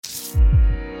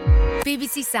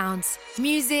BBC Sounds.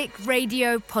 Music,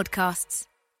 radio, podcasts.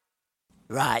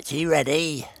 Right, you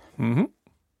ready? Mm-hmm.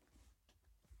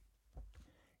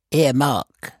 Here,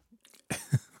 Mark.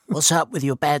 What's up with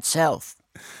your bad self?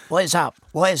 What is up?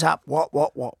 What is up? What?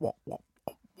 What's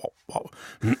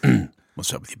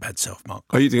up with your bad self, Mark?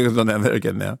 Oh, you've done that there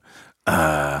again now.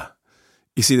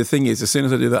 You see, the thing is, as soon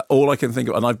as I do that, all I can think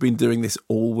of, and I've been doing this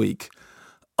all week,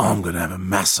 I'm going to have a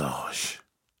massage.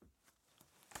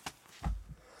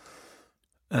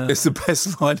 It's the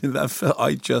best line in that film.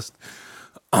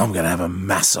 I'm going to have a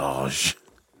massage.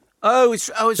 It's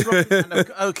wrong.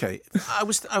 Okay. I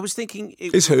was thinking...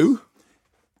 It's who?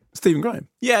 Stephen Graham.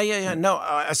 Yeah. No,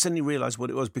 I suddenly realised what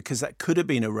it was, because that could have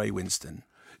been a Ray Winston.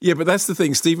 Yeah, but that's the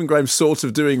thing. Stephen Graham's sort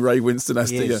of doing Ray Winston as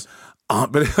to...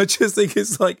 But I just think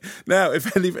it's like, now,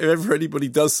 if ever anybody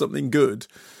does something good,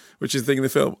 which is the thing in the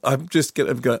film, I'm just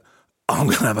going to go, I'm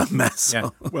going to have a massage. Yeah.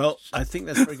 Well, I think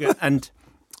that's very good. And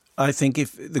I think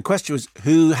if the question was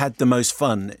who had the most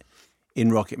fun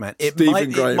in Rocket Man, it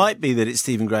might be that it's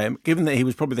Stephen Graham, given that he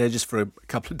was probably there just for a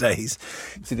couple of days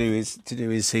to do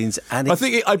his scenes, and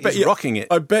I bet you rocking it.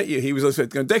 I bet you he was also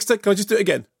going, Dexter, can I just do it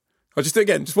again?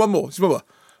 Just one more.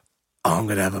 I'm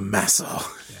going to have a massage.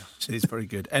 Yeah, it is very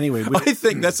good. Anyway, I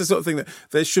think that's the sort of thing that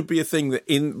there should be a thing that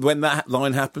when that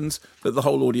line happens, that the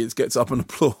whole audience gets up and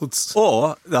applauds,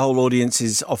 or the whole audience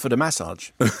is offered a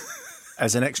massage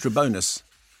as an extra bonus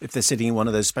if they're sitting in one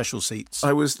of those special seats.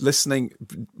 I was listening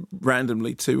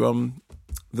randomly to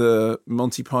the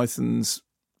Monty Python's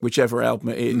whichever album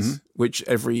it is, which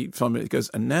every 5 minutes goes,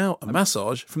 and now a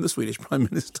massage from the Swedish Prime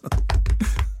Minister.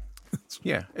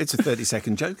 Yeah, it's a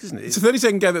 30-second joke, isn't it? It's a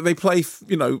 30-second game that they play,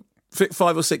 5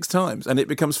 or 6 times, and it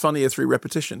becomes funnier through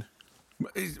repetition.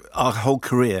 Our whole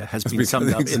career has been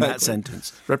summed up in that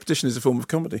sentence. Repetition is a form of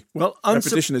comedy. Well,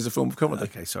 repetition is a form of comedy.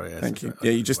 Okay, sorry. Thank you.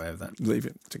 Yeah, you just leave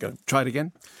it to go. Try it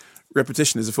again.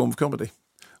 Repetition is a form of comedy.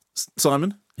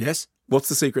 Simon? Yes? What's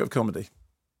the secret of comedy?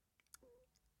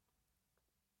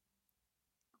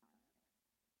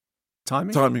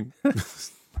 Timing.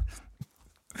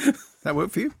 That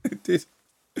worked for you? It did.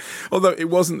 Although it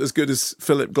wasn't as good as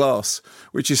Philip Glass,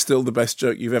 which is still the best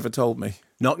joke you've ever told me.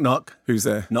 Knock, knock. Who's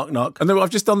there? Knock, knock. And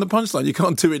I've just done the punchline. You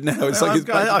can't do it now. It's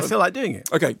I feel like doing it.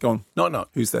 Okay, go on. Knock, knock.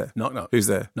 Who's there? Knock, knock. Who's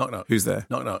there? Knock, knock. Who's there?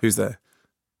 Knock, knock. Who's there?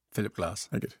 Philip Glass.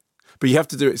 Very good. But you have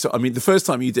to do it. So, I mean, the first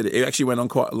time you did it, it actually went on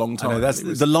quite a long time. I know,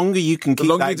 the longer you can keep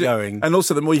that going. And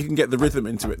also, the more you can get the rhythm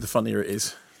into it, the funnier it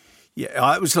is.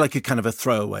 Yeah, it was like a kind of a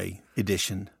throwaway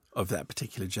edition of that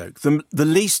particular joke. The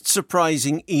least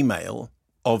surprising email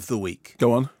of the week.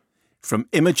 Go on. From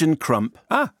Imogen Crump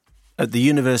at the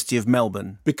University of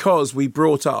Melbourne. Because we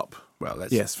brought up... Well,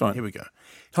 yes, fine. Here we go.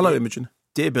 Hello, Imogen.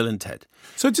 Dear Bill and Ted.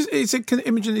 So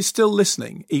Imogen is still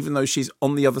listening, even though she's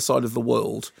on the other side of the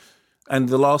world. And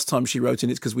the last time she wrote in,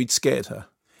 it's because we'd scared her.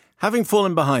 Having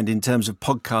fallen behind in terms of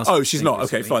podcasts... Oh, she's not.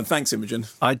 Okay, fine. Thanks, Imogen.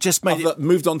 I just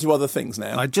moved on to other things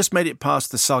now. I just made it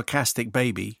past the sarcastic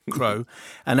baby, Crow,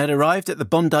 and had arrived at the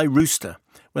Bondi Rooster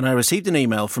when I received an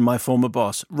email from my former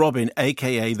boss, Robin,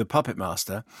 a.k.a. the Puppet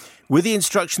Master, with the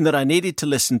instruction that I needed to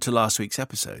listen to last week's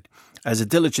episode. As a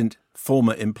diligent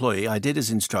former employee, I did as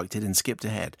instructed and skipped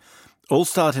ahead. All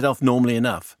started off normally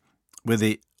enough, with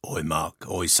the "Oi Mark,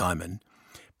 oi Simon"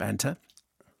 banter,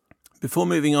 before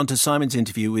moving on to Simon's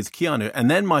interview with Keanu, and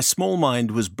then my small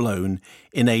mind was blown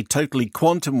in a totally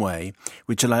quantum way,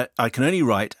 which I can only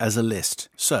write as a list.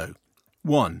 So,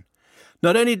 1.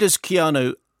 Not only does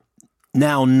Keanu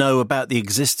now know about the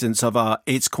existence of our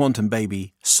It's Quantum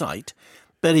Baby site,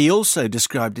 but he also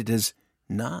described it as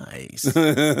nice.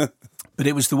 But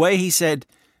it was the way he said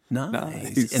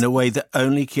nice in a way that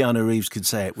only Keanu Reeves could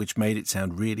say it, which made it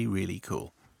sound really, really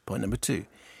cool. Point number 2.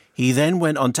 He then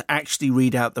went on to actually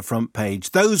read out the front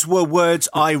page. Those were words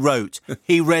I wrote.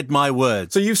 He read my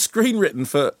words. So you've screenwritten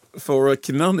for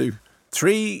Keanu.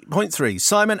 3.3.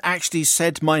 Simon actually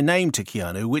said my name to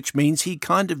Keanu, which means he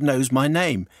kind of knows my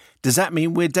name. Does that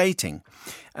mean we're dating?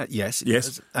 Yes.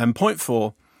 Yes. And point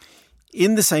 4.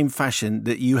 In the same fashion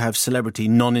that you have celebrity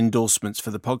non-endorsements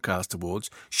for the podcast awards,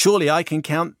 surely I can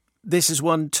count this as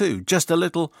one too. Just a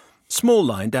little small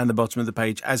line down the bottom of the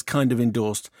page as kind of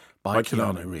endorsed by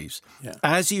Keanu Reeves. Yeah.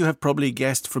 As you have probably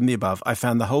guessed from the above, I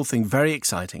found the whole thing very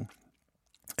exciting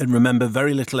and remember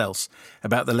very little else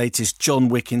about the latest John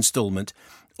Wick installment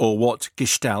or what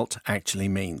Gestalt actually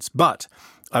means. But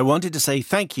I wanted to say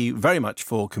thank you very much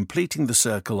for completing the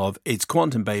circle of It's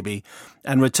Quantum Baby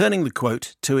and returning the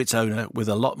quote to its owner with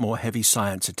a lot more heavy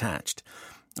science attached.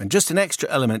 And just an extra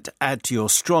element to add to your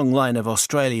strong line of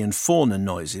Australian fauna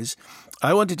noises,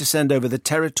 I wanted to send over the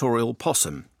territorial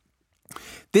possum.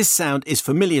 This sound is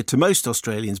familiar to most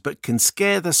Australians but can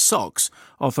scare the socks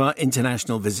off our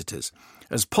international visitors.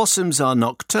 As possums are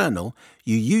nocturnal,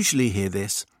 you usually hear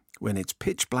this when it's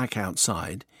pitch black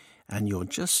outside and you're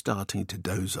just starting to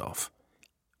doze off.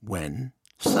 When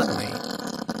suddenly...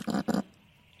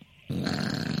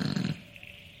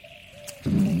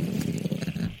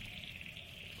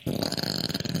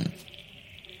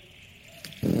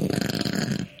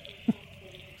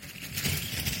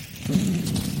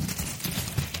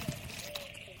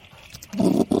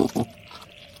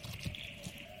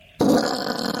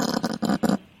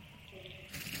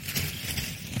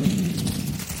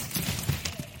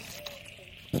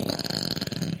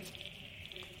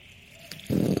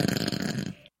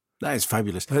 That is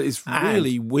fabulous. That is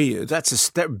really weird.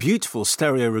 That's a beautiful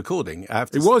stereo recording. It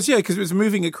was, yeah, because it was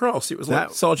moving across. It was like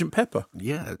Sergeant Pepper.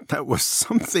 Yeah, that was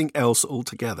something else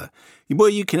altogether. Well,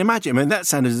 you can imagine. I mean, that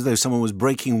sounded as though someone was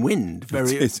breaking wind.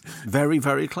 Very, very,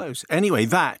 very close. Anyway,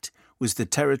 that was the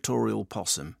territorial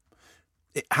possum.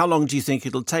 How long do you think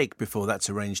it'll take before that's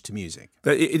arranged to music?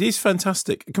 It is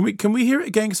fantastic. Can we hear it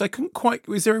again? Because I couldn't quite...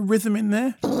 Was there a rhythm in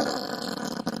there?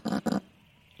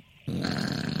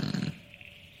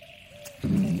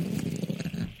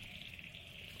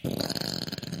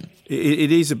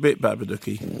 It is a bit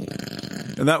Babadooky,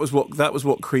 and that was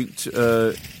what creeped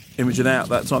Imogen out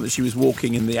that time, that she was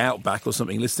walking in the outback or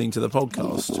something, listening to the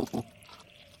podcast.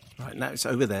 Right, now it's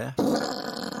over there.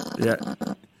 Yeah,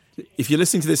 if you're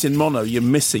listening to this in mono, you're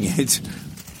missing it.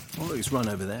 Oh, look, it's run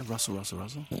over there. Rustle, rustle,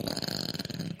 rustle.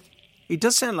 It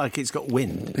does sound like it's got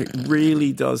wind. It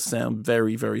really does sound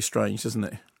very, very strange, doesn't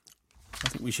it? I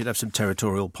think we should have some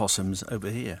territorial possums over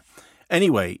here.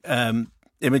 Anyway,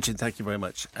 Imogen, thank you very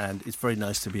much. And it's very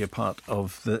nice to be a part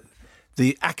of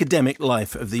the academic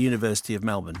life of the University of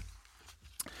Melbourne.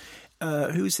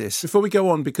 Who's this? Before we go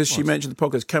on, because she mentioned the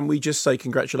podcast, can we just say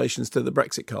congratulations to the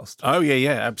Brexit cast? Oh,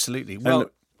 yeah, absolutely.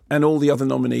 Well, and all the other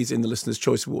nominees in the Listeners'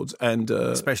 Choice Awards. And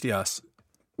especially us.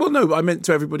 Well, no, I meant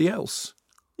to everybody else.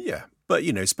 Yeah, but,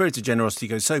 spirit of generosity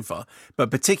goes so far, but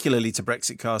particularly to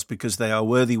Brexit cast because they are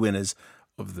worthy winners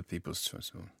of the People's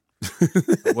Choice Award.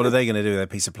 What are they going to do with their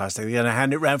piece of plastic? They're going to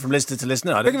hand it round from listener to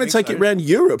listener? They're going to take it round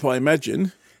Europe, I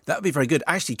imagine. That would be very good.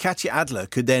 Actually, Katya Adler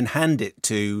could then hand it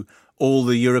to all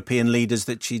the European leaders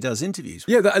that she does interviews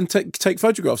with. Yeah, and take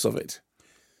photographs of it.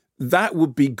 That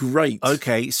would be great.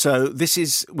 Okay, so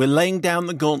we're laying down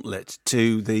the gauntlet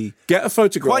to the... Get a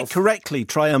photograph. Quite correctly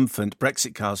triumphant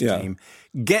Brexit cast team.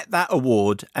 Get that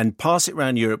award and pass it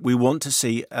around Europe. We want to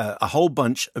see a whole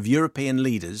bunch of European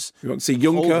leaders. We want to see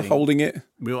Juncker holding it.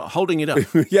 We want holding it up.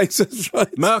 Yes, that's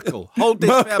right. Merkel, hold this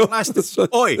Merkel, plastic.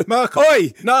 Right. Oi, Merkel.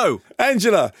 Oi. No.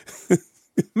 Angela.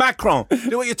 Macron,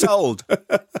 do what you're told.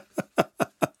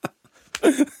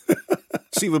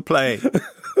 See, we're playing.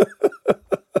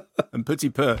 And Petit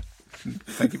Peu.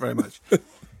 Thank you very much.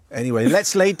 Anyway,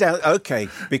 let's lay down... OK,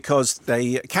 because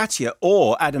Katya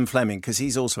or Adam Fleming, because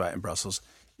he's also out in Brussels,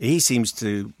 he seems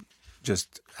to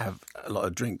just have a lot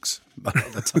of drinks a lot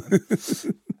of the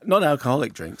time.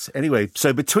 Non-alcoholic drinks. Anyway,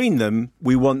 so between them,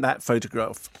 we want that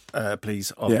photograph,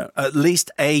 please, of at least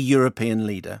a European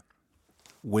leader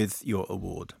with your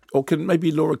award. Or maybe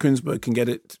Laura Kuenssberg can get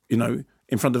it, in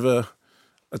front of a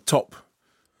top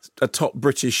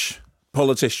British...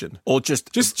 politician, or just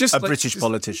a like, British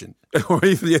politician, or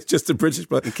even just a British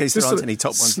politician. In case there aren't any top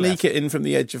ones sneak left. it in from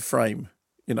the edge of frame.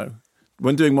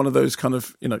 When doing one of those kind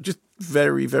of, just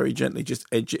very, very gently, just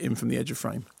edge it in from the edge of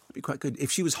frame. It'd be quite good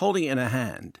if she was holding it in her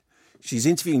hand. She's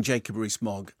interviewing Jacob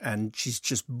Rees-Mogg, and she's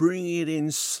just bringing it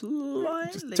in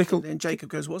slightly. Just tickle. And then Jacob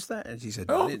goes, "What's that?" And she said,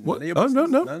 "Oh, what?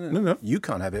 No. You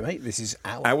can't have it, mate. This is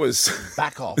ours. Ours.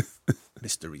 Back off,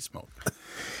 Mr. Rees-Mogg."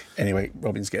 Anyway,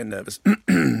 Robin's getting nervous.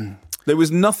 There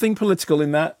was nothing political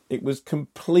in that. It was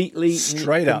completely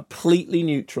straight up, completely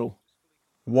neutral.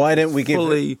 Why don't we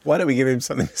give him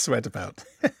something to sweat about?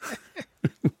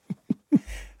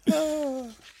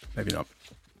 Maybe not.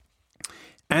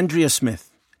 Andrea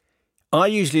Smith. I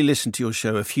usually listen to your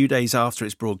show a few days after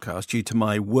its broadcast due to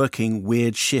my working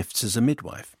weird shifts as a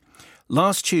midwife.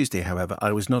 Last Tuesday, however,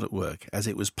 I was not at work as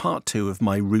it was part 2 of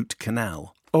my root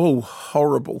canal. Oh,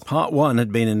 horrible. Part 1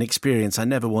 had been an experience I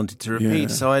never wanted to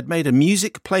repeat, so I had made a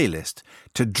music playlist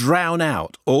to drown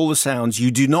out all the sounds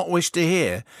you do not wish to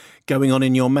hear going on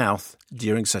in your mouth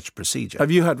during such a procedure.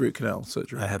 Have you had root canal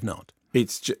surgery? I have not.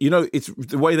 It's it's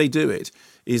the way they do it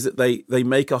is that they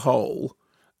make a hole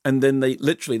and then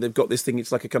they've got this thing.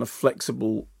 It's like a kind of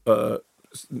flexible,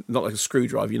 not like a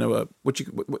screwdriver,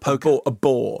 a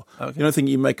bore. Okay. Thing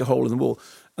you make a hole in the wall.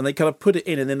 And they kind of put it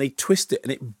in and then they twist it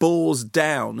and it bores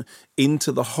down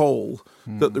into the hole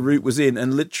that the root was in.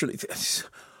 And literally,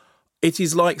 It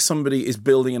is like somebody is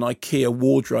building an IKEA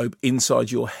wardrobe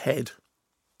inside your head.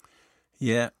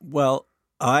 Yeah, well,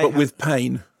 with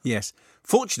pain. Yes.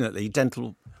 Fortunately,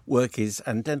 dental workers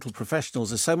and dental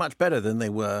professionals are so much better than they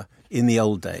were in the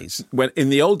old days. When in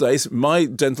the old days, my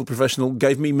dental professional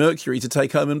gave me mercury to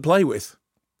take home and play with.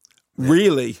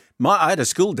 Really? I had a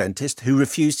school dentist who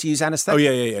refused to use anaesthetic.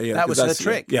 Oh, yeah. That was her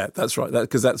trick. Yeah, that's right.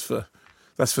 Because that's for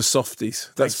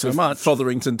softies. That's so for much.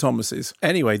 Fotherington Thomases.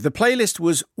 Anyway, the playlist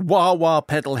was wah-wah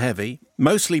pedal heavy,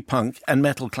 mostly punk and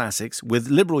metal classics, with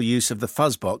liberal use of the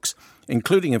fuzzbox,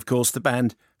 including, of course, the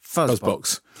band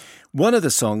Fuzzbox. One of the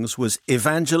songs was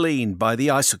Evangeline by the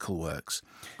Icicle Works.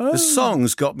 The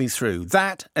songs got me through.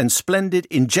 That and splendid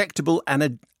injectable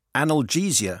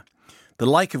analgesia, the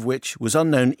like of which was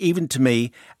unknown even to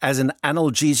me as an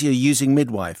analgesia-using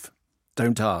midwife.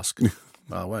 Don't ask.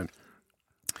 Well, I won't.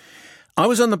 I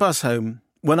was on the bus home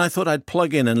when I thought I'd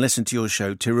plug in and listen to your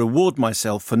show to reward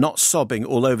myself for not sobbing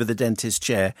all over the dentist's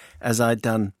chair as I'd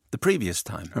done the previous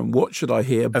time. And what should I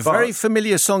hear? A very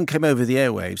familiar song came over the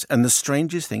airwaves, and the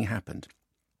strangest thing happened.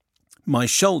 My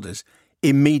shoulders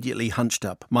immediately hunched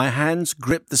up. My hands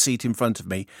gripped the seat in front of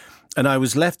me, and I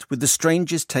was left with the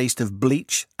strangest taste of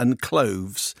bleach and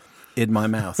cloves in my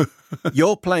mouth.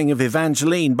 Your playing of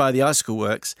Evangeline by the Icicle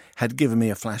Works had given me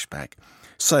a flashback.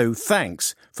 So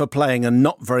thanks for playing a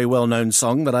not very well-known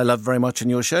song that I love very much in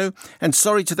your show, and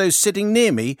sorry to those sitting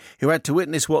near me who had to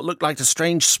witness what looked like a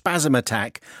strange spasm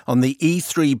attack on the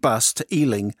E3 bus to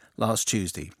Ealing last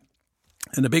Tuesday.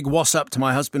 And a big wass-up to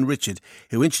my husband Richard,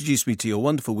 who introduced me to your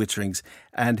wonderful Witterings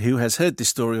and who has heard this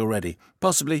story already,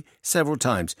 possibly several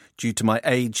times, due to my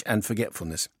age and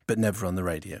forgetfulness, but never on the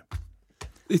radio.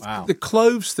 Wow. The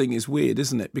cloves thing is weird,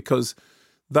 isn't it? Because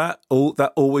that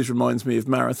always reminds me of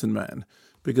Marathon Man.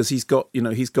 Because he's got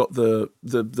the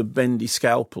bendy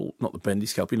scalpel, not the bendy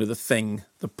scalpel,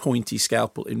 the pointy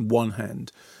scalpel in one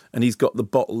hand, and he's got the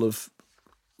bottle of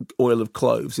oil of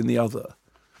cloves in the other.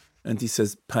 And he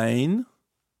says, pain,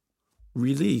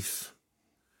 relief.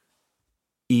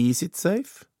 Is it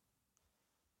safe?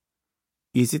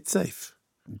 Is it safe?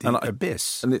 The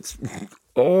abyss. And it's,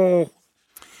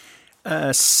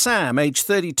 Sam, age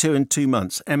 32 and 2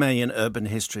 months, MA in Urban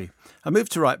History. I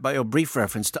moved to write by your brief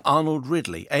reference to Arnold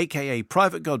Ridley, a.k.a.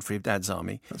 Private Godfrey of Dad's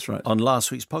Army. That's right. On last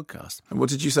week's podcast. And what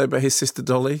did you say about his sister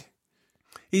Dolly?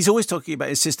 He's always talking about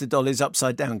his sister Dolly's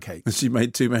upside-down cakes. She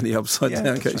made too many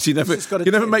upside-down cakes. Right.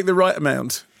 You never make the right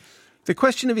amount. The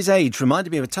question of his age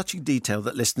reminded me of a touching detail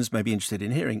that listeners may be interested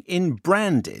in hearing. In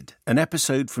Branded, an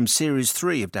episode from Series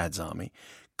 3 of Dad's Army,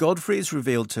 Godfrey is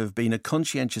revealed to have been a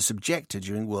conscientious objector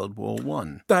during World War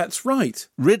I. That's right.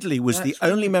 Ridley was the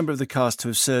only member of the cast to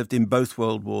have served in both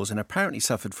World Wars and apparently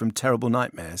suffered from terrible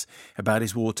nightmares about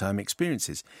his wartime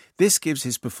experiences. This gives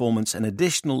his performance an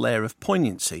additional layer of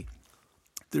poignancy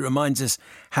that reminds us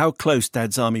how close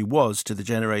Dad's Army was to the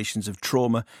generations of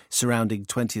trauma surrounding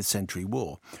 20th century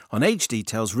war. On age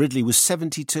details, Ridley was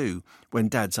 72 when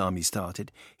Dad's Army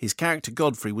started. His character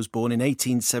Godfrey was born in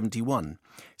 1871,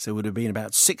 so would have been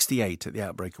about 68 at the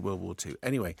outbreak of World War II.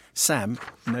 Anyway, Sam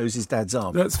knows his Dad's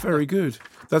Army. That's very good.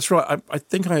 That's right. I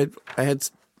think I had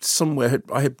somewhere,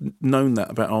 I had known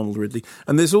that about Arnold Ridley.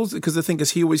 And there's also, because the thing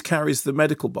is, he always carries the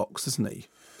medical box, doesn't he?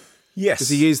 Yes, because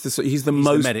he's the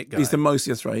most medic guy. He's the most.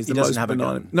 That's right. He's he the doesn't most have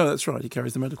benign. a gun. No, that's right. He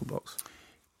carries the medical box.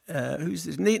 Who's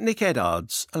this? Nick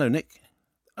Eddards. Hello, Nick.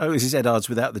 Oh, this is Eddards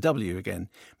without the W again.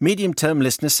 Medium-term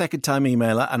listener, second-time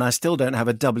emailer, and I still don't have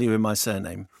a W in my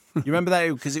surname. You remember that?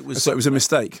 Because it was... So it was a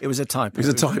mistake. It was a typo. It was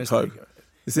a typo.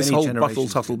 It's this whole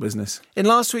buttle-tuttle business. In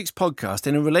last week's podcast,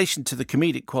 in relation to the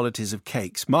comedic qualities of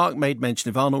cakes, Mark made mention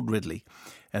of Arnold Ridley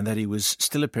and that he was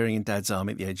still appearing in Dad's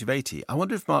Army at the age of 80. I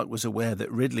wonder if Mark was aware that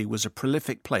Ridley was a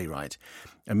prolific playwright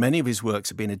and many of his works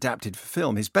have been adapted for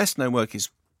film. His best-known work is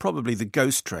probably The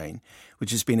Ghost Train,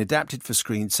 which has been adapted for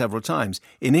screen several times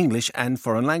in English and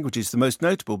foreign languages, the most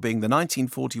notable being the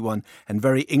 1941 and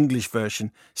very English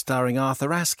version starring Arthur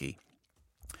Askey.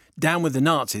 Down with the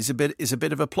Nazis is a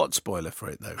bit of a plot spoiler for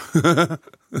it, though.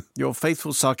 Your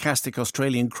faithful, sarcastic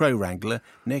Australian crow wrangler,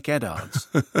 Nick Eddards.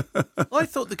 I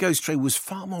thought The Ghost Train was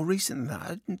far more recent than that.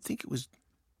 I didn't think it was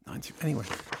 90. Anyway,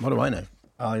 what do I know?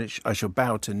 I shall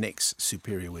bow to Nick's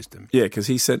superior wisdom. Yeah, because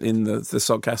he sent in the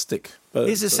sarcastic...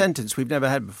 Here's a sentence we've never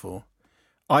had before.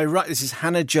 This is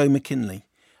Hannah Jo McKinley.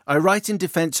 I write in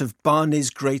defence of Barney's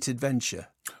Great Adventure.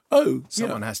 Oh,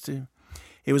 Someone has to.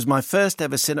 It was my first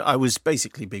ever I was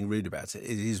basically being rude about it.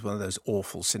 It is one of those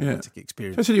awful cinematic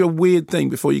experiences. I'll tell you a weird thing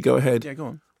before you go ahead. Yeah, go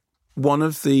on. One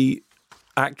of the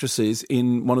actresses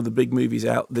in one of the big movies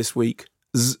out this week's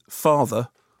father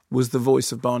was the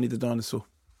voice of Barney the dinosaur.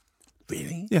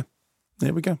 Really? Yeah.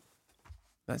 There we go.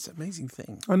 That's an amazing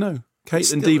thing. I know.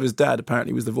 Caitlin Dever's dad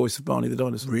apparently was the voice of Barney the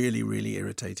dinosaur. Really, really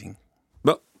irritating.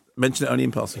 But mention it only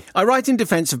in passing. I write in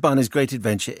defence of Barney's Great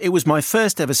Adventure. It was my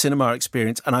first ever cinema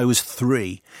experience and I was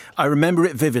 3. I remember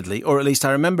it vividly, or at least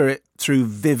I remember it through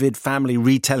vivid family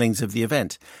retellings of the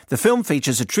event. The film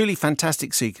features a truly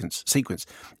fantastic sequence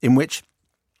in which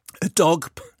a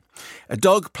dog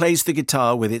plays the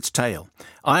guitar with its tail.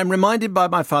 I am reminded by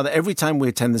my father every time we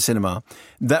attend the cinema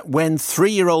that when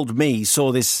 3-year-old me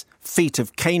saw this feat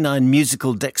of canine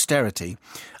musical dexterity,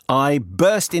 I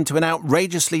burst into an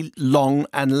outrageously long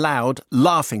and loud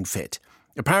laughing fit.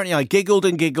 Apparently I giggled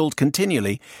and giggled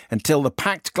continually until the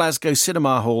packed Glasgow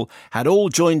cinema hall had all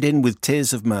joined in with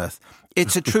tears of mirth.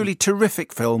 It's a truly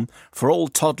terrific film for all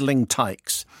toddling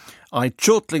tykes. I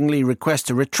chortlingly request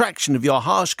a retraction of your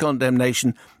harsh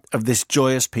condemnation of this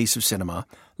joyous piece of cinema.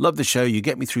 Love the show. You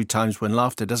get me through times when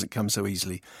laughter doesn't come so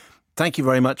easily. Thank you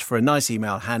very much for a nice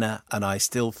email, Hannah, and I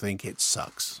still think it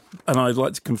sucks. And I'd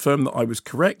like to confirm that I was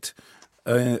correct.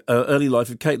 Early life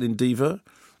of Caitlin Dever,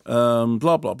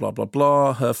 blah, blah, blah, blah,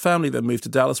 blah. Her family then moved to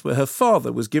Dallas, where her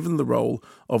father was given the role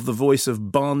of the voice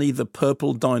of Barney the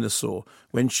Purple Dinosaur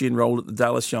when she enrolled at the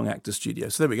Dallas Young Actors Studio.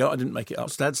 So there we go. I didn't make it up.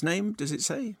 What's Dad's name, does it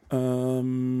say?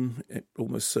 It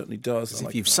almost certainly does. As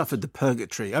if you've suffered the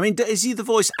purgatory. I mean, is he the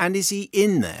voice and is he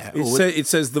in there? It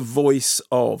says the voice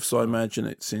of, so I imagine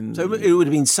it's in... So it would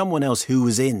have been someone else who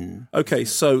was in. Okay,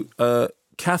 so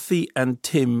Kathy and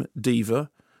Tim Dever,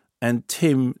 and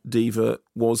Tim Dever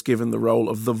was given the role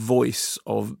of the voice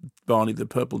of Barney the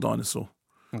Purple Dinosaur.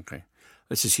 Okay.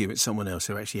 Let's assume it's someone else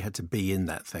who actually had to be in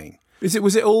that thing.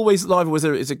 Was it always live, or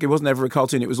it wasn't ever a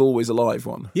cartoon, it was always a live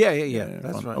one? Yeah.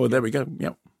 That's right. Oh, there we go,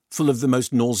 yep. Full of the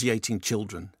most nauseating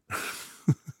children.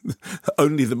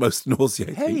 Only the most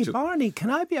nauseating Hey, children. Barney, can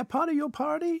I be a part of your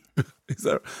party? Is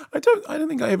that, I don't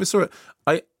think I ever saw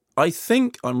it. I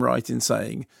think I'm right in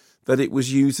saying that it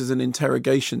was used as an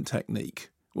interrogation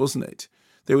technique, wasn't it?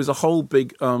 There was a whole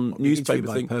big newspaper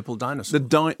thing. By Purple Dinosaur.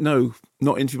 No,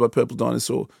 not Interview by Purple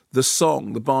Dinosaur. The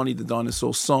song, the Barney the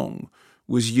Dinosaur song,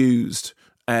 was used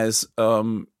as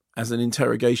an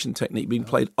interrogation technique, being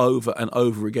played over and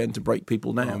over again to break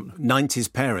people down.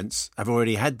 90s parents have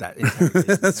already had that interrogation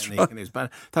technique. Right. And it was bad.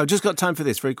 So I've just got time for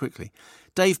this very quickly.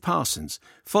 Dave Parsons,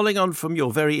 following on from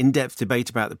your very in-depth debate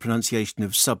about the pronunciation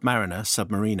of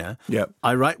submariner, Yep.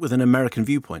 I write with an American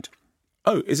viewpoint.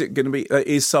 Oh, is it going to be,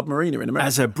 is Submariner in America?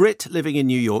 As a Brit living in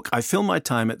New York, I fill my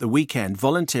time at the weekend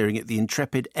volunteering at the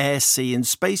Intrepid Air, Sea and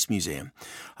Space Museum.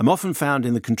 I'm often found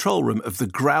in the control room of the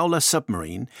Growler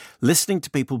submarine, listening to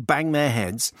people bang their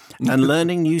heads and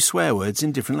learning new swear words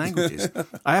in different languages.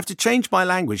 I have to change my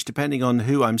language depending on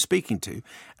who I'm speaking to,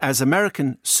 as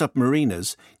American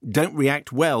submariners don't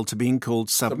react well to being called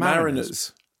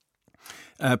submariners.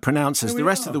 Pronounce as the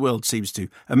rest of the world seems to.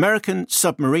 American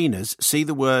submariners see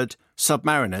the word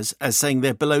submariners as saying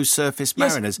they're below surface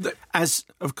mariners, as,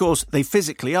 of course, they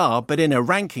physically are, but in a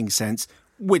ranking sense,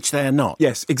 which they are not.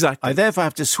 Yes, exactly. I therefore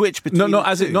have to switch between not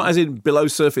as in below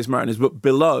surface mariners, but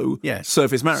below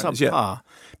surface mariners. Subpar.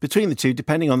 Between the two,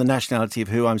 depending on the nationality of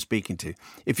who I'm speaking to.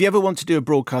 If you ever want to do a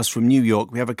broadcast from New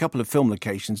York, we have a couple of film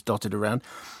locations dotted around.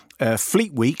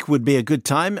 Fleet Week would be a good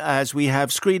time, as we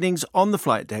have screenings on the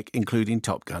flight deck, including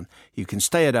Top Gun. You can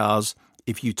stay at ours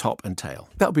if you top and tail.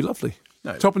 That would be lovely.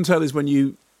 No. Top and tail is when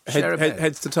you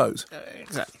heads to toes.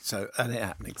 Exactly. So, and it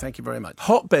happening. Thank you very much.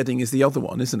 Hot bedding is the other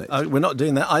one, isn't it? We're not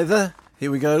doing that either. Here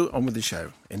we go. On with the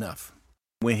show. Enough.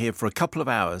 We're here for a couple of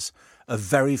hours of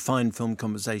very fine film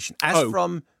conversation.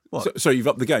 From... What? So you've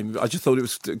upped the game. I just thought it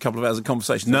was a couple of hours of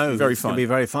conversation. No, very it's fine. Going to be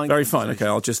very fine. Very fine. Okay,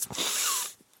 I'll just...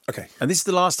 Okay. And this is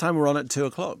the last time we're on at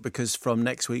 2:00, because from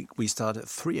next week we start at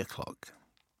 3:00.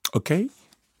 Okay.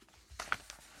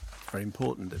 Very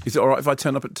important. Is it all right if I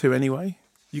turn up at 2 anyway?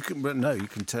 You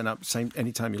can turn up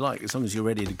any time you like, as long as you're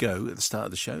ready to go at the start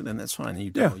of the show. Then that's fine.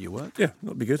 You've done all your work. Yeah,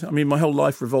 that'd be good. I mean, my whole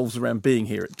life revolves around being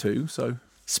here at 2. So,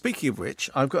 speaking of which,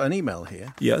 I've got an email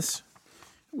here. Yes.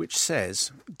 Which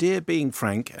says, "Dear being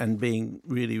frank and being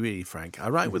really, really frank, I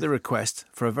write with a request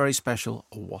for a very special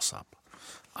WhatsApp.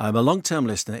 I'm a long-term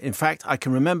listener. In fact, I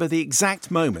can remember the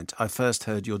exact moment I first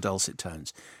heard your dulcet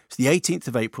tones. It's the 18th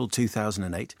of April,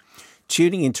 2008.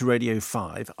 Tuning into Radio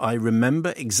 5, I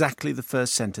remember exactly the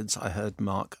first sentence I heard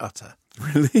Mark utter.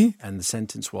 Really? And the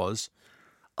sentence was,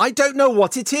 'I don't know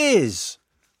what it is.'"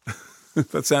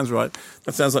 That sounds right.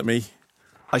 That sounds like me.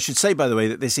 I should say, by the way,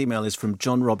 that this email is from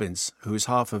John Robbins, who is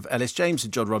half of Ellis James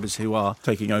and John Robbins, who are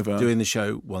taking over, doing the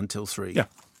show 1 till 3. Yeah.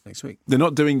 next week. They're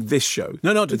not doing this show.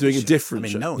 No, not they're doing a different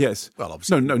show. No one. Yes. Well,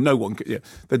 obviously. No one could. Yeah.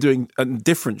 They're doing a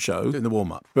different show. Doing the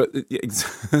warm-up. But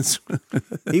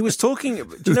He was talking...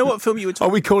 Do you know what film you were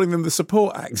talking Are we calling them the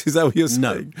support act? Is that what you're saying?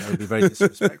 No, that would be very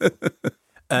disrespectful.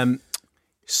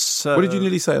 So, What did you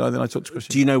nearly say? And then I talked to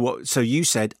Christian. do you know what... So you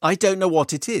said, I don't know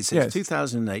what it is. Yes. It's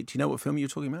 2008. Do you know what film you were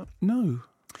talking about? No.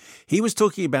 He was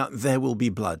talking about There Will Be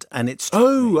Blood, and it's...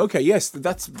 Oh, okay. Yes,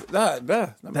 that's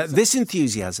that. This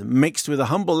enthusiasm, mixed with a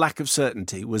humble lack of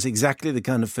certainty, was exactly the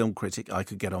kind of film critic I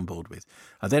could get on board with.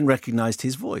 I then recognised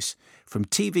his voice from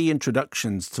TV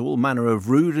introductions to all manner of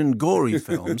rude and gory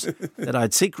films that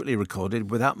I'd secretly recorded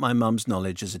without my mum's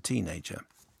knowledge as a teenager.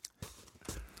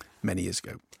 Many years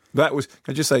ago. That was. Can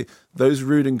I just say those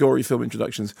rude and gory film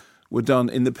introductions were done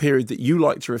in the period that you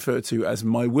like to refer to as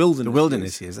my wilderness. The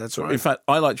wilderness years, that's right. In fact,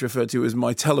 I like to refer to as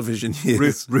my television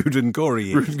years. Rude and gory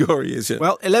years. Rude and gory years. Yeah.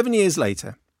 Well, 11 years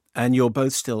later, and you're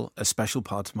both still a special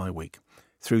part of my week.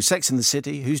 Through Sex and the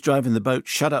City, Who's Driving the Boat,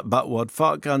 Shut Up Buttwad,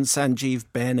 Fart Gun, Sanjeev,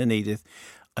 Ben and Edith,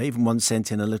 I even once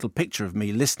sent in a little picture of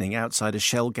me listening outside a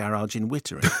Shell garage in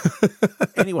Wittering.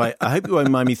 Anyway, I hope you won't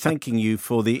mind me thanking you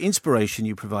for the inspiration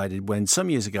you provided when some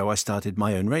years ago I started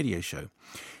my own radio show.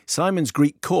 Simon's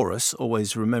Greek chorus,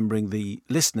 always remembering the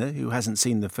listener who hasn't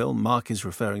seen the film Mark is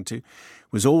referring to,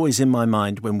 was always in my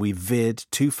mind when we veered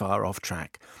too far off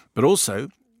track. But also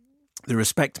the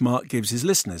respect Mark gives his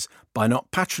listeners by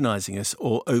not patronising us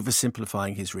or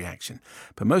oversimplifying his reaction.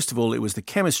 But most of all, it was the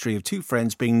chemistry of two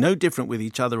friends being no different with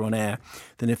each other on air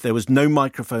than if there was no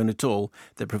microphone at all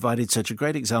that provided such a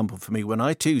great example for me when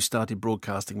I too started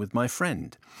broadcasting with my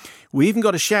friend. We even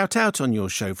got a shout out on your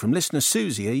show from listener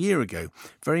Susie a year ago,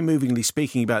 very movingly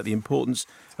speaking about the importance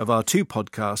of our two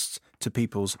podcasts to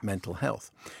people's mental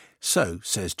health. So,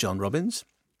 says John Robbins,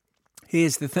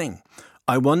 here's the thing.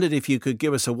 I wondered if you could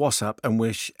give us a WhatsApp and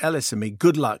wish Ellis and me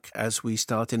good luck as we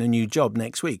start in a new job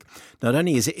next week. Not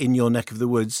only is it in your neck of the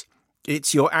woods,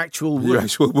 it's your actual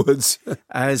woods.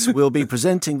 As we'll be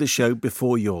presenting the show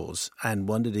before yours, and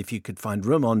wondered if you could find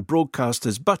room on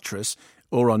Broadcaster's Buttress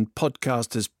or on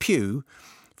Podcaster's Pew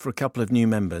for a couple of new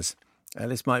members.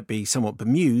 Ellis might be somewhat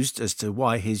bemused as to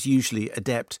why his usually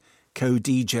adept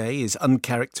co-DJ is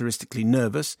uncharacteristically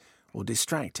nervous or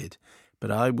distracted. But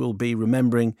I will be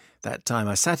remembering that time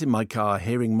I sat in my car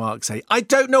hearing Mark say, I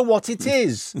don't know what it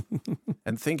is,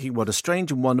 and thinking what a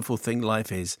strange and wonderful thing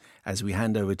life is as we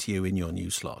hand over to you in your new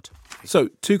slot. So,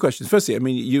 two questions. Firstly, I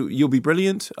mean, you'll be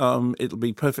brilliant. It'll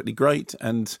be perfectly great,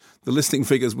 and the listening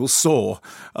figures will soar.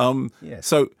 Yes.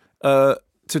 So,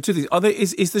 two things.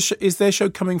 Is their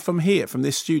show coming from here, from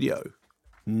this studio?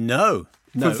 No.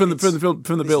 From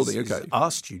the building. Is okay,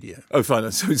 our studio. Oh, fine.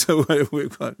 So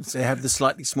They have the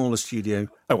slightly smaller studio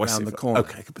around the corner.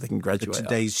 Okay, but they can graduate.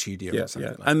 Today's studio. Yeah, or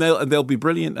something like that. And they'll be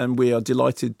brilliant, and we are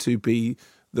delighted to be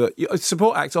the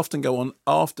support acts. Often go on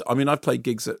after. I mean, I've played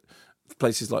gigs at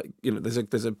places like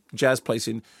there's a jazz place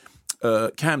in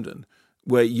Camden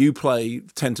where you play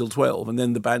 10 till 12, and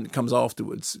then the band comes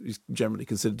afterwards. Is generally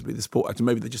considered to be the support act, and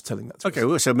maybe they're just telling that to us. Okay,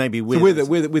 well, so maybe we're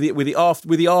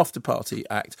the after party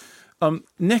act.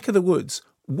 Neck of the woods.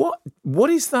 What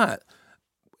is that?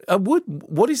 A wood.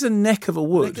 What is a neck of a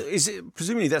wood? Is it,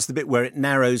 presumably that's the bit where it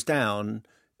narrows down.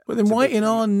 Well, then why in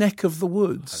our neck of the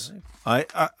woods? I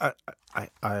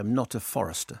am not a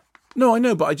forester. No, I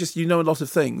know, but you know a lot of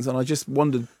things, and I just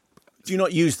wondered. Do you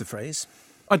not use the phrase?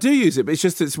 I do use it, but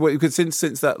it's because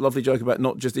since that lovely joke about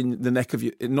not just in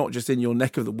your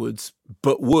neck of the woods,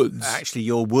 but woods. Actually,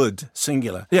 your wood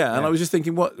singular. Yeah, and I was just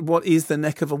thinking, what is the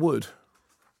neck of a wood?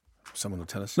 Someone will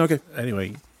tell us. Okay.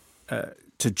 Anyway,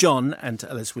 to John and to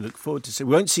Ellis, we look forward to see.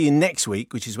 We won't see you next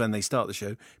week, which is when they start the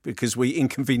show, because we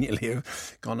inconveniently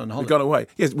have gone on holiday. We've gone away.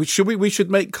 Yes, we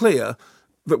should make clear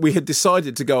that we had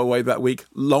decided to go away that week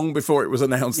long before it was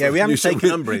announced. Yeah, we haven't taken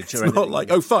umbrage or anything. It's not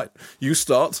like, oh, fine, you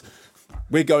start.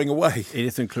 We're going away.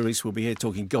 Edith and Clarice will be here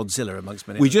talking Godzilla amongst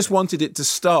many. We just wanted it to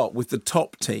start with the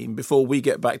top team before we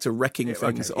get back to wrecking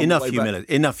things. Okay.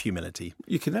 Enough humility.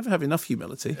 You can never have enough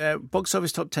humility. Box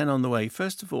office top 10 on the way.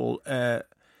 First of all,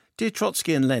 Dear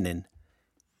Trotsky and Lenin.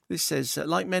 This says,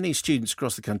 like many students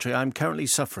across the country, I'm currently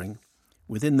suffering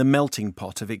within the melting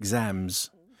pot of exams.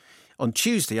 On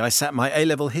Tuesday, I sat my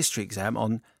A-level history exam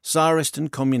on Tsarist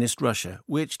and Communist Russia,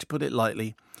 which, to put it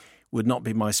lightly, would not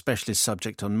be my specialist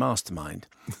subject on Mastermind.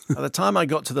 By the time I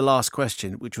got to the last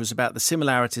question, which was about the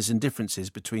similarities and differences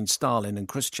between Stalin and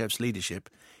Khrushchev's leadership,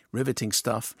 riveting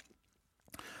stuff,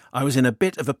 I was in a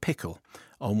bit of a pickle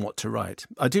on what to write.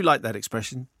 I do like that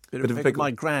expression. Bit of a pickle.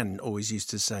 My gran always used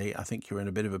to say, I think you're in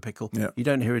a bit of a pickle. Yeah. You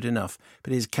don't hear it enough.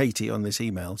 But here's Katie on this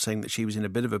email saying that she was in a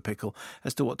bit of a pickle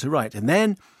as to what to write. And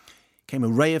then came a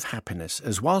ray of happiness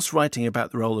as whilst writing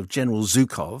about the role of General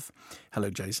Zhukov, hello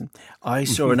Jason, I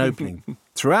saw an opening.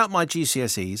 Throughout my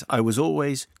GCSEs, I was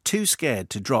always too scared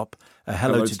to drop a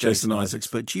hello to Jason Isaacs,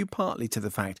 but due partly to the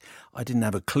fact I didn't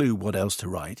have a clue what else to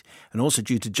write, and also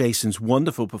due to Jason's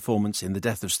wonderful performance in The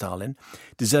Death of Stalin,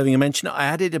 deserving a mention, I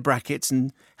added a bracket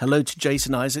and hello to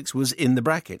Jason Isaacs was in the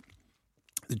bracket.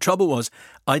 The trouble was,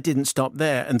 I didn't stop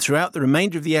there, and throughout the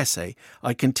remainder of the essay,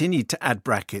 I continued to add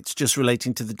brackets just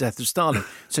relating to the death of Stalin,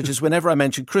 such as whenever I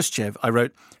mentioned Khrushchev, I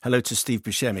wrote, hello to Steve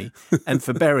Buscemi, and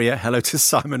for Beria, hello to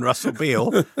Simon Russell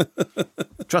Beale.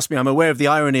 Trust me, I'm aware of the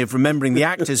irony of remembering the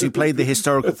actors who played the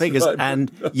historical figures and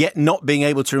yet not being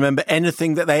able to remember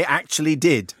anything that they actually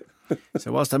did.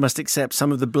 So whilst I must accept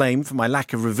some of the blame for my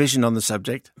lack of revision on the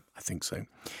subject, I think so,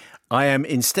 I am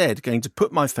instead going to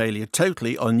put my failure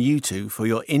totally on you two for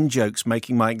your in-jokes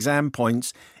making my exam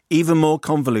points even more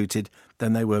convoluted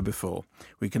than they were before.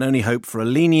 We can only hope for a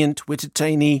lenient,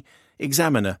 wittertainy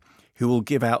examiner who will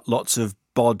give out lots of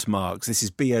bod marks. This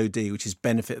is BOD, which is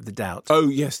benefit of the doubt. Oh,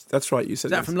 yes, that's right. You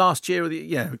said that yes. From last year?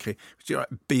 Yeah, okay.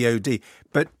 BOD.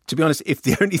 But to be honest, if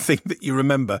the only thing that you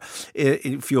remember,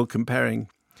 if you're comparing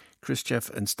Khrushchev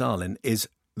and Stalin, is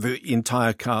the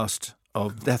entire cast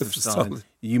of Death of Stalin,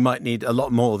 you might need a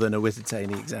lot more than a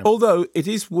Wittertainy example. Although it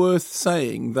is worth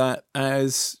saying that,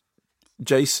 as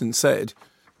Jason said,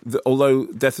 that although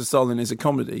Death of Stalin is a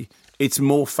comedy, it's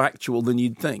more factual than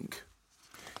you'd think.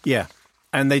 Yeah,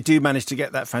 and they do manage to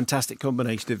get that fantastic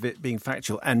combination of it being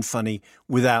factual and funny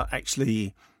without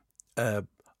actually...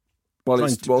 while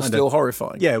still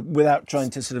horrifying. Yeah, without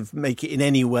trying to sort of make it in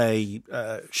any way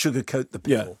sugarcoat the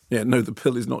pill. Yeah, no, the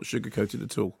pill is not sugarcoated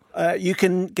at all. You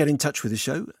can get in touch with the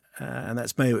show, and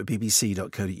that's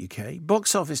mayo@bbc.co.uk.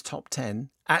 Box office top 10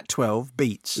 at 12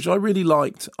 beats. Which I really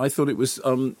liked. I thought it was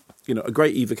a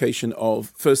great evocation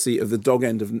of, firstly, of the dog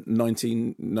end of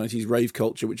 1990s rave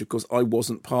culture, which, of course, I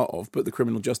wasn't part of, but the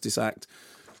Criminal Justice Act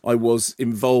I was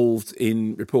involved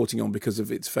in reporting on because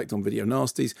of its effect on video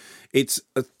nasties. It's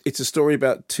a story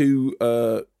about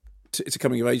it's a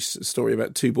coming of age story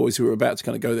about two boys who are about to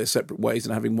kind of go their separate ways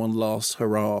and having one last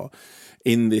hurrah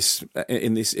in this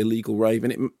illegal rave,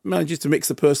 and it manages to mix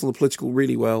the personal and political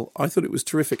really well. I thought it was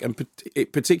terrific, and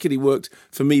it particularly worked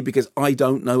for me because I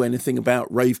don't know anything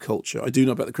about rave culture. I do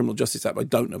know about the Criminal Justice Act, but I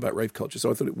don't know about rave culture, so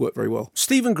I thought it worked very well.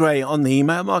 Stephen Gray on the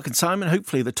email, Mark and Simon,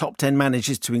 hopefully the top 10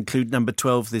 manages to include number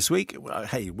 12 this week. Well,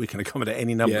 hey, we can accommodate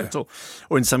any number at all,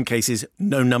 or in some cases,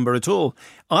 no number at all.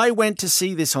 I went to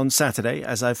see this on Saturday,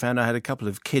 as I found I had a couple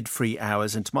of kid-free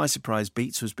hours, and to my surprise,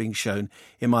 Beats was being shown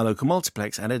in my local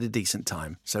multiplex and at a decent time.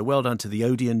 So well done to the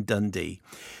Odeon Dundee.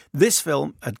 This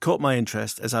film had caught my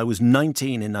interest as I was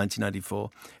 19 in 1994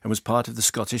 and was part of the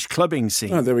Scottish clubbing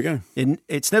scene. Oh, there we go.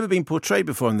 It's never been portrayed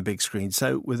before on the big screen,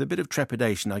 so with a bit of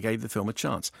trepidation, I gave the film a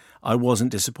chance. I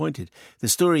wasn't disappointed. The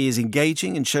story is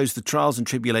engaging and shows the trials and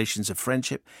tribulations of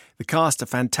friendship. The cast are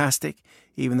fantastic.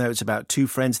 Even though it's about two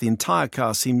friends, the entire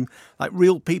cast seem like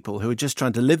real people who are just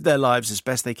trying to live their lives as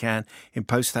best they can in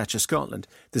post-Thatcher Scotland.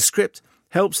 The script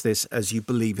helps this as you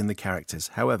believe in the characters.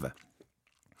 However,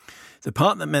 the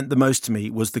part that meant the most to me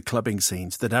was the clubbing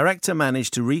scenes. The director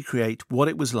managed to recreate what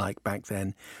it was like back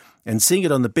then, and seeing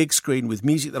it on the big screen with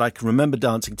music that I can remember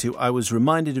dancing to, I was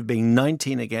reminded of being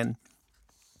 19 again.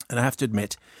 And I have to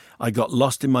admit, I got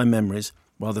lost in my memories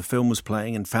while the film was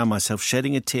playing and found myself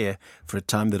shedding a tear for a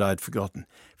time that I had forgotten.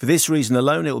 For this reason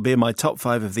alone, it will be in my top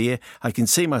 5 of the year. I can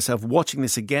see myself watching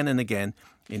this again and again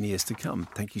in years to come.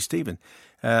 Thank you, Stephen.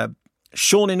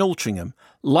 Sean in Altrincham,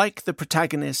 like the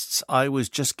protagonists, I was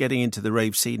just getting into the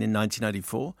rave scene in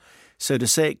 1994, so to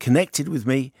say it connected with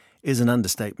me is an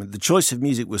understatement. The choice of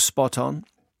music was spot on,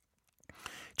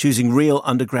 choosing real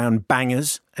underground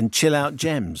bangers and chill-out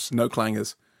gems. No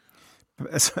clangers.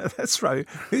 That's right.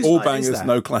 All bangers,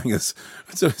 no clangers.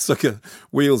 It's like a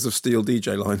Wheels of Steel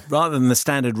DJ line. Rather than the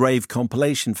standard rave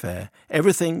compilation fare,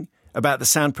 everything about the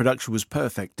sound production was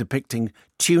perfect, depicting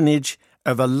tunage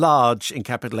of a large, in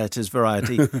capital letters,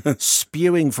 variety,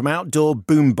 spewing from outdoor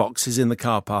boom boxes in the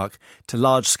car park to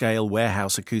large-scale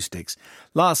warehouse acoustics.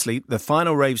 Lastly, the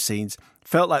final rave scenes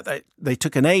felt like they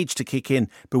took an age to kick in,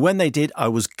 but when they did, I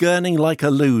was gurning like a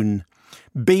loon,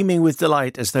 beaming with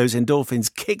delight as those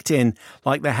endorphins kicked in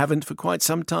like they haven't for quite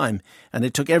some time, and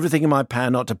it took everything in my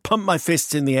power not to pump my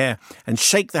fists in the air and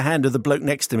shake the hand of the bloke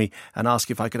next to me and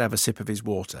ask if I could have a sip of his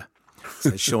water.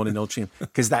 Says Sean in Altrincham,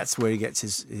 because that's where he gets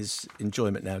his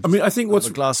enjoyment now. I mean, I think what's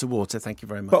a glass of water. Thank you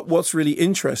very much. But what's really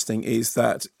interesting is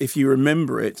that if you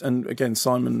remember it, and again,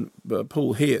 Simon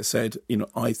Paul here said,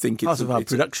 I think it's part of our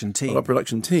production team. Our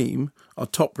production team, our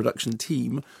top production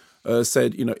team.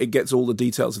 said, it gets all the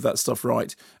details of that stuff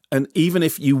right. And even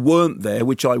if you weren't there,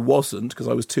 which I wasn't because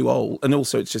I was too old, and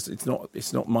also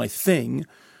it's not my thing.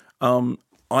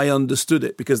 I understood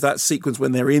it because that sequence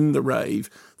when they're in the rave,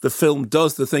 the film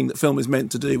does the thing that film is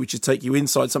meant to do, which is take you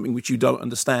inside something which you don't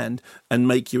understand and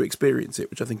make you experience it,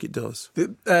 which I think it does.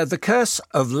 The Curse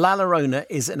of La Llorona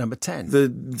is at number 10.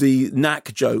 The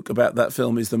knack joke about that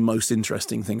film is the most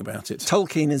interesting thing about it.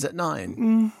 Tolkien is at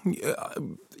 9.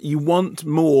 You want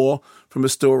more from a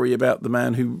story about the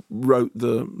man who wrote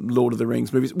the Lord of the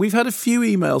Rings movies. We've had a few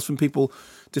emails from people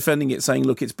defending it, saying,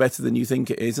 look, it's better than you think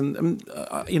it is. And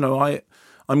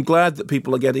I'm glad that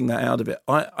people are getting that out of it.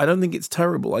 I don't think it's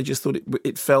terrible. I just thought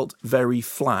it felt very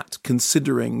flat,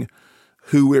 considering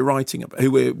who we're writing about,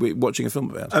 who we're watching a film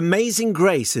about. Amazing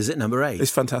Grace is at number 8. It's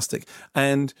fantastic.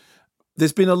 And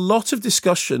there's been a lot of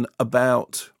discussion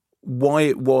about why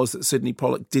it was that Sidney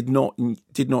Pollack did not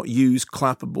use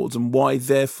clapperboards and why,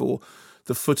 therefore,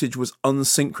 the footage was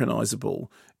unsynchronizable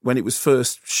when it was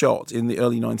first shot in the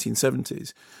early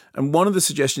 1970s. And one of the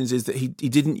suggestions is that he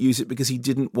didn't use it because he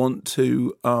didn't want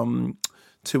to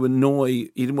annoy,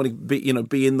 he didn't want to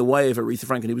be in the way of Aretha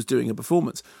Franklin. He was doing a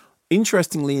performance.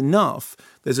 Interestingly enough,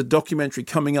 there's a documentary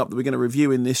coming up that we're going to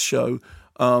review in this show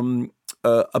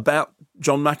about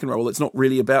John McEnroe. Well, it's not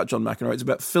really about John McEnroe, it's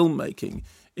about filmmaking,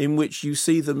 in which you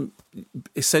see them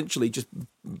essentially just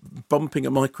bumping a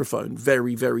microphone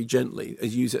very, very gently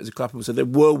as use it as a clapperboard. So there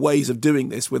were ways of doing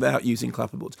this without using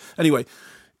clapperboards. Anyway,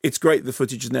 it's great the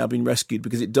footage has now been rescued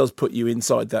because it does put you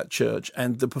inside that church,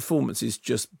 and the performance is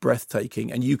just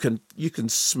breathtaking, and you can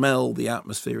smell the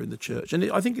atmosphere in the church.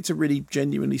 And I think it's a really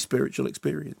genuinely spiritual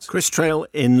experience. Chris Trail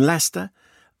in Leicester,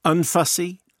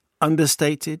 unfussy,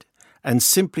 understated, and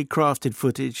simply crafted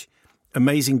footage.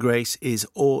 Amazing Grace is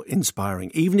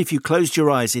awe-inspiring. Even if you closed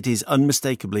your eyes, it is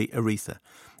unmistakably Aretha.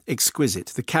 Exquisite.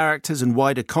 The characters and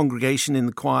wider congregation in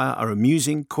the choir are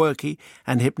amusing, quirky,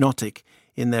 and hypnotic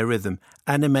in their rhythm,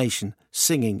 animation,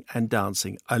 singing, and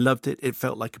dancing. I loved it. It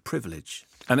felt like a privilege.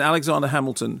 And Alexander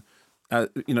Hamilton,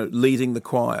 leading the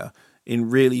choir in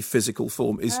really physical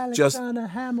form is Alexander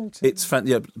Hamilton. It's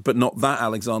but not that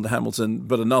Alexander Hamilton,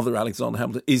 but another Alexander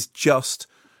Hamilton is just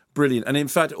brilliant. And in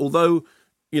fact, although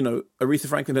Aretha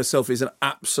Franklin herself is an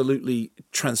absolutely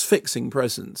transfixing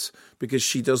presence because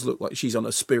she does look like she's on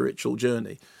a spiritual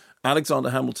journey. Alexander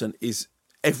Hamilton is,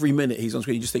 every minute he's on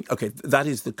screen, you just think, okay, that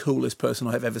is the coolest person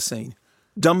I have ever seen.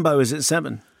 Dumbo is at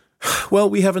 7. Well,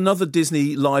 we have another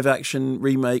Disney live-action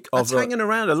remake of... That's hanging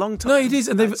around a long time. No, it is.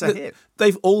 And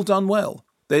they've all done well.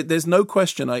 There's no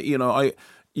question. You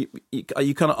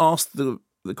kind of asked the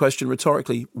question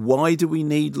rhetorically, why do we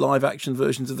need live-action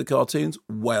versions of the cartoons?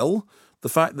 Well, the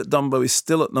fact that Dumbo is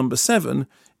still at number 7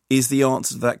 is the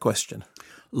answer to that question.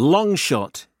 Long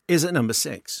Shot is at number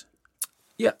 6.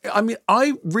 Yeah, I mean,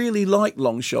 I really like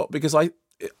Long Shot because I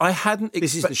hadn't...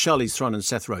 This is the Charlize Theron and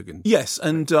Seth Rogen. Yes,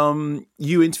 and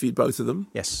you interviewed both of them.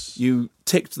 Yes. You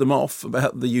ticked them off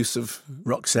about the use of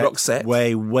Roxette.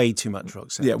 Way too much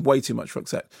Roxette. Yeah, way too much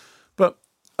Roxette. But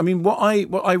I mean, what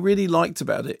I really liked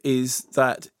about it is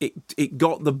that it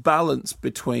got the balance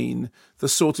between the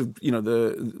sort of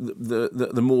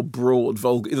the more broad,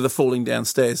 vulgar, the falling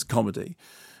downstairs comedy,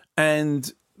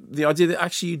 and the idea that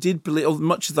actually you did believe,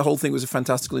 much of the whole thing was a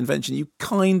fantastical invention. You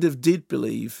kind of did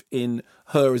believe in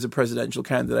her as a presidential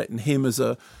candidate and him as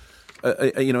an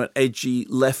edgy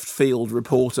left field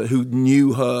reporter who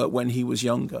knew her when he was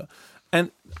younger. And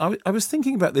I was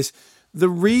thinking about this. The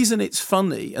reason it's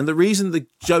funny and the reason the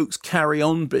jokes carry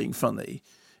on being funny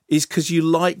is because you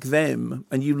like them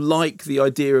and you like the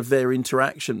idea of their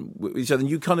interaction with each other and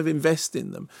you kind of invest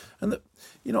in them. And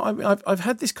I've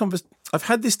had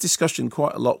this discussion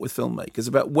quite a lot with filmmakers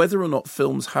about whether or not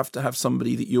films have to have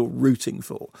somebody that you're rooting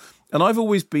for. And I've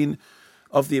always been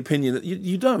of the opinion that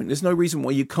you don't. There's no reason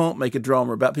why you can't make a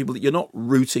drama about people that you're not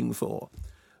rooting for.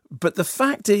 But the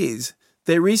fact is,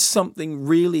 there is something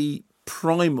really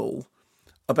primal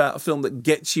about a film that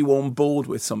gets you on board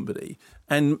with somebody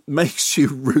and makes you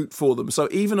root for them. So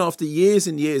even after years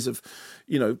and years of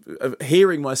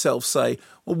hearing myself say,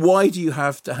 well, why do you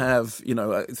have to have,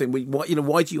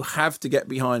 why do you have to get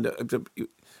behind it?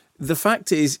 The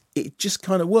fact is, it just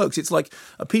kind of works. It's like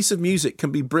a piece of music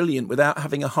can be brilliant without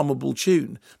having a hummable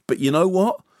tune. But you know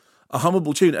what? A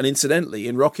hummable tune, and incidentally,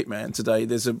 in Rocket Man today,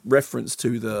 there's a reference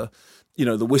to the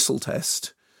whistle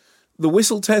test. The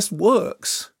whistle test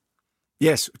works.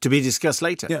 Yes, to be discussed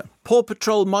later. Yeah. Paw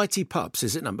Patrol Mighty Pups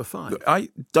is at number 5. I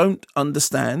don't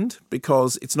understand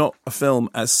because it's not a film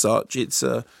as such. It's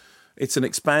an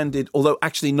expanded, although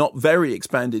actually not very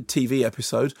expanded TV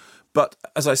episode. But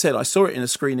as I said, I saw it in a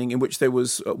screening in which there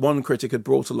was one critic had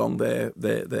brought along their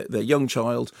young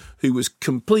child who was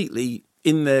completely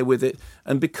in there with it.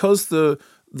 And because the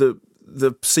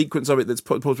sequence of it that's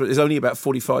put is only about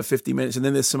 45, 50 minutes, and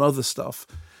then there's some other stuff,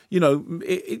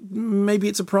 maybe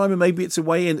it's a primer, maybe it's a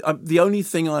way in. The only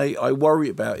thing I worry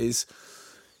about is,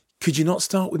 could you not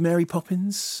start with Mary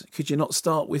Poppins? Could you not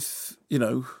start with,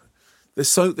 there's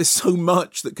so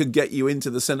much that could get you into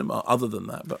the cinema other than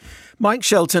that. But Mike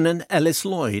Shelton and Ellis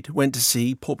Lloyd went to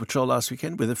see Paw Patrol last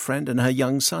weekend with a friend and her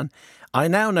young son. I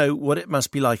now know what it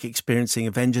must be like experiencing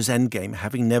Avengers Endgame,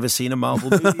 having never seen a Marvel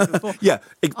movie before.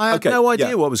 I had no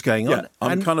idea what was going on.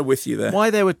 I'm kind of with you there. Why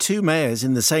there were 2 mayors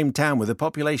in the same town with a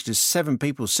population of 7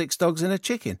 people, 6 dogs and a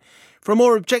chicken. From a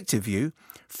more objective view,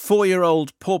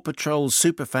 4-year-old Paw Patrol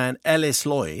superfan Ellis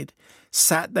Lloyd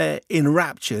sat there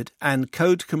enraptured and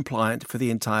code compliant for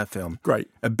the entire film. Great.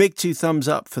 A big 2 thumbs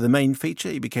up for the main feature.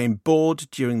 He became bored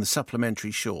during the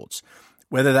supplementary shorts.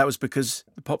 Whether that was because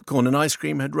the popcorn and ice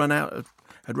cream had run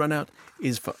out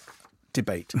is for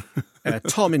debate.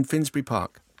 Tom in Finsbury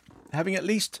Park. Having at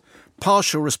least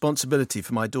partial responsibility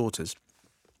for my daughters,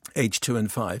 aged 2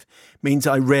 and 5, means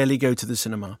I rarely go to the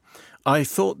cinema. I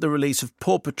thought the release of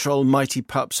Paw Patrol Mighty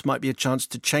Pups might be a chance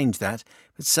to change that,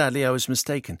 but sadly I was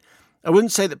mistaken. I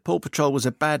wouldn't say that Paw Patrol was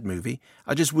a bad movie.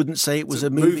 I just wouldn't say it was a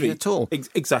movie at all.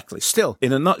 Exactly. Still,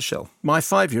 in a nutshell, my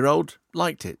 5-year-old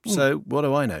liked it. So what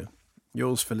do I know?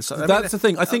 Yours philosophical. That's the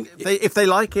thing. I think if they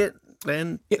like it,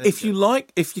 then if your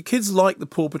kids like the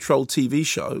Paw Patrol TV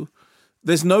show,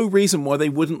 there's no reason why they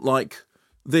wouldn't like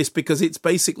this, because it's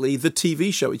basically the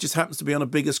TV show. It just happens to be on a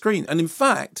bigger screen. And in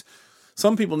fact,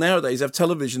 some people nowadays have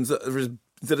televisions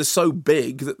that are so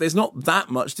big that there's not that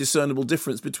much discernible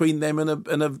difference between them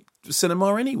and a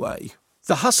cinema anyway.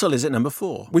 The Hustle is at number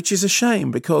 4. Which is a shame,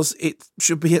 because it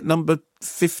should be at number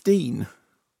 15.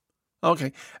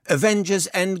 Okay. Avengers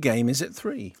Endgame is at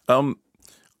 3.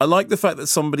 I like the fact that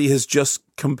somebody has just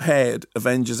compared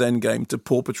Avengers Endgame to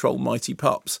Paw Patrol Mighty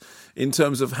Pups in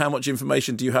terms of how much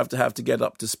information do you have to get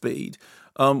up to speed.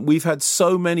 We've had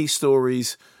so many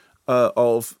stories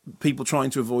of people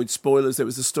trying to avoid spoilers. There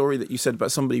was a story that you said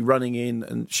about somebody running in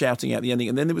and shouting out the ending.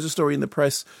 And then there was a story in the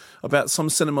press about some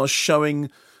cinemas showing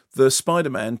the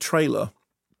Spider-Man trailer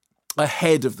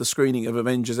ahead of the screening of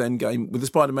Avengers Endgame with the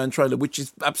Spider-Man trailer, which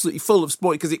is absolutely full of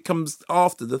spoilers because it comes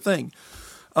after the thing.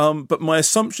 But my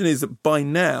assumption is that by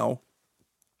now,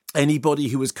 anybody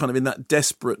who was kind of in that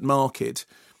desperate market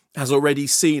has already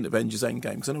seen Avengers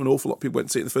Endgame, because I know an awful lot of people went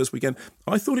to see it the first weekend.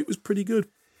 I thought it was pretty good,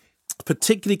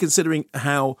 particularly considering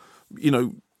how,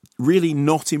 really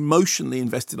not emotionally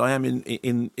invested I am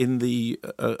in the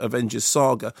Avengers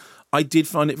saga. I did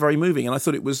find it very moving, and I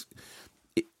thought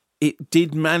it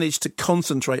did manage to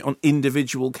concentrate on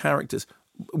individual characters.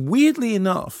 Weirdly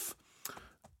enough,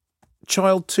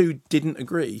 Child 2 didn't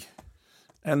agree,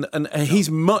 and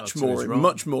he's much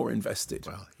more invested.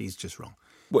 Well, he's just wrong.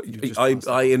 Well,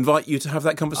 I invite you to have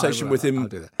that conversation with him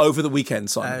over the weekend,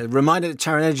 Simon. Reminder that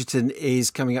Taron Egerton is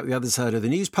coming up the other side of the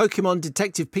news. Pokemon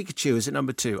Detective Pikachu is at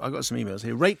number 2. I've got some emails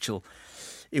here. Rachel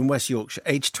in West Yorkshire,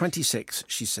 age 26,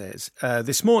 she says,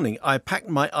 this morning I packed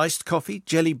my iced coffee,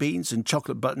 jelly beans and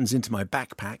chocolate buttons into my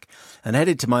backpack and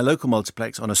headed to my local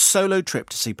multiplex on a solo trip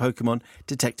to see Pokemon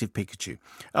Detective Pikachu.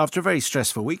 After a very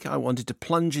stressful week, I wanted to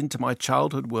plunge into my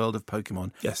childhood world of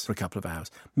Pokemon for a couple of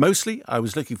hours. Mostly, I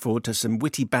was looking forward to some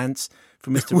witty bants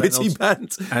from Mr. Reynolds. Witty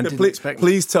bants? And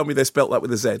please tell me they spelt that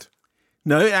with a Z.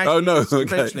 No, actually,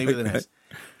 conventionally with an S.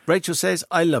 Rachel says,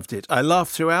 I loved it. I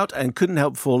laughed throughout and couldn't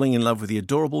help falling in love with the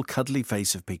adorable, cuddly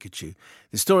face of Pikachu.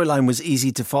 The storyline was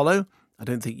easy to follow. I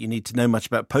don't think you need to know much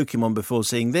about Pokemon before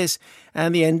seeing this,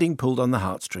 and the ending pulled on the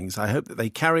heartstrings. I hope that they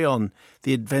carry on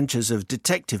the adventures of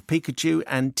Detective Pikachu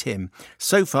and Tim.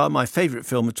 So far, my favourite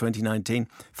film of 2019,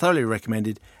 thoroughly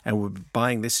recommended, and we'll be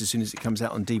buying this as soon as it comes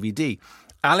out on DVD.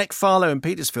 Alec Farlow in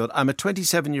Petersfield. I'm a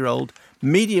 27-year-old,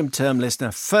 medium-term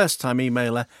listener, first-time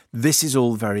emailer. This is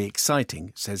all very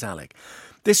exciting, says Alec.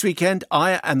 This weekend,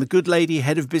 I and the good lady,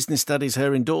 head of business studies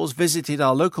here indoors, visited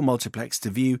our local multiplex to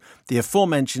view the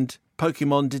aforementioned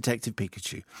Pokemon Detective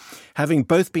Pikachu. Having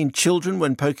both been children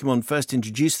when Pokemon first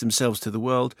introduced themselves to the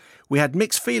world, we had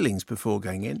mixed feelings before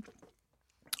going in.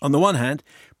 On the one hand,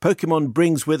 Pokemon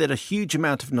brings with it a huge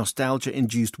amount of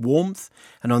nostalgia-induced warmth,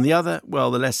 and on the other, well,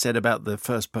 the less said about the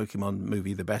first Pokemon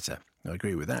movie, the better. I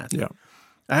agree with that. Yeah.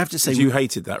 I have to say... You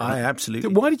hated that, right? I absolutely...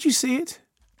 Why did you see it?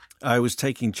 I was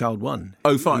taking child one.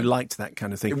 Oh, fine. Who liked that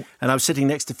kind of thing. And I was sitting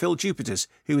next to Phil Jupiters,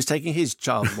 who was taking his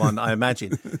child one, I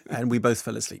imagine. And we both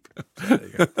fell asleep. There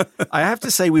you go. I have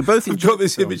to say, we both I've enjoyed got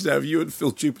this the film. image now of you and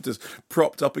Phil Jupiters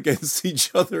propped up against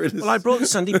each other. Well, I brought the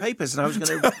Sunday papers and I was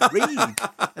going to read.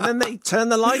 And then they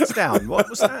turned the lights down. What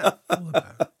was that all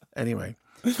about? Anyway.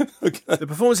 Okay. The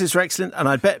performances were excellent, and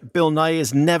I bet Bill Nighy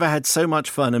has never had so much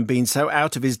fun and been so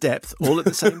out of his depth all at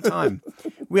the same time.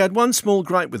 We had one small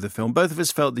gripe with the film. Both of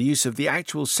us felt the use of the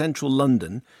actual central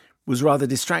London was rather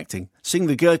distracting. Seeing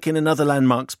the Gherkin and other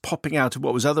landmarks popping out of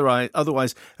what was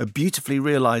otherwise a beautifully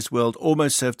realised world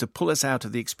almost served to pull us out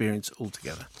of the experience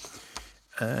altogether.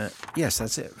 Yes,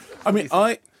 that's it. I mean,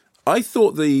 I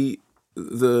thought the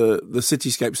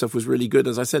cityscape stuff was really good.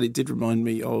 As I said, it did remind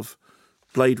me of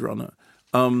Blade Runner.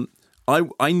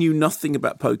 I knew nothing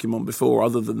about Pokemon before,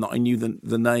 other than that I knew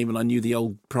the name and I knew the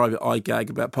old private eye gag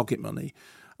about pocket money.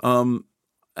 But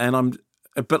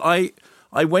I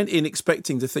went in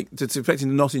expecting to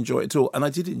not enjoy it at all, and I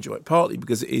did enjoy it partly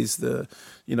because it is the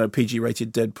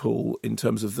PG-rated Deadpool in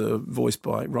terms of the voice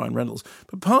by Ryan Reynolds,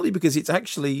 but partly because it's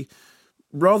actually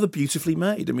rather beautifully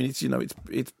made. I mean,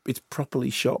 it's properly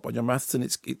shot by John Matheson.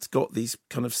 It's got these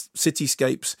kind of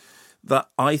cityscapes that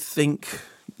I think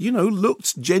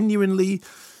looked genuinely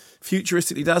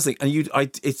futuristically dazzling. And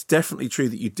it's definitely true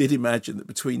that you did imagine that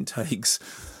between takes,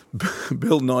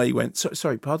 Bill Nighy went,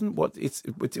 sorry, pardon? What? Sorry. It's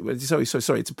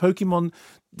a Pokemon.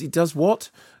 It does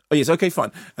what? Oh, yes, okay,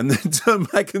 fine. And then turn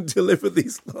back and deliver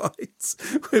these lines.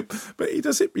 But he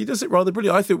does it rather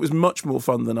brilliant. I thought it was much more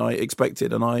fun than I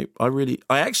expected. And I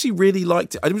actually really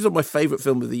liked it. It was not my favourite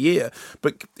film of the year,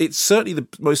 but it's certainly the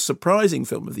most surprising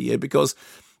film of the year because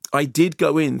I did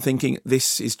go in thinking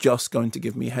this is just going to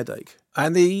give me a headache.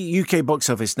 And the UK box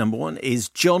office number one is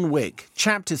John Wick,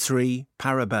 Chapter 3,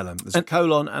 Parabellum. There's a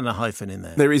colon and a hyphen in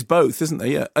there. There is both, isn't there?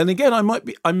 Yeah. And again, I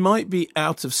might be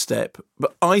out of step,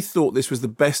 but I thought this was the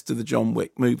best of the John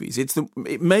Wick movies. It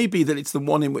may be that it's the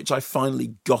one in which I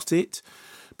finally got it,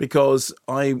 because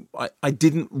I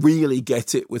didn't really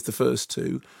get it with the first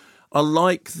two. I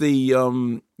like the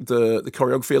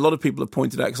choreography. A lot of people have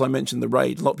pointed out, because I mentioned The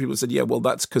Raid, a lot of people have said, yeah, well,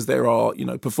 that's because there are,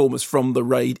 performers from The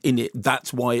Raid in it.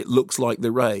 That's why it looks like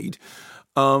The Raid.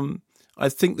 I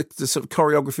think the sort of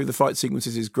choreography of the fight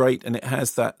sequences is great, and it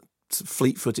has that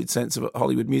fleet-footed sense of a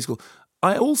Hollywood musical.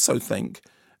 I also think,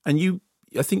 and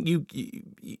I think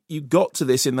you got to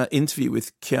this in that interview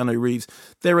with Keanu Reeves.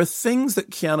 There are things that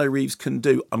Keanu Reeves can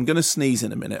do. I'm going to sneeze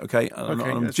in a minute, okay?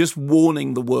 I'm just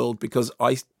warning the world, because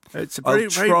it's very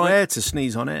rare to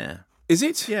sneeze on air. Is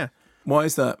it? Yeah. Why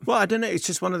is that? Well, I don't know. It's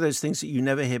just one of those things that you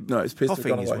never hear. No, it's pissed.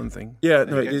 Coughing is one thing. Yeah,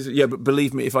 no, it is. Yeah, but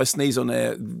believe me, if I sneeze on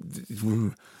air,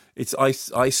 it's I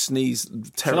sneeze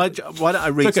terribly. Why don't I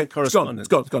read some correspondence?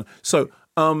 It's gone. So,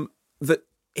 that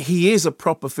he is a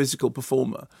proper physical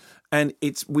performer. And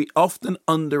we often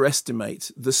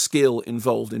underestimate the skill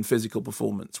involved in physical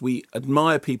performance. We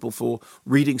admire people for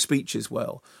reading speeches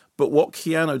well. But what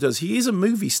Keanu does, he is a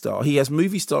movie star. He has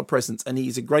movie star presence, and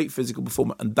he's a great physical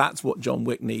performer. And that's what John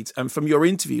Wick needs. And from your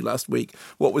interview last week,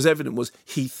 what was evident was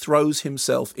he throws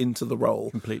himself into the role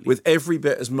completely, with every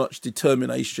bit as much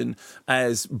determination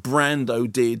as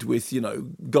Brando did with,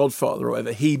 Godfather or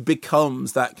whatever. He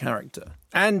becomes that character.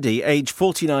 Andy, age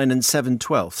 49 and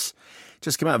 7/12.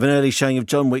 Just came out of an early showing of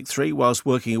John Wick 3 whilst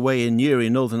working away in Newry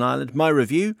in Northern Ireland. My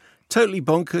review, totally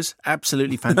bonkers,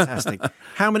 absolutely fantastic.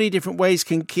 How many different ways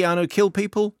can Keanu kill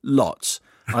people? Lots.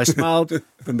 I smiled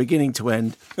from beginning to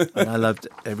end, and I loved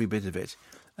every bit of it.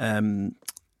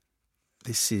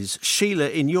 This is Sheila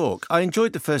in York. I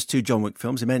enjoyed the first two John Wick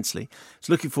films immensely. I was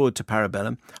looking forward to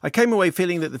Parabellum. I came away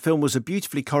feeling that the film was a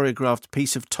beautifully choreographed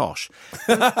piece of tosh.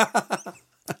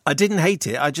 I didn't hate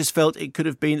it. I just felt it could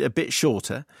have been a bit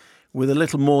shorter, with a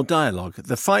little more dialogue.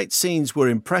 The fight scenes were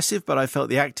impressive, but I felt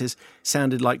the actors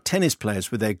sounded like tennis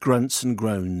players with their grunts and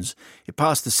groans. It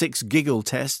passed the 6 giggle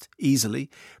test easily,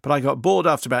 but I got bored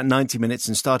after about 90 minutes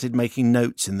and started making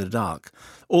notes in the dark.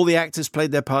 All the actors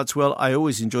played their parts well. I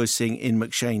always enjoy seeing Ian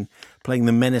McShane playing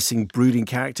the menacing, brooding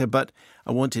character, but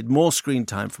I wanted more screen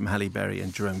time from Halle Berry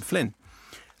and Jerome Flynn.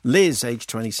 Liz, age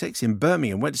 26, in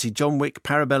Birmingham, went to see John Wick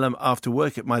Parabellum after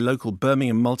work at my local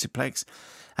Birmingham multiplex.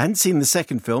 I hadn't seen the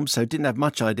second film, so didn't have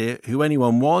much idea who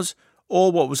anyone was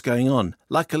or what was going on.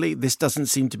 Luckily, this doesn't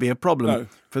seem to be a problem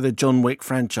for the John Wick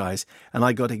franchise, and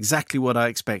I got exactly what I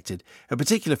expected. A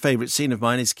particular favourite scene of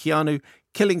mine is Keanu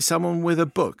killing someone with a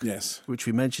book, yes, which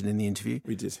we mentioned in the interview.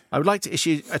 We did. I would like to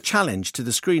issue a challenge to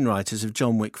the screenwriters of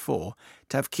John Wick 4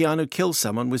 to have Keanu kill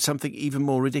someone with something even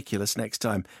more ridiculous next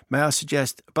time. May I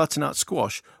suggest butternut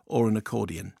squash or an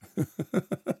accordion?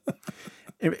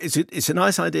 It's a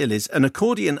nice idea, Liz. An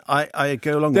accordion, I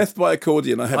go along Death by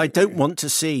accordion. I don't want to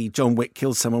see John Wick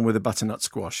kill someone with a butternut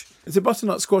squash. Is a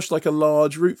butternut squash like a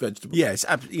large root vegetable? Yes,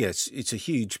 it's a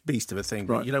huge beast of a thing,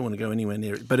 but Right. you don't want to go anywhere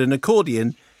near it. But an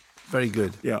accordion, very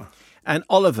good. Yeah. And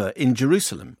Oliver in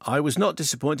Jerusalem. I was not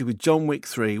disappointed with John Wick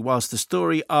 3. Whilst the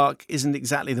story arc isn't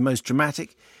exactly the most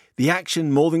dramatic, the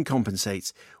action more than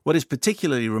compensates. What is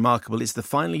particularly remarkable is the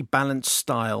finely balanced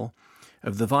style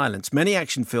of the violence. Many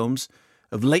action films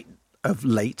of late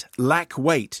lack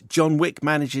weight. John Wick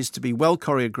manages to be well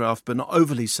choreographed, but not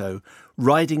overly so,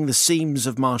 riding the seams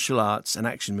of martial arts and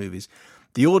action movies.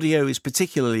 The audio is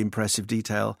particularly impressive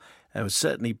detail. They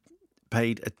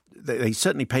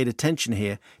certainly paid attention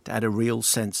here to add a real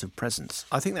sense of presence.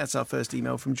 I think that's our first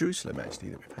email from Jerusalem, actually,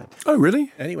 that we've had. Oh,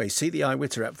 really? Anyway, see the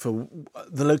iWitter app for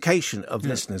the location of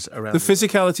listeners around. The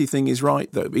physicality thing is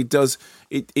right, though. It does.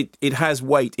 It has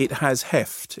weight. It has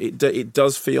heft. It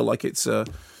does feel like it's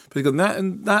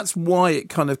and that's why it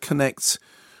kind of connects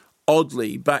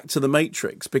oddly back to The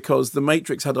Matrix, because The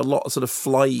Matrix had a lot of sort of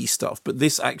flyy stuff, but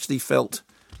this actually felt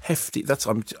hefty.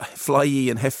 Flyy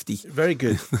and hefty. Very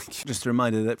good. Just a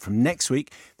reminder that from next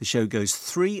week, the show goes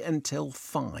 3 until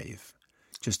 5.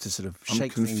 Just to sort of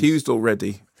shake I'm confused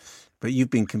already. But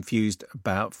you've been confused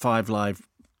about 5 Live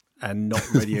and not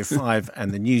Radio 5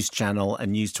 and the News Channel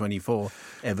and News 24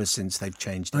 ever since they've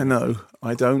changed it. I know.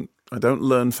 I don't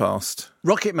learn fast.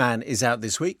 Rocket Man is out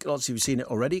this week. Lots of you have seen it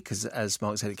already because, as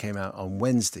Mark said, it came out on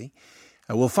Wednesday.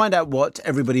 We'll find out what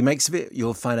everybody makes of it.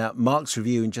 You'll find out Mark's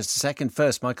review in just a second.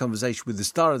 First, my conversation with the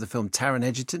star of the film, Taron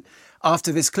Egerton.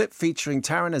 After this clip featuring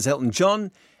Taron as Elton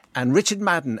John and Richard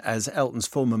Madden as Elton's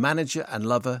former manager and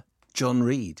lover, John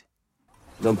Reid.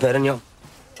 Dom Perignon,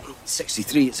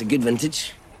 63, it's a good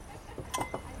vintage.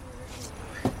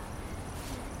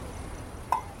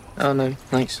 Oh, no,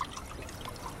 thanks.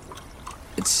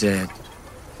 It's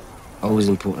always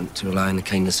important to rely on the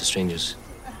kindness of strangers.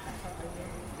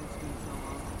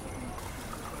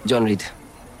 John Reid.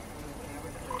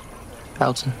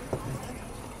 Elton.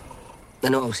 I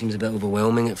know it all seems a bit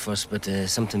overwhelming at first, but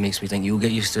something makes me think you'll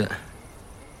get used to it.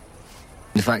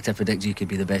 In fact, I predict you could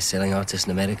be the best-selling artist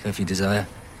in America if you desire.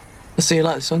 So you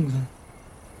like the song, then?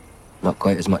 Not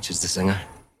quite as much as the singer.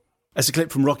 As a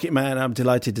clip from Rocket Man, I'm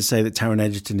delighted to say that Taron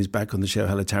Egerton is back on the show.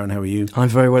 Hello, Taron, how are you? I'm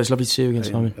very well. It's lovely to see you again,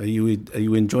 Simon. Are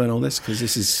you enjoying all this? Because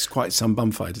this is quite some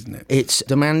bum fight, isn't it? It's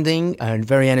demanding and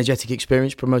very energetic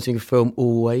experience promoting a film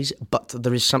always, but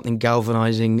there is something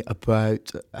galvanising about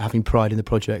having pride in the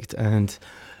project, and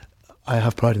I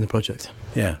have pride in the project.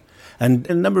 Yeah. And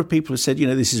a number of people have said,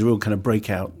 this is a real kind of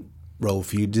breakout role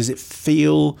for you. Does it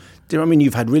feel...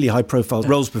 you've had really high-profile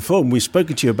roles before, and we've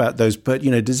spoken to you about those, but,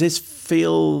 does this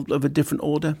feel of a different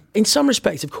order? In some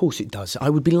respects, of course it does. I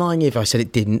would be lying if I said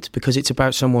it didn't, because it's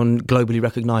about someone globally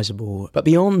recognisable. But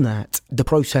beyond that, the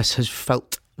process has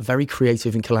felt very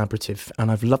creative and collaborative, and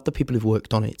I've loved the people who've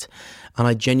worked on it, and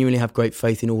I genuinely have great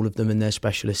faith in all of them and their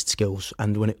specialist skills,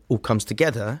 and when it all comes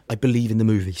together, I believe in the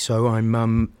movie. So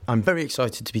I'm very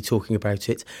excited to be talking about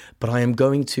it, but I am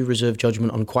going to reserve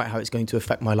judgment on quite how it's going to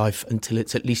affect my life until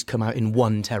it's at least come out in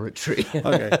one territory.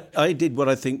 Okay. I did what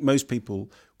I think most people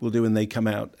will do when they come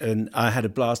out, and I had a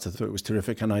blast. I thought it was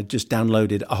terrific, and I just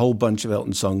downloaded a whole bunch of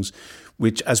Elton songs,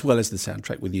 which, as well as the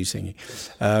soundtrack with you singing,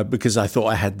 because I thought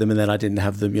I had them and then I didn't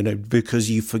have them,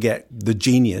 because you forget the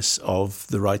genius of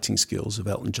the writing skills of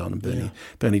Elton John and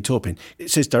Bernie Taupin.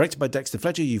 So it's directed by Dexter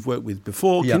Fletcher, you've worked with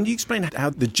before. Yeah. Can you explain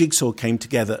how the jigsaw came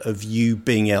together of you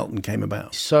being Elton came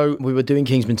about? So we were doing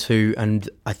Kingsman 2, and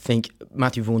I think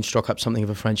Matthew Vaughn struck up something of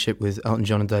a friendship with Elton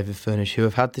John and David Furnish, who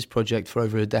have had this project for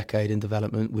over a decade in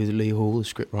development with Lee Hall, the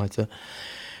scriptwriter.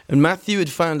 And Matthew had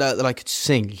found out that I could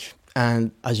sing.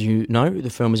 And as you know, the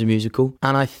film is a musical.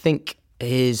 And I think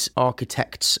his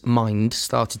architect's mind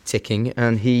started ticking,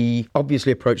 and he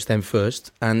obviously approached them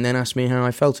first and then asked me how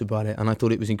I felt about it. And I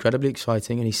thought it was incredibly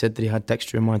exciting. And he said that he had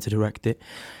Dexter in mind to direct it.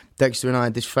 Dexter and I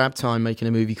had this fab time making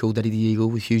a movie called Eddie the Eagle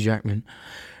with Hugh Jackman.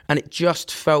 And it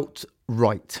just felt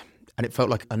right. And it felt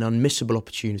like an unmissable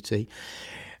opportunity.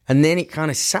 And then it kind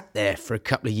of sat there for a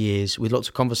couple of years with lots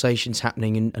of conversations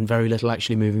happening and very little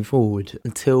actually moving forward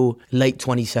until late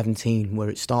 2017, where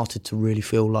it started to really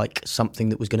feel like something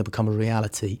that was going to become a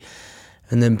reality.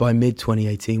 And then by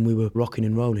mid-2018, we were rocking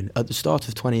and rolling. At the start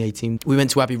of 2018, we went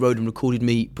to Abbey Road and recorded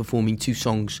me performing 2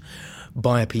 songs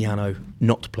by a piano,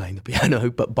 not playing the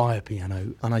piano, but by a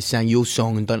piano. And I sang your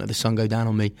song and Don't Let the Sun Go Down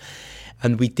on Me.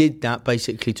 And we did that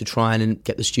basically to try and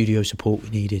get the studio support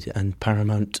we needed, and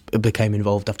Paramount became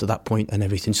involved after that point, and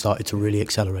everything started to really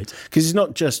accelerate. Because it's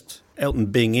not just Elton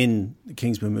being in the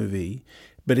Kingsman movie,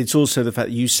 but it's also the fact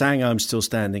that you sang I'm Still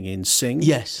Standing in Sing.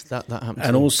 Yes, that happened.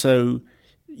 And also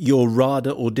your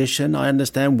RADA audition, I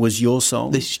understand, was your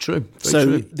song. This is true. So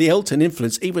true. the Elton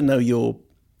influence, even though you're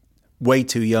way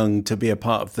too young to be a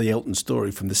part of the Elton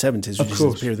story from the 70s, which is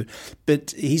the period,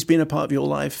 but he's been a part of your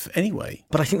life anyway.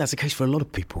 But I think that's the case for a lot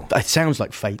of people. It sounds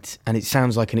like fate, and it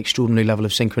sounds like an extraordinary level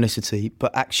of synchronicity,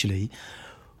 but actually,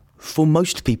 for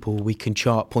most people, we can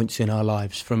chart points in our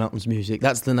lives from Elton's music.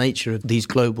 That's the nature of these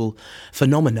global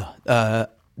phenomena.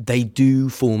 They do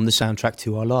form the soundtrack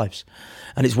to our lives,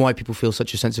 and it's why people feel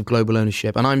such a sense of global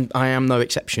ownership. And I am no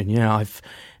exception. You know,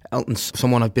 Elton's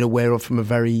someone I've been aware of from a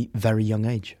very, very young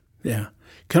age. Yeah.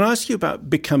 Can I ask you about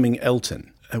becoming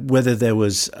Elton? Whether there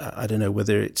was, I don't know,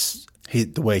 whether it's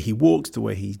the way he walks, the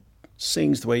way he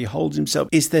sings, the way he holds himself.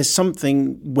 Is there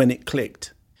something when it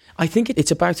clicked? I think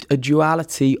it's about a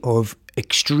duality of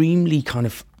extremely kind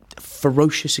of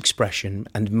ferocious expression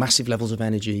and massive levels of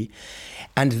energy,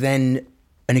 and then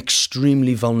an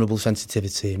extremely vulnerable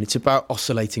sensitivity. And it's about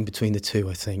oscillating between the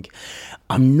two, I think.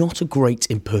 I'm not a great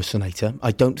impersonator.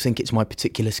 I don't think it's my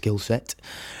particular skill set.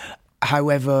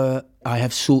 However, I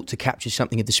have sought to capture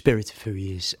something of the spirit of who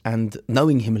he is, and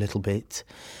knowing him a little bit,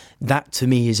 that to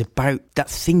me is about that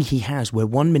thing he has where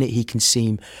 1 minute he can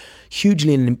seem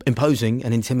hugely imposing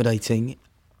and intimidating,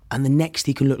 and the next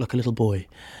he can look like a little boy.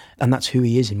 And that's who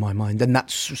he is in my mind, and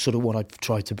that's sort of what I've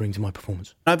tried to bring to my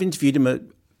performance. I've interviewed him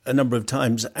a number of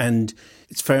times, and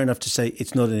it's fair enough to say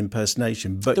it's not an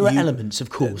impersonation. But there are elements,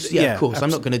 of course. Of course. Absolutely. I'm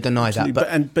not going to deny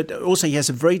that. But also he has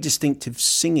a very distinctive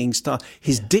singing style.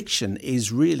 His diction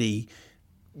is really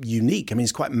unique. I mean,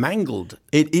 it's quite mangled.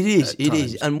 It is.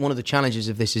 And one of the challenges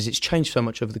of this is it's changed so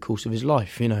much over the course of his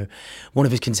life. You know, one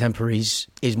of his contemporaries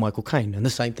is Michael Caine, and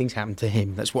the same things happen to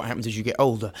him. That's what happens as you get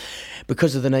older.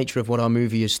 Because of the nature of what our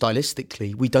movie is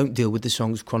stylistically, we don't deal with the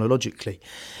songs chronologically.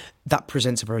 That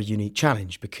presents a very unique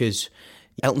challenge, because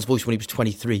Elton's voice when he was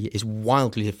 23 is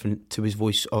wildly different to his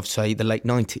voice of, say, the late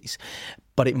 90s.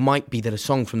 But it might be that a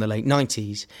song from the late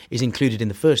 90s is included in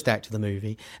the first act of the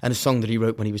movie, and a song that he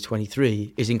wrote when he was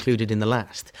 23 is included in the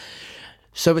last.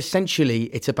 So essentially,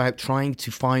 it's about trying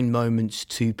to find moments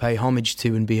to pay homage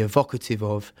to and be evocative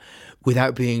of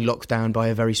without being locked down by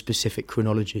a very specific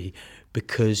chronology,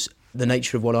 because the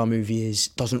nature of what our movie is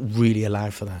doesn't really allow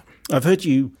for that. I've heard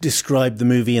you describe the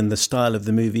movie and the style of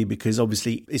the movie, because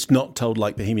obviously it's not told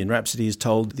like Bohemian Rhapsody is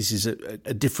told. This is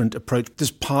a different approach.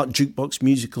 There's part jukebox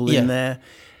musical in there.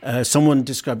 Someone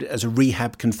described it as a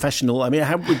rehab confessional. I mean,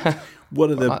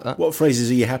 what phrases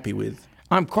are you happy with?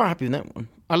 I'm quite happy with that one.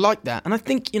 I like that. And I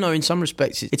think, you know, in some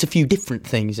respects, it's a few different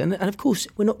things. And of course,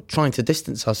 we're not trying to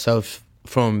distance ourselves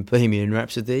from Bohemian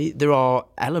Rhapsody. There are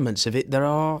elements of it that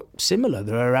are similar.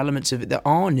 There are elements of it that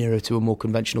are nearer to a more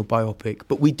conventional biopic,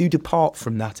 but we do depart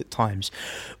from that at times.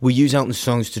 We use Elton's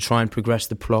songs to try and progress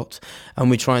the plot, and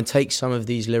we try and take some of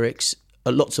these lyrics,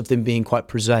 lots of them being quite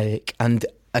prosaic, and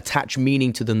attach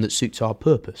meaning to them that suits our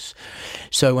purpose.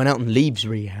 So when Elton leaves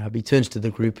rehab, he turns to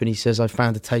the group and he says, "I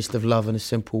found a taste of love in a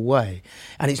simple way."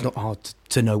 And it's not hard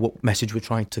to know what message we're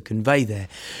trying to convey there.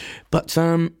 But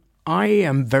I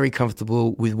am very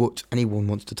comfortable with what anyone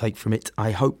wants to take from it.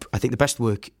 I think the best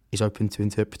work is open to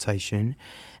interpretation,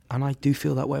 and I do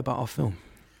feel that way about our film.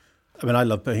 I mean, I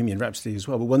love Bohemian Rhapsody as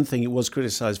well, but one thing it was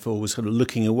criticised for was sort of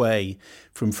looking away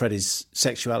from Freddie's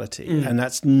sexuality, and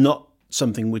that's not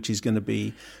something which is going to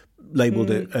be labelled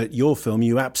at your film.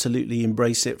 You absolutely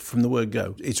embrace it from the word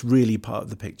go. It's really part of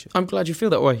the picture. I'm glad you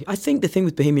feel that way. I think the thing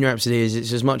with Bohemian Rhapsody is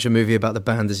it's as much a movie about the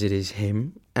band as it is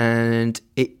him, and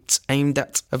it's aimed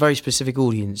at a very specific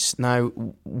audience. Now,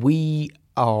 we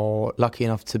are lucky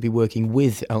enough to be working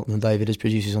with Elton and David as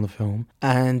producers on the film,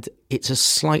 and it's a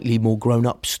slightly more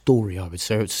grown-up story, I would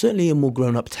say. It's certainly a more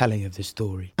grown-up telling of this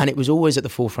story, and it was always at the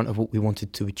forefront of what we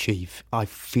wanted to achieve. I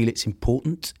feel it's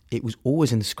important. It was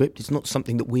always in the script. It's not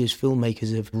something that we as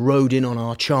filmmakers have rode in on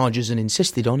our chargers and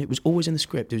insisted on. It was always in the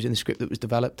script. It was in the script that was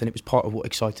developed, and it was part of what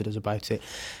excited us about it,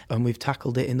 and we've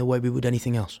tackled it in the way we would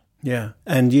anything else. Yeah,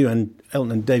 and you and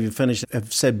Elton and David Furnish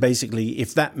have said basically,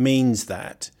 if that means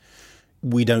that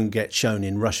we don't get shown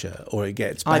in Russia, or it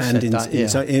gets banned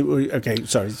okay,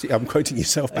 sorry, I'm quoting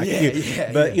yourself back at you.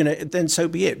 But, you know, then so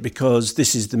be it, because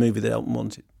this is the movie that Elton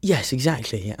wanted. Yes,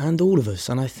 exactly. And all of us.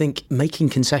 And I think making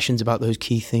concessions about those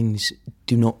key things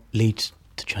do not lead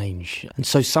to change. And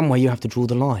so somewhere you have to draw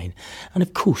the line. And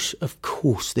of course,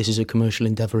 this is a commercial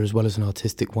endeavour as well as an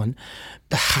artistic one.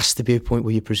 There has to be a point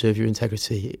where you preserve your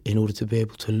integrity in order to be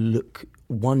able to look,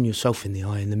 one, yourself in the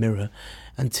eye in the mirror,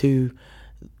 and two,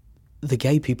 the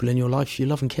gay people in your life you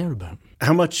love and care about.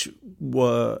 How much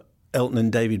were Elton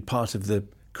and David part of the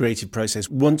creative process?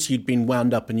 Once you'd been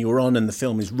wound up and you were on and the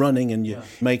film is running and you're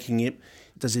making it,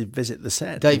 does he visit the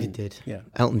set? David did. Yeah.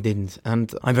 Elton didn't.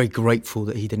 And I'm very grateful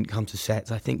that he didn't come to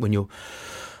set. I think when you're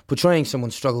portraying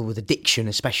someone's struggle with addiction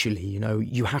especially,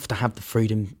 you have to have the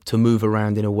freedom to move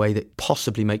around in a way that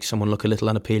possibly makes someone look a little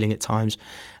unappealing at times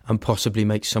and possibly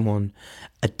makes someone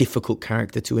a difficult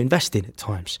character to invest in at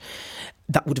times.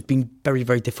 That would have been very,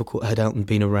 very difficult had Elton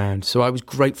been around. So I was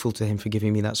grateful to him for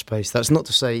giving me that space. That's not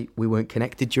to say we weren't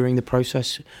connected during the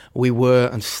process. We were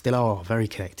and still are very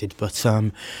connected. But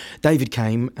David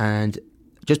came, and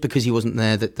just because he wasn't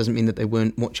there, that doesn't mean that they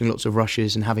weren't watching lots of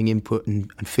rushes and having input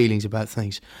and feelings about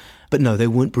things. But no, they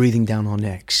weren't breathing down our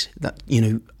necks. That,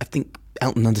 I think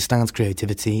Elton understands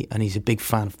creativity and he's a big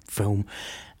fan of film.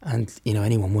 And,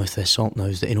 anyone worth their salt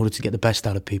knows that in order to get the best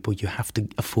out of people, you have to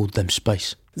afford them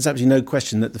space. There's absolutely no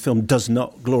question that the film does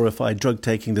not glorify drug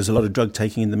taking. There's a lot of drug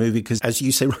taking in the movie because, as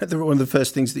you say, right, one of the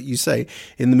first things that you say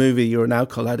in the movie, you're an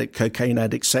alcohol addict, cocaine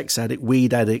addict, sex addict,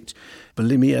 weed addict,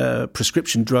 bulimia,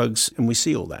 prescription drugs, and we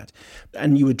see all that.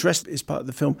 And you addressed it as part of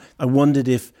the film. I wondered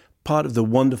if part of the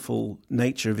wonderful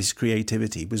nature of his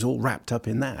creativity was all wrapped up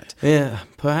in that. Yeah,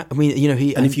 perhaps. I mean,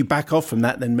 he... And if you back off from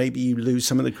that, then maybe you lose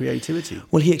some of the creativity.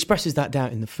 Well, he expresses that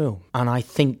doubt in the film. And I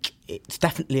think it's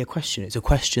definitely a question. It's a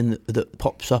question that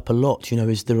pops up a lot.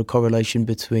 Is there a correlation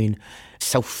between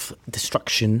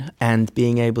self-destruction and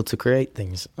being able to create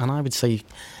things? And I would say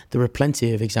there are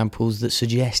plenty of examples that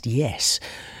suggest yes.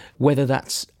 Whether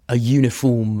that's a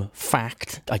uniform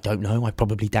fact, I don't know. I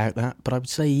probably doubt that. But I would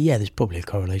say, yeah, there's probably a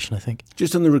correlation, I think.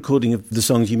 Just on the recording of the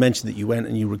songs, you mentioned that you went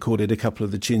and you recorded a couple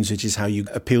of the tunes, which is how you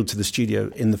appealed to the studio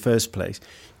in the first place.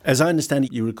 As I understand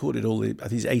it, you recorded all the, I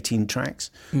think it's 18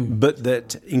 tracks, but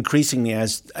that increasingly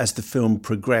as the film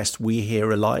progressed, we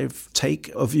hear a live take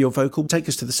of your vocal. Take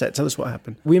us to the set. Tell us what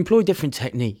happened. We employ different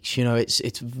techniques.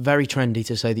 It's very trendy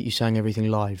to say that you sang everything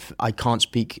live. I can't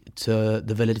speak to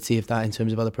the validity of that in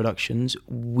terms of other productions.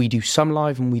 We do some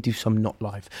live and we do some not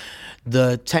live.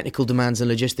 The technical demands and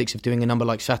logistics of doing a number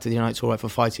like Saturday Night's All Right for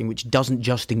Fighting, which doesn't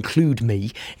just include me,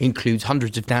 includes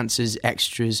hundreds of dancers,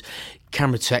 extras,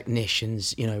 camera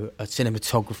technicians, a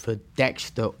cinematographer,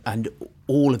 Dexter, and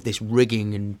all of this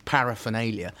rigging and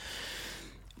paraphernalia.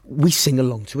 We sing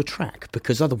along to a track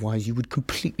because otherwise you would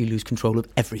completely lose control of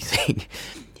everything.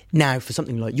 Now, for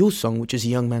something like your song, which is a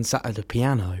young man sat at a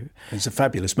piano... It's a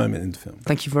fabulous moment in the film.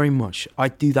 Thank you very much. I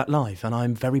do that live and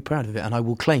I'm very proud of it and I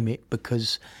will claim it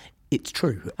because it's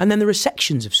true. And then there are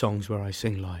sections of songs where I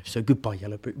sing live. So Goodbye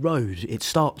Yellow Brick Road, it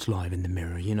starts live in the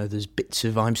mirror. There's bits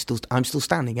of I'm Still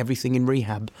Standing. Everything in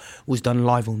Rehab was done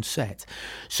live on set.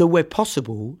 So where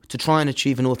possible, to try and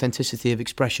achieve an authenticity of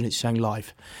expression, it's sang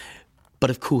live. But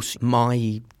of course,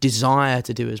 my desire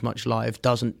to do as much live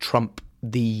doesn't trump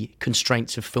the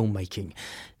constraints of filmmaking.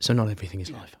 So not everything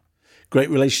is live. Great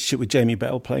relationship with Jamie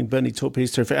Bell playing Bernie Taupin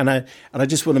is terrific. And I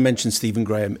just want to mention Stephen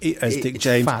Graham as Dick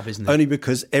James. Fab, isn't it? Only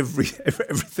because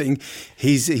everything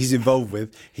he's involved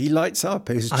with, he lights up.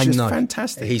 It's just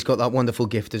fantastic. He's got that wonderful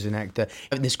gift as an actor.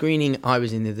 At the screening I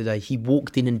was in the other day, he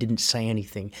walked in and didn't say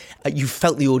anything. You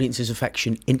felt the audience's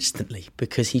affection instantly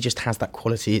because he just has that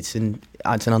quality. It's an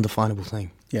undefinable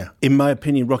thing. Yeah. In my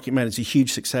opinion, Rocket Man is a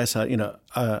huge success. I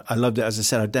loved it. As I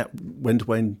said, I went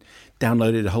away and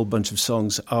downloaded a whole bunch of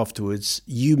songs afterwards.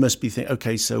 You must be thinking,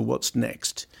 okay, so what's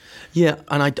next? Yeah,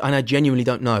 and I genuinely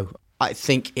don't know. I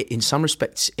think in some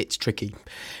respects it's tricky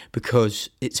because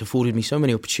it's afforded me so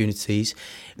many opportunities.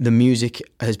 The music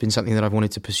has been something that I've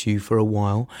wanted to pursue for a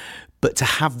while, but to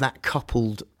have that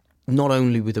coupled not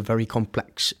only with a very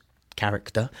complex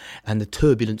character and the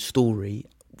turbulent story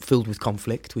filled with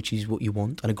conflict, which is what you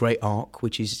want, and a great arc,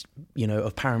 which is,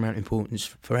 of paramount importance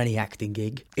for any acting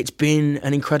gig. It's been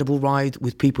an incredible ride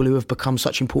with people who have become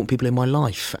such important people in my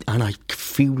life. And I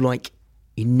feel like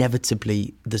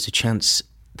inevitably there's a chance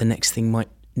the next thing might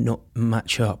not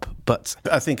match up. But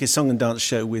I think a song and dance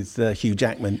show with Hugh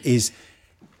Jackman is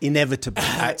inevitable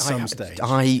at some stage.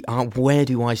 Where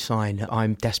do I sign?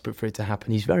 I'm desperate for it to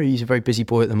happen. He's a very busy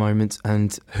boy at the moment,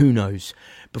 and who knows?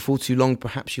 Before too long,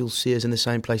 perhaps you'll see us in the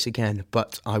same place again.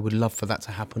 But I would love for that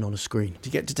to happen on a screen. Do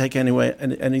you get to take any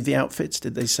of the outfits?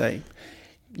 Did they say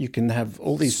you can have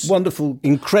all these wonderful,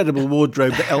 incredible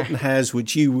wardrobe that Elton has,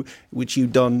 which you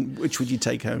don? Which would you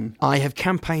take home? I have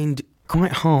campaigned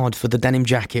quite hard for the denim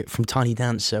jacket from Tiny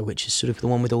Dancer, which is sort of the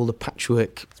one with all the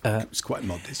patchwork. It's quite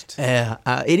modest.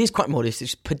 It is quite modest.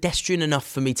 It's pedestrian enough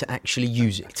for me to actually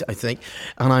use it, I think.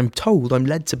 And I'm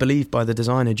led to believe by the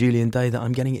designer, Julian Day, that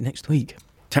I'm getting it next week.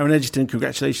 Taron Egerton,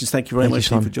 congratulations. Thank you very much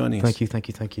for joining us. Thank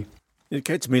you. It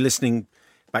occurred to me listening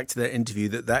back to that interview,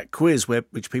 that quiz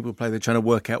which people play, they're trying to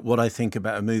work out what I think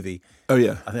about a movie. Oh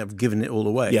yeah, I think I've given it all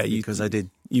away. Yeah, because I did.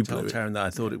 You told Taron that I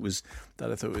thought it was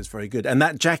very good, and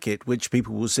that jacket, which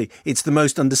people will see, it's the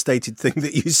most understated thing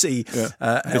that you see.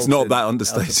 Yeah. It's not that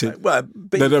understated. Well,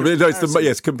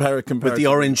 it's comparative. With the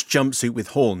orange jumpsuit with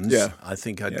horns, yeah. I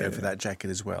think I'd go for that jacket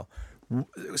as well.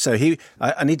 So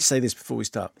I need to say this before we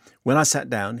start. When I sat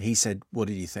down, he said, "What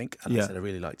did you think?" And I said, "I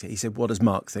really liked it." He said, "What does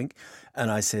Mark think?"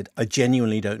 And I said, "I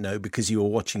genuinely don't know because you were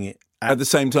watching it at the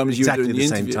same time as you were doing the interview.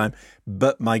 Exactly the same time.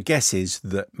 But my guess is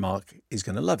that Mark is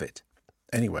going to love it.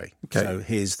 Anyway, So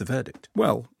here's the verdict.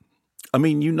 Well, I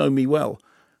mean, you know me well.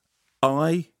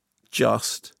 I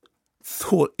just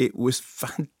thought it was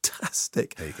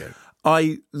fantastic. There you go.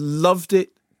 I loved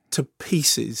it to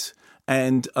pieces.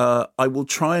 And I will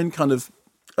try and kind of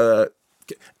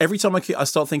every time I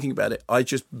start thinking about it, I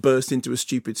just burst into a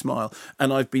stupid smile.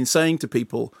 And I've been saying to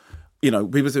people,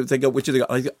 people they go, "Which do they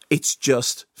go?" It's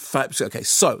just fabulous. Okay,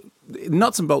 so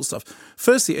nuts and bolts stuff.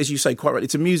 Firstly, as you say quite right,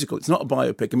 it's a musical. It's not a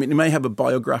biopic. I mean, it may have a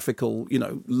biographical,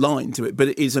 line to it, but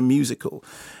it is a musical.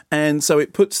 And so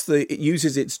it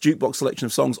uses its jukebox selection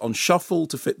of songs on shuffle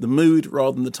to fit the mood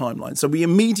rather than the timeline. So we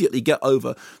immediately get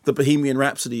over the Bohemian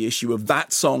Rhapsody issue of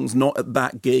that song's not at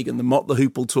that gig and the Mott the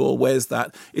Hoople tour, where's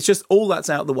that? It's just all that's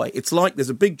out of the way. It's like there's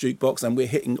a big jukebox and we're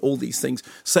hitting all these things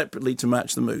separately to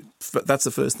match the mood. That's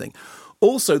the first thing.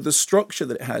 Also, the structure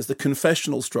that it has, the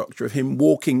confessional structure of him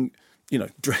walking,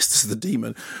 dressed as the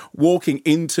demon, walking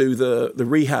into the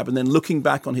rehab and then looking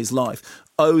back on his life.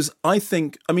 It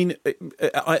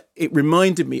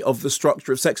reminded me of the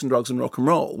structure of Sex and Drugs and Rock and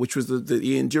Roll, which was the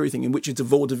Ian Dury thing, in which it's a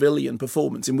vaudevillian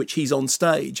performance, in which he's on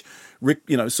stage,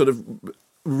 sort of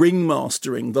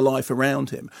ringmastering the life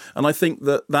around him. And I think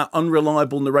that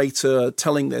unreliable narrator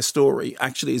telling their story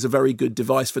actually is a very good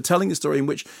device for telling a story in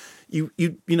which you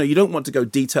don't want to go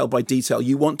detail by detail.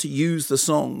 You want to use the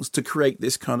songs to create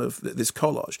this kind of this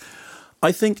collage.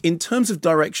 I think in terms of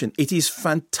direction, it is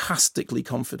fantastically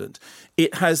confident.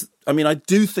 It has, I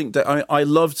do think that I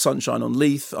loved Sunshine on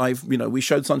Leith. We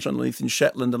showed Sunshine on Leith in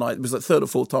Shetland, and it was the third or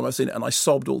fourth time I've seen it, and I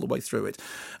sobbed all the way through it.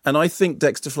 And I think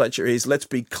Dexter Fletcher is, let's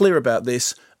be clear about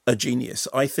this, a genius.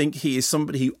 I think he is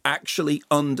somebody who actually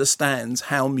understands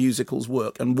how musicals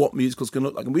work and what musicals can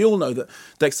look like. And we all know that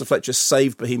Dexter Fletcher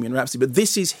saved Bohemian Rhapsody, but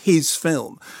this is his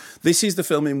film. This is the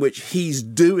film in which he's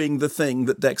doing the thing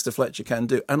that Dexter Fletcher can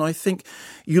do. And I think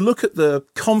you look at the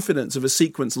confidence of a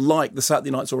sequence like The Saturday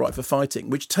Night's All Right for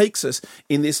Fighting, which takes us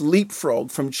in this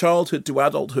leapfrog from childhood to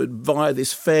adulthood via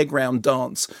this fairground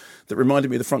dance that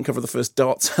reminded me of the front cover of the first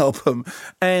Darts album.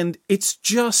 And it's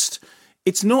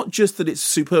not just that it's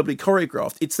superbly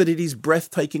choreographed, it's that it is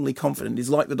breathtakingly confident. It's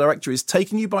like the director is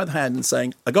taking you by the hand and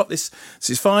saying, I got this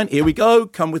is fine, here we go,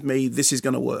 come with me, this is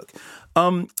going to work.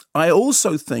 I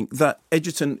also think that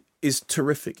Egerton is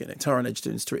terrific in it. Taron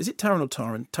Egerton is terrific. Is it Taron or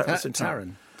Taron?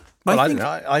 Taron. Well, I don't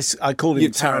know. I called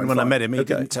him Taron when I met him. He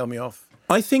didn't tell me off.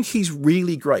 I think he's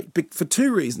really great for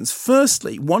two reasons.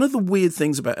 Firstly, one of the weird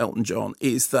things about Elton John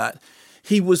is that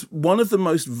he was one of the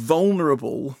most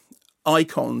vulnerable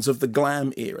icons of the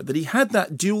glam era, that he had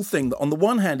that dual thing that on the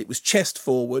one hand it was chest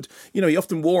forward, he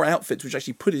often wore outfits which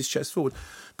actually put his chest forward,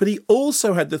 but he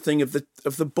also had the thing of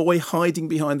the boy hiding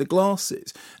behind the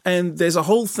glasses. And there's a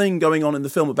whole thing going on in the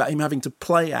film about him having to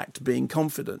play act being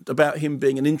confident, about him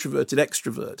being an introverted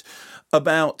extrovert,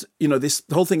 about this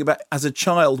whole thing about as a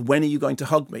child, when are you going to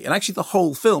hug me? And actually the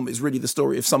whole film is really the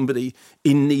story of somebody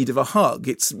in need of a hug.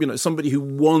 It's somebody who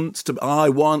wants to, I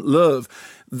want love.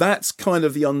 That's kind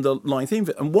of the underlying theme of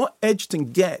it. And what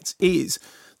Egerton gets is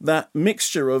that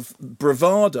mixture of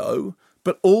bravado,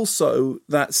 but also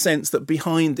that sense that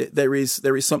behind it there is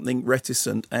something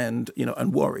reticent and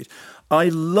worried. I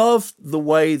loved the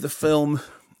way the film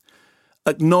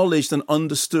acknowledged and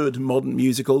understood modern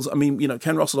musicals.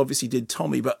 Ken Russell obviously did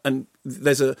Tommy, and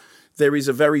there is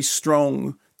a very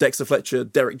strong Dexter Fletcher,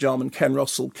 Derek Jarman, Ken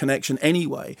Russell connection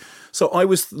anyway. So I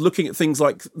was looking at things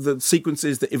like the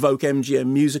sequences that evoke MGM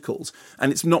musicals,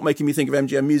 and it's not making me think of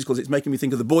MGM musicals, it's making me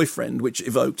think of The Boyfriend, which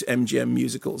evoked MGM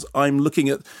musicals. I'm looking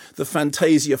at the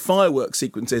Fantasia fireworks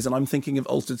sequences, and I'm thinking of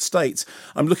Altered States.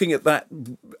 I'm looking at that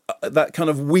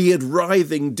kind of weird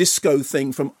writhing disco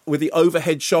thing with the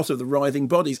overhead shot of the writhing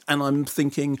bodies, and I'm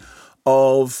thinking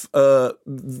of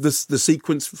the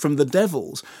sequence from The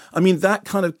Devils. That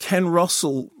kind of Ken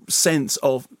Russell sense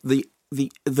of the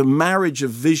marriage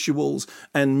of visuals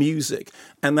and music,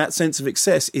 and that sense of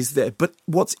excess is there. But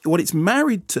what it's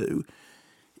married to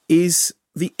is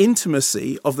the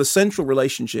intimacy of the central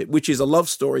relationship, which is a love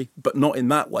story, but not in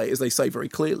that way, as they say very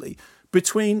clearly,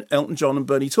 between Elton John and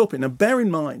Bernie Taupin. Now, bear in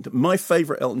mind, my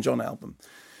favourite Elton John album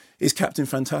is Captain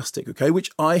Fantastic, okay, which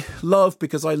I love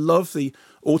because I love the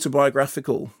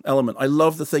autobiographical element. I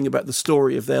love the thing about the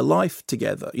story of their life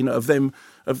together, of them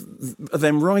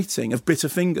writing, of Bitter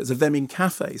Fingers, of them in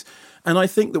cafes. And I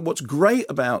think that what's great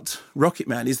about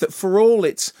Rocketman is that for all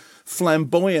its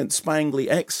flamboyant, spangly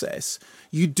excess,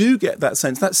 you do get that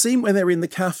sense. That scene when they're in the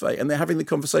cafe and they're having the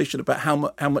conversation about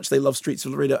how much they love Streets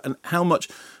of Florida and how much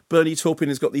Bernie Taupin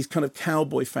has got these kind of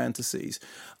cowboy fantasies.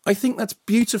 I think that's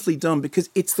beautifully done because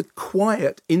it's the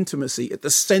quiet intimacy at the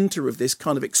centre of this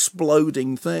kind of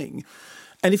exploding thing.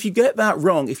 And if you get that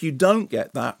wrong, if you don't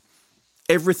get that,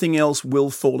 everything else will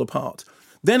fall apart.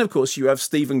 Then, of course, you have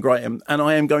Stephen Graham, and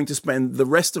I am going to spend the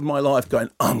rest of my life going,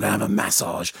 I'm going to have a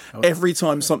massage every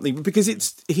time something, because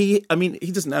he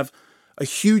doesn't have a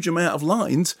huge amount of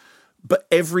lines, but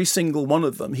every single one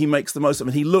of them, he makes the most of.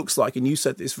 And he looks like, and you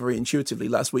said this very intuitively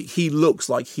last week, he looks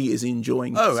like he is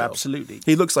enjoying himself. Oh, absolutely.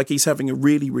 He looks like he's having a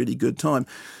really, really good time.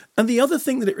 And the other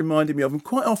thing that it reminded me of, and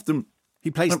quite often... He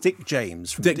plays Dick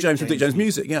James. From Dick James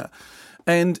Music, yeah.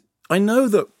 And I know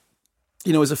that,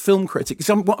 as a film critic,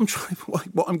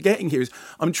 what I'm getting here is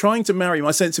I'm trying to marry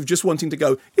my sense of just wanting to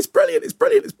go, it's brilliant, it's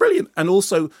brilliant, it's brilliant, and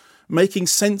also making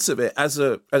sense of it as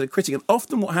a critic. And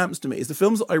often what happens to me is the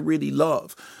films that I really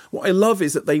love, what I love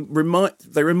is that they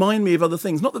remind me of other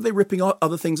things. Not that they're ripping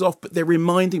other things off, but they're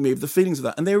reminding me of the feelings of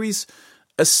that. And there is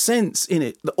a sense in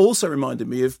it that also reminded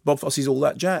me of Bob Fosse's All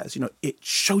That Jazz. It's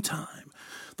showtime.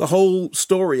 The whole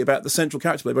story about the central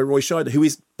character played by Roy Scheider, who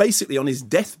is basically on his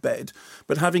deathbed,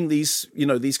 but having these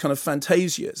kind of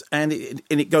fantasias, and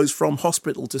it goes from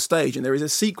hospital to stage. And there is a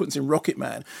sequence in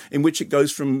Rocketman in which it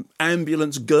goes from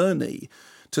ambulance gurney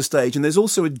to stage. And there's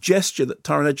also a gesture that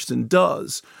Taron Egerton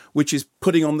does, which is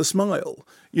putting on the smile,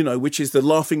 which is the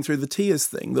laughing through the tears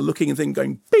thing, the looking and thing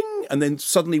going bing, and then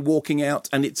suddenly walking out,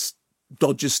 and it's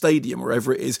Dodger Stadium,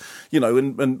 wherever it is,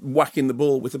 and whacking the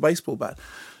ball with a baseball bat.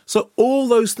 So all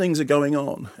those things are going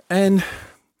on, and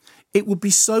it would be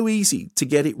so easy to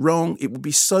get it wrong. It would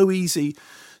be so easy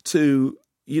to,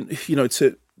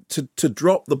 to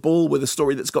drop the ball with a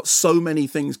story that's got so many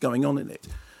things going on in it.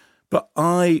 But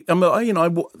I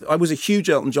was a huge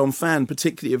Elton John fan,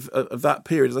 particularly of that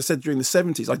period. As I said, during the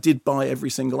 70s, I did buy every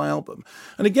single album.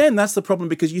 And again, that's the problem,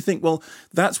 because you think, well,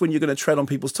 that's when you're going to tread on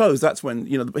people's toes. That's when,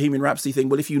 the Bohemian Rhapsody thing,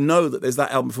 well, if you know that there's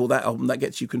that album before that album, that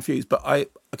gets you confused. But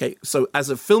so as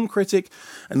a film critic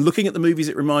and looking at the movies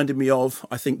it reminded me of,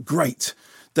 I think, great.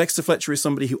 Dexter Fletcher is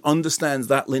somebody who understands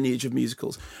that lineage of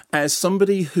musicals. As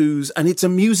somebody and it's a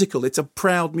musical, it's a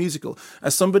proud musical.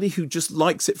 As somebody who just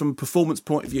likes it from a performance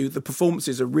point of view, the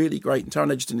performances are really great, and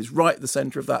Taron Egerton is right at the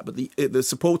centre of that. But the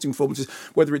supporting performances,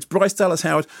 whether it's Bryce Dallas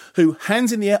Howard, who,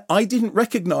 Hands in the Air, I didn't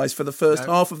recognise for the first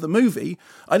half of the movie.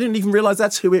 I didn't even realise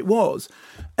that's who it was.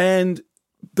 And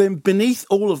then beneath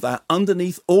all of that,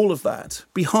 underneath all of that,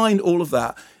 behind all of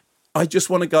that, I just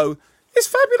want to go, it's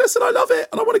fabulous and I love it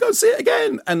and I want to go and see it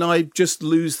again. And I just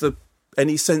lose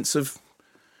any sense of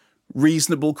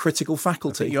reasonable critical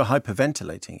faculty. You're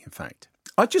hyperventilating, in fact.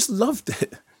 I just loved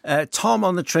it. Tom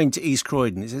on the train to East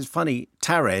Croydon. It says, funny,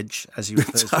 Tarej, as he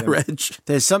refers to him. Tarej.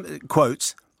 There's some,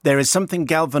 quotes, there is something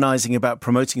galvanising about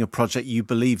promoting a project you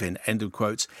believe in, end of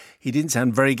quotes. He didn't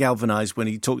sound very galvanised when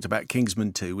he talked about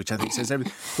Kingsman 2, which I think says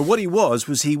everything. But what he was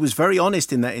he was very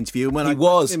honest in that interview. And when I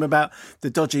asked him about the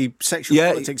dodgy sexual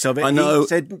politics of it, he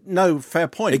said, no, fair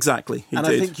point. Exactly, he did.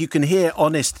 I think you can hear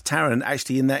honest Taron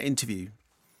actually in that interview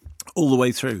all the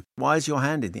way through. Why is your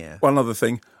hand in the air? One other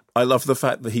thing, I love the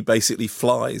fact that he basically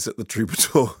flies at the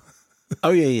Troubadour. Oh,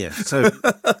 yeah. So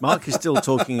Mark is still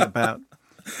talking about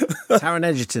Taron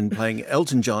Egerton playing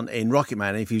Elton John in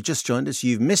Rocketman. If you've just joined us,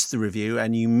 you've missed the review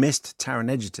and you missed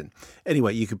Taron Egerton.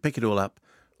 Anyway, you can pick it all up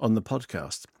on the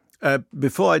podcast.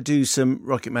 Before I do some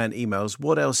Rocketman emails,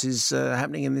 what else is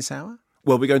happening in this hour?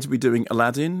 Well, we're going to be doing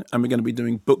Aladdin and we're going to be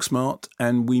doing Booksmart,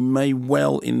 and we may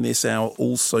well in this hour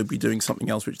also be doing something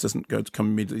else which doesn't come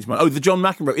immediately to mind. Oh, the John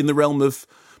McEnroe, In the Realm of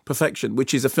Perfection,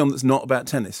 which is a film that's not about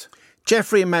tennis.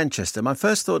 Jeffrey in Manchester. My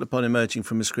first thought upon emerging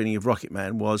from a screening of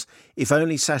Rocketman was, if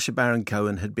only Sacha Baron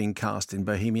Cohen had been cast in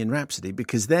Bohemian Rhapsody,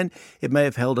 because then it may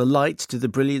have held a light to the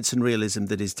brilliance and realism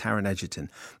that is Taron Egerton.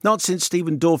 Not since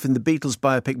Stephen Dorff in the Beatles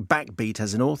biopic Backbeat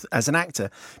has an actor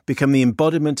become the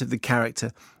embodiment of the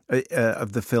character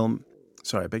of the film.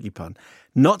 Sorry, I beg your pardon.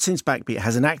 Not since Backbeat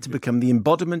has an actor become the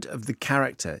embodiment of the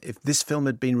character. If this film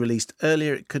had been released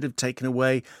earlier, it could have taken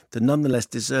away the nonetheless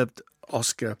deserved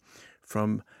Oscar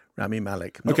from Rami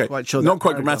Malek. Not quite sure. Not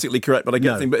quite grammatically correct, but I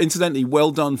get the thing. But incidentally,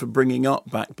 well done for bringing up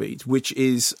Backbeat, which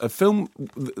is a film,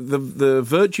 the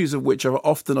virtues of which are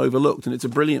often overlooked, and it's a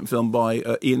brilliant film by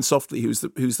Ian Softly, who's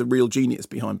the real genius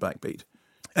behind Backbeat.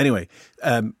 Anyway,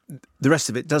 the rest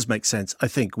of it does make sense, I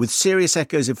think, with serious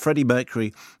echoes of Freddie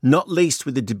Mercury, not least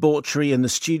with the debauchery and the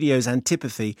studio's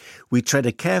antipathy. We tread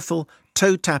a careful,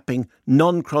 toe-tapping,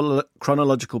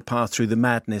 non-chronological path through the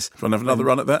madness. Do you want to have another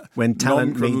run at that? When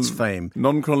talent meets fame.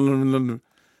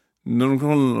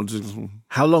 Non-chronological.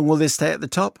 How long will this stay at the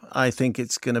top? I think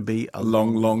it's going to be a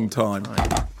long time.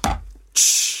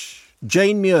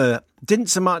 Jane Muir didn't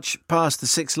so much pass the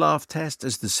 6 laugh test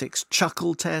as the 6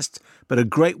 chuckle test, but a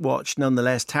great watch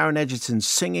nonetheless. Taron Egerton's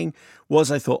singing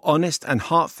was, I thought, honest and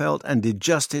heartfelt and did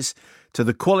justice to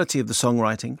the quality of the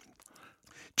songwriting.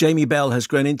 Jamie Bell has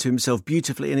grown into himself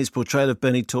beautifully in his portrayal of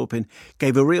Bernie Taupin,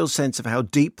 gave a real sense of how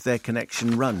deep their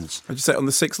connection runs. I'd just say on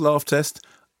the 6 laugh test,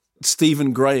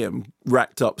 Stephen Graham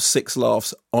racked up 6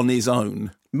 laughs on his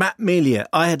own. Matt Melia,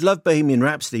 I had loved Bohemian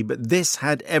Rhapsody, but this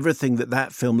had everything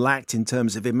that film lacked in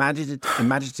terms of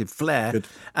imaginative flair. Good.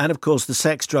 And, of course, the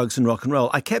sex, drugs and rock and roll.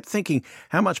 I kept thinking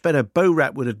how much better Bo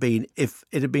Rap would have been if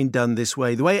it had been done this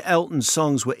way. The way Elton's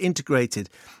songs were integrated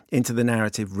into the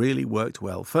narrative really worked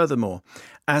well. Furthermore,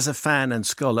 as a fan and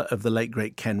scholar of the late,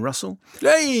 great Ken Russell...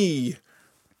 Hey!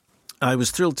 I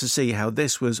was thrilled to see how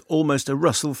this was almost a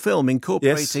Russell film,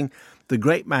 incorporating the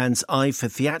great man's eye for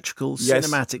theatrical,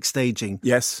 cinematic staging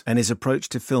and his approach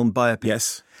to film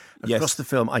biopics. Across the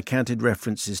film, I counted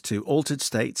references to Altered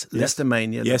States,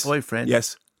 Listermania, The Boyfriend.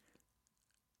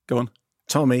 Go on.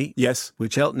 Tommy,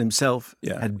 which Elton himself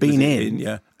had been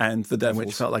in. And The Devils.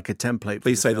 Which felt like a template.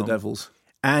 Please say The Devils.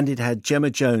 And it had Gemma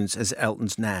Jones as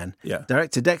Elton's Nan.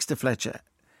 Director Dexter Fletcher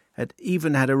had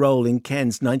even had a role in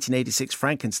Ken's 1986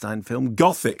 Frankenstein film,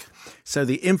 Gothic. So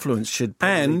the influence should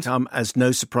probably come as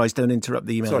no surprise. Don't interrupt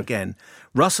the email again.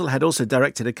 Russell had also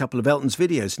directed a couple of Elton's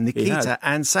videos, Nikita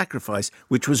and Sacrifice,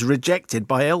 which was rejected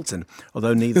by Elton,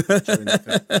 although neither feature in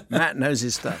the film. Matt knows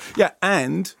his stuff. Yeah,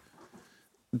 and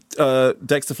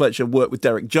Dexter Fletcher worked with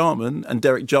Derek Jarman, and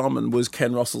Derek Jarman was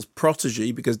Ken Russell's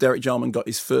protege because Derek Jarman got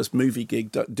his first movie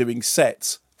gig doing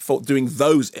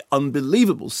those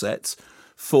unbelievable sets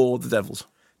for The Devils.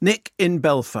 Nick in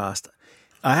Belfast.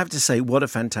 I have to say, what a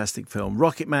fantastic film.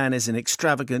 Rocket Man is an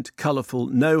extravagant, colourful,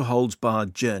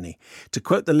 no-holds-barred journey. To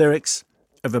quote the lyrics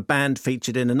of a band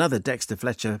featured in another Dexter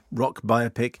Fletcher rock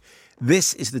biopic,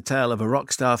 this is the tale of a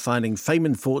rock star finding fame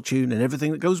and fortune and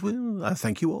everything that goes with. I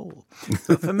thank you all.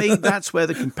 But for me, that's where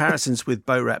the comparisons with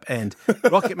Bo Rap end.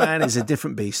 Rocket Man is a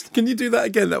different beast. Can you do that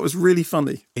again? That was really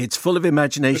funny. It's full of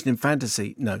imagination and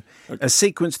fantasy. No. Okay. A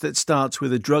sequence that starts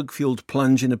with a drug-fueled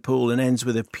plunge in a pool and ends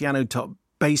with a piano-top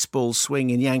baseball swing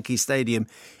in Yankee Stadium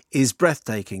is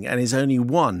breathtaking and is only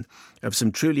one of some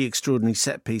truly extraordinary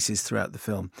set pieces throughout the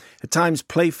film. At times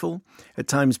playful, at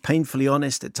times painfully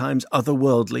honest, at times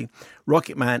otherworldly,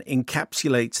 Rocket Man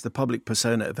encapsulates the public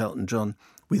persona of Elton John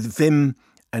with vim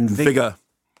and vigour.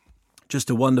 Just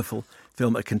a wonderful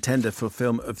film, a contender for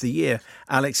Film of the Year.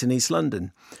 Alex in East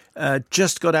London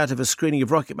just got out of a screening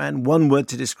of Rocket Man. One word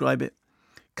to describe it: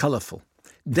 colourful.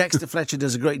 Dexter Fletcher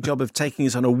does a great job of taking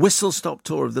us on a whistle-stop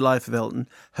tour of the life of Elton,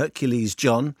 Hercules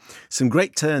John. Some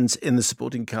great turns in the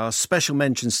supporting cast. Special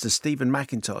mentions to Stephen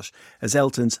McIntosh as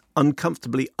Elton's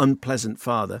uncomfortably unpleasant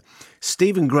father.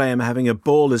 Stephen Graham having a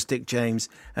ball as Dick James,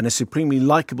 and a supremely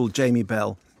likeable Jamie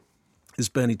Bell as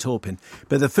Bernie Taupin.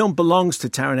 But the film belongs to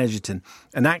Taron Egerton,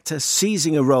 an actor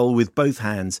seizing a role with both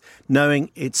hands,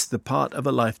 knowing it's the part of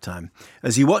a lifetime.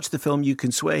 As you watch the film, you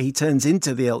can swear he turns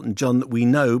into the Elton John that we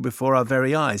know before our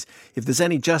very eyes. If there's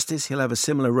any justice, he'll have a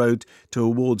similar road to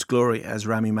awards glory as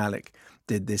Rami Malek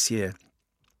did this year.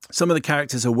 Some of the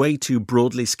characters are way too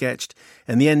broadly sketched,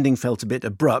 and the ending felt a bit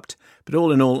abrupt, but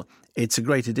all in all, it's a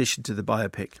great addition to the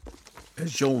biopic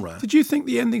genre. Did you think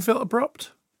the ending felt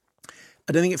abrupt?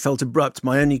 I don't think it felt abrupt.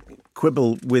 My only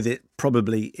quibble with it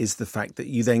probably is the fact that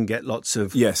you then get lots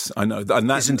of yes, I know,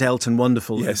 and isn't Elton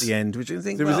wonderful at the end, which I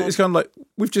think it's kind of like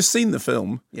we've just seen the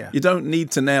film. Yeah. You don't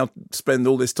need to now spend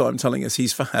all this time telling us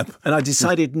he's fab. And I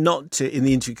decided not to in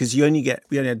the interview because we only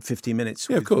had 15 minutes.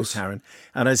 Yeah, with, of course, with Taron,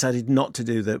 and I decided not to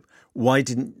do that. Why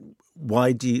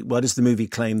does the movie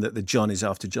claim that the John is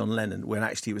after John Lennon when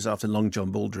actually it was after Long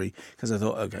John Baldry? Because I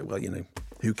thought, okay, well,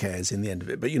 who cares in the end of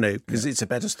it? But, because it's a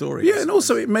better story. Yeah, and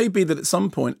also it may be that at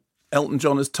some point Elton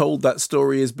John has told that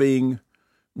story as being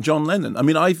John Lennon. I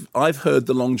mean, I've heard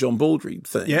the Long John Baldry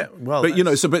thing. Yeah, well,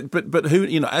 but but who,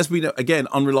 as we know, again,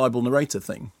 unreliable narrator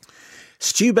thing.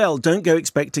 Stu Bell, don't go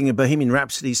expecting a Bohemian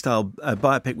Rhapsody-style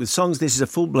biopic with songs. This is a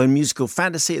full-blown musical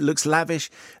fantasy. It looks lavish,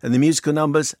 and the musical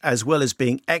numbers, as well as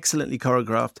being excellently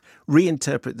choreographed,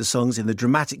 reinterpret the songs in the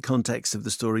dramatic context of the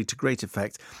story to great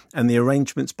effect, and the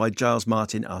arrangements by Giles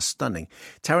Martin are stunning.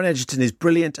 Taron Egerton is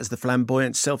brilliant as the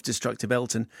flamboyant, self-destructive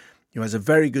Elton, who has a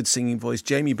very good singing voice.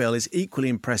 Jamie Bell is equally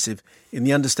impressive in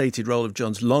the understated role of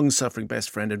John's long-suffering best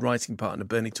friend and writing partner,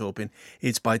 Bernie Taupin.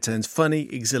 It's by turns funny,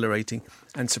 exhilarating,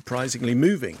 and surprisingly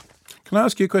moving. Can I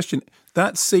ask you a question?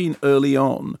 That scene early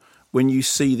on, when you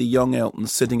see the young Elton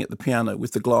sitting at the piano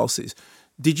with the glasses,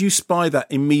 did you spy that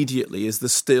immediately as the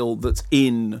still that's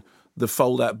in the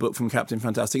fold-out book from Captain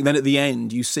Fantastic? And then at the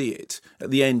end, you see it. At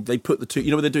the end, they put the two...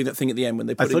 You know, they're doing that thing at the end when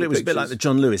they put I thought it was pictures. A bit like the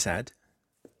John Lewis ad.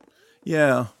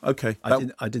 Yeah, okay.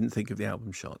 I didn't think of the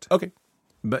album shot. Okay.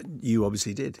 But you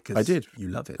obviously did. I did. You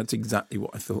love it. That's exactly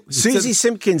what I thought. Susie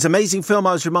Simpkins, amazing film.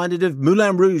 I was reminded of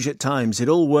Moulin Rouge at times. It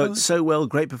all worked so well.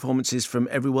 Great performances from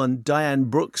everyone. Diane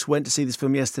Brooks went to see this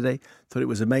film yesterday. Thought it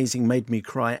was amazing. Made me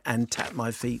cry and tap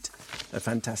my feet. A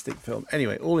fantastic film.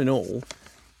 Anyway, all in all,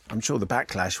 I'm sure the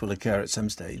backlash will occur at some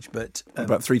stage. But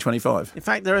about 325. In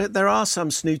fact, there are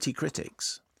some snooty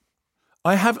critics.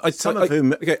 One of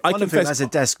whom has a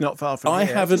desk not far from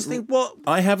here.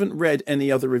 I haven't read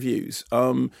any other reviews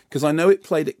because I know it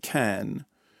played at Cannes,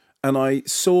 and I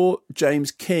saw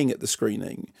James King at the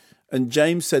screening, and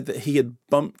James said that he had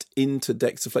bumped into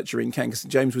Dexter Fletcher in Cannes because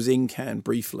James was in Cannes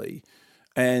briefly,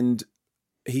 and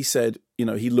he said,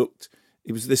 he looked.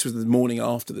 This was the morning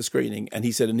after the screening, and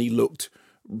he said, and he looked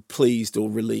pleased or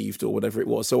relieved or whatever it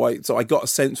was. So I got a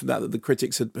sense from that the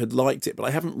critics had liked it, but I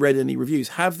haven't read any reviews.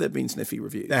 Have there been sniffy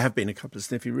reviews? There have been a couple of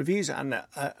sniffy reviews, and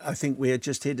I think we're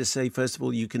just here to say, first of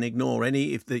all, you can ignore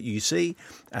any that you see,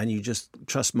 and you just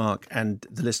trust Mark and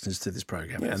the listeners to this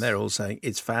programme. Yes. And they're all saying,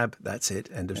 it's fab, that's it,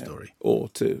 end of story. Or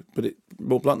to put it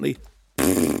more bluntly,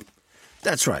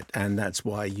 that's right, and that's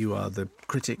why you are the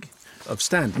critic of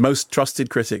standing. Most trusted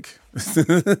critic. Is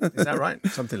that right?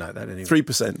 Something like that, anyway.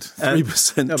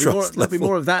 3% trust There'll be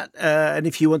more of that. And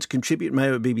if you want to contribute,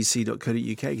 mail at bbc.co.uk.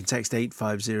 You can text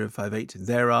 85058.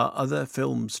 There are other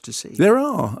films to see. There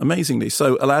are, amazingly.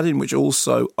 So Aladdin, which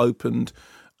also opened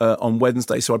on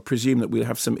Wednesday, so I presume that we'll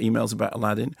have some emails about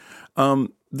Aladdin.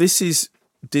 This is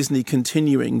Disney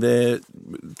continuing their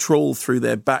trawl through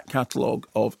their back catalogue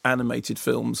of animated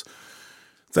films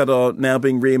that are now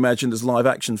being reimagined as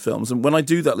live-action films. And when I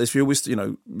do that list, we always,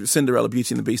 Cinderella,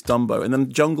 Beauty and the Beast, Dumbo, and then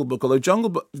Jungle Book. Although Jungle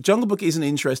Book is an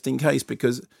interesting case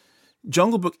because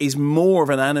Jungle Book is more of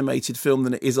an animated film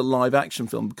than it is a live-action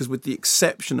film, because with the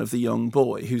exception of the young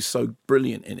boy who's so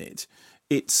brilliant in it,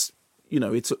 it's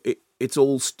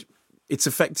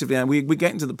effectively, and we're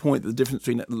getting to the point that the difference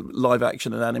between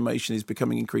live-action and animation is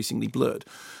becoming increasingly blurred.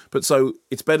 But so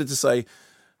it's better to say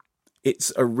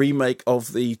it's a remake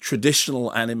of the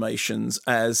traditional animations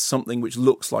as something which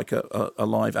looks like a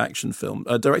live action film,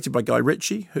 directed by Guy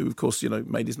Ritchie, who, of course,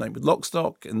 made his name with Lock,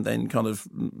 Stock and then kind of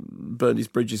burned his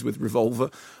bridges with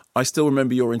Revolver. I still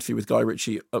remember your interview with Guy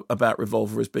Ritchie about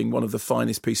Revolver as being one of the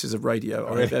finest pieces of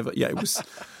radio I've ever. Yeah,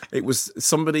 it was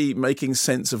somebody making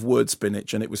sense of word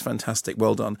spinach, and it was fantastic.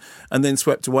 Well done. And then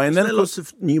Swept Away, and then lots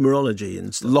of numerology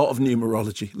and stuff. A lot of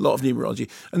numerology,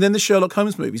 and then the Sherlock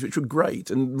Holmes movies, which were great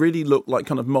and really looked like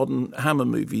kind of modern Hammer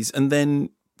movies, and then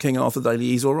King Arthur Daily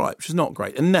He's All Right, which is not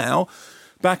great. And now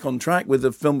back on track with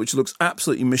a film which looks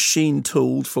absolutely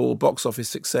machine-tooled for box office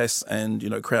success and,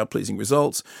 crowd-pleasing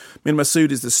results. Min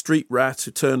Masood is the street rat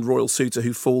who turned royal suitor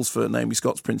who falls for Naomi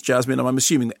Scott's Prince Jasmine, and I'm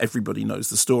assuming that everybody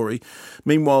knows the story.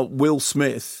 Meanwhile, Will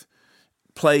Smith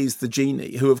plays the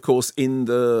genie, who, of course, in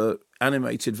the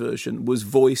animated version was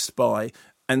voiced by,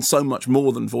 and so much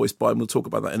more than voiced by, and we'll talk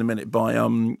about that in a minute, by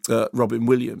Robin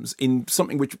Williams, in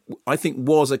something which I think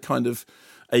was a kind of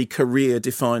a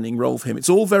career-defining role for him. It's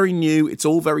all very new, it's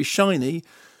all very shiny,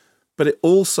 but it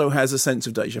also has a sense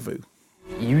of déjà vu.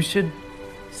 You should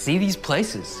see these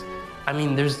places. I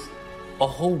mean, there's a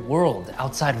whole world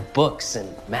outside of books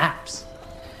and maps.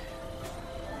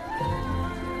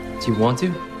 Do you want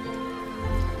to?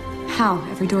 How?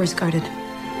 Every door is guarded.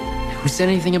 Who said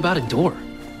anything about a door?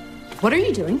 What are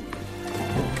you doing?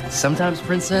 Sometimes,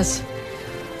 princess,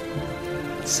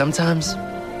 sometimes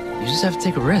you just have to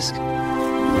take a risk.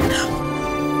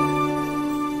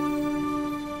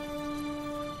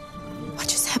 What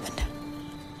just happened?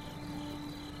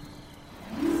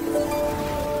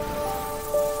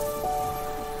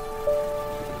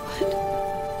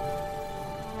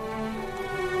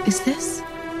 What is this?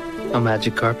 A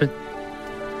magic carpet.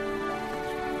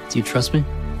 Do you trust me?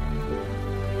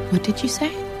 What did you say?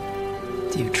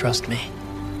 Do you trust me?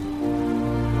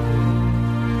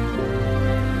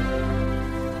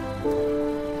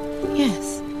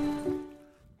 Yes.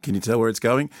 Can you tell where it's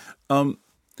going? What,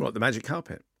 the magic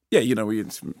carpet? Yeah,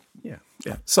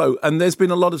 Yeah. So, and there's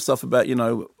been a lot of stuff about,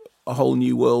 a whole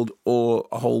new world or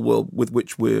a whole world with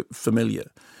which we're familiar.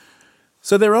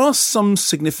 So there are some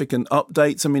significant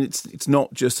updates. I mean, it's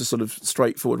not just a sort of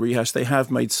straightforward rehash. They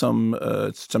have made some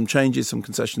changes, some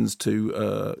concessions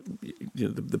to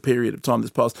the period of time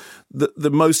that's passed.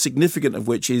 The most significant of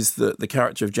which is that the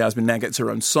character of Jasmine now gets her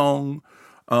own song,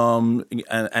 and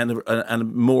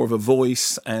more of a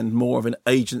voice and more of an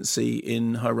agency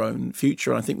in her own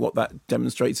future. And I think what that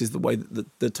demonstrates is the way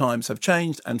that the times have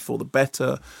changed and for the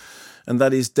better. And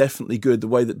that is definitely good, the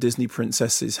way that Disney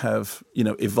princesses have,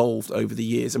 evolved over the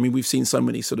years. I mean, we've seen so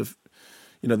many sort of,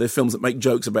 there's films that make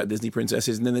jokes about Disney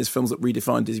princesses, and then there's films that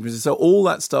redefine Disney princesses. So all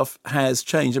that stuff has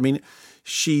changed. I mean,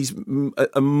 she's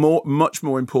much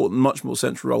more important, much more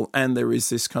central role. And there is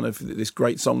this kind of this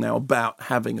great song now about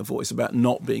having a voice, about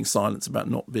not being silenced,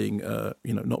 about not being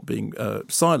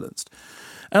silenced.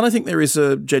 And I think there is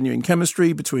a genuine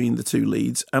chemistry between the two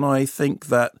leads. And I think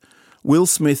that Will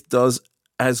Smith does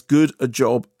as good a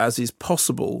job as is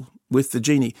possible with the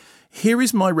genie. Here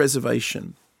is my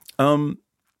reservation, and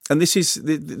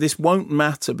this won't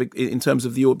matter in terms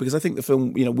of the audience, because I think the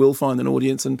film will find an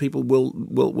audience and people will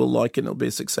like it and it'll be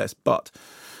a success. But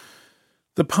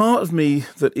the part of me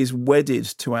that is wedded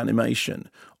to animation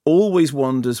always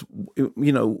wonders,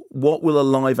 what will a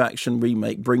live action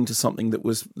remake bring to something that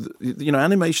was,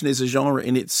 animation is a genre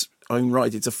in its own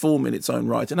right. It's a form in its own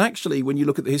right. And actually, when you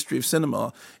look at the history of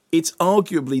cinema, it's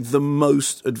arguably the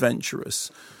most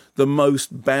adventurous, the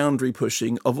most boundary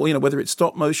pushing of, whether it's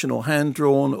stop motion or hand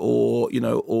drawn or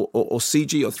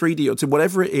CG or 3D or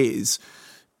whatever it is,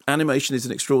 animation is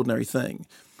an extraordinary thing.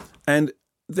 And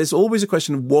there's always a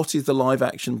question of what is the live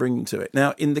action bringing to it.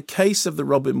 Now, in the case of the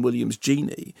Robin Williams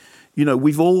genie,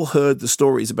 we've all heard the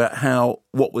stories about how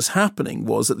what was happening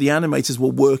was that the animators were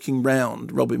working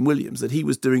round Robin Williams, that he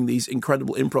was doing these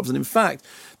incredible improvs. And in fact,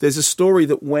 there's a story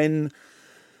that when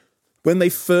they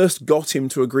first got him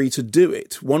to agree to do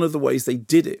it, one of the ways they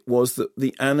did it was that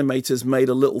the animators made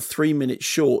a little 3-minute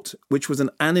short, which was an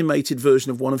animated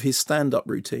version of one of his stand-up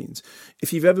routines.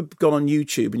 If you've ever gone on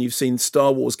YouTube and you've seen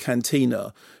Star Wars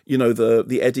Cantina,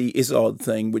 the Eddie Izzard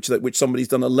thing, which somebody's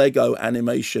done a Lego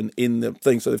animation in the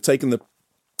thing. So they've taken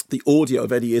the audio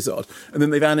of Eddie Izzard and then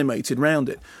they've animated around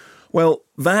it. Well,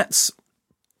 that's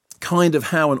kind of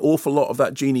how an awful lot of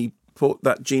that genie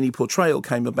portrayal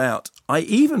came about. I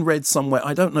even read somewhere,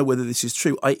 I don't know whether this is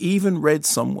true, I even read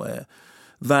somewhere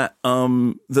that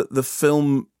that the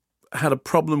film had a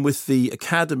problem with the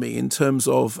Academy in terms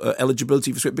of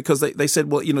eligibility for script, because they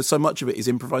said, well, so much of it is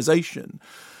improvisation.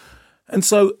 And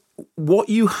so what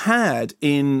you had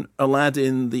in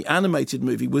Aladdin, the animated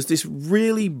movie, was this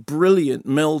really brilliant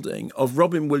melding of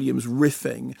Robin Williams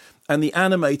riffing and the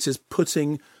animators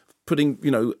putting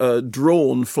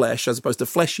drawn flesh as opposed to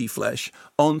fleshy flesh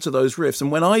onto those riffs.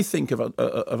 And when I think of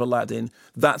Aladdin,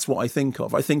 that's what I think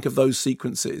of. I think of those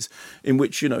sequences in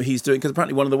which, he's doing, because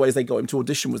apparently one of the ways they got him to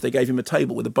audition was they gave him a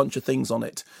table with a bunch of things on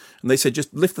it. And they said,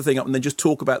 just lift the thing up and then just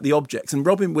talk about the objects. And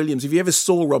Robin Williams, if you ever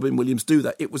saw Robin Williams do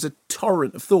that, it was a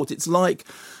torrent of thought. It's like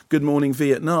Good Morning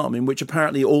Vietnam, in which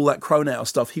apparently all that Cronau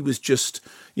stuff, he was just,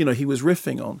 he was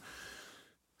riffing on.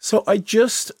 So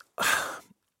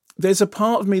there's a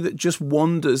part of me that just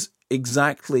wonders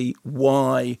exactly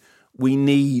why we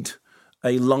need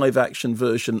a live-action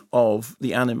version of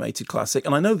the animated classic.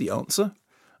 And I know the answer.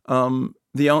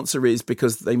 The answer is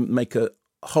because they make a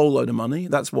whole load of money.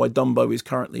 That's why Dumbo is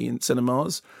currently in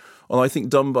cinemas. Well, I think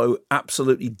Dumbo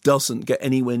absolutely doesn't get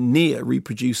anywhere near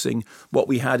reproducing what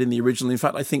we had in the original. In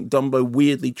fact, I think Dumbo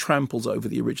weirdly tramples over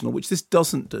the original, which this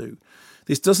doesn't do.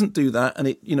 This doesn't do that, and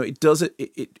it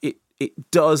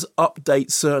does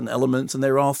update certain elements, and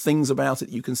there are things about it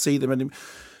you can see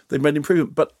they've made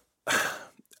improvement. But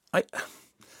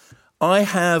I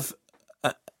have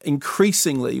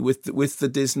increasingly with the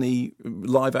Disney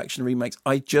live action remakes,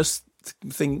 I just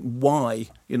think, why?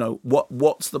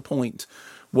 What's the point?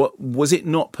 What was it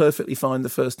not perfectly fine the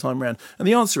first time around? And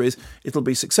the answer is it'll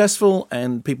be successful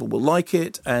and people will like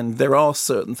it, and there are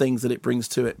certain things that it brings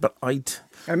to it. But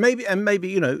maybe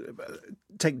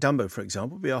take Dumbo, for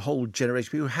example, be a whole generation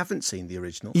of people who haven't seen the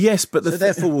original. Yes, but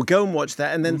therefore we'll go and watch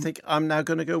that and then think, I'm now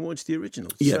going to go and watch the original.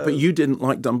 Yeah, but you didn't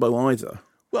like Dumbo either.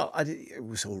 Well, it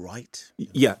was all right.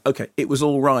 Yeah, okay. It was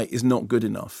all right is not good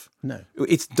enough. No.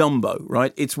 It's Dumbo,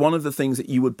 right? It's one of the things that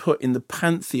you would put in the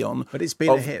pantheon. But it's been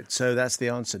a hit, so that's the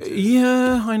answer to it.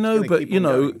 Yeah, I know, but,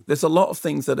 there's a lot of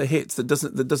things that are hits that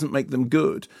doesn't make them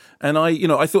good. And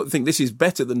I think this is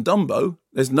better than Dumbo.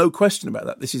 There's no question about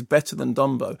that. This is better than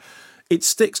Dumbo. It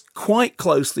sticks quite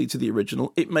closely to the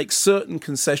original. It makes certain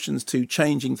concessions to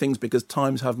changing things because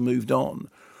times have moved on.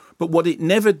 But what it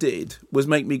never did was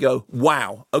make me go,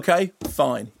 wow, okay,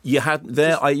 fine. You had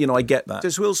there, I get that.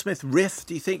 Does Will Smith riff,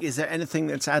 do you think? Is there anything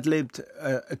that's ad-libbed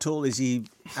at all? Is he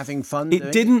having fun?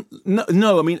 It didn't,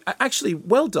 no, I mean, actually,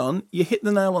 well done. You hit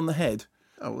the nail on the head.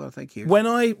 Oh, well, thank you. When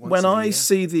I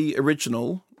see the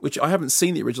original, which I haven't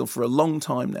seen the original for a long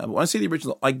time now, but when I see the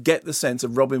original, I get the sense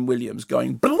of Robin Williams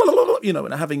going, blah, blah, blah, blah,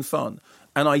 and having fun.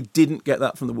 And I didn't get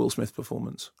that from the Will Smith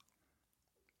performance.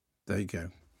 There you go.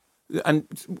 And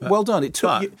well done. It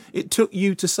took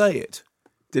you to say it.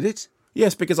 Did it?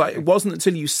 Yes, because it wasn't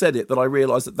until you said it that I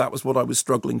realised that was what I was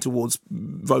struggling towards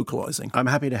vocalising. I'm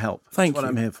happy to help. Thank That's you. what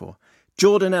I'm here for.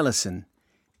 Jordan Ellison.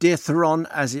 Dear Theron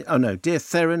Dear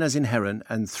Theron as in heron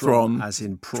and Thron as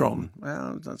in prawn.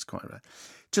 Well, that's quite right.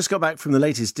 Just got back from the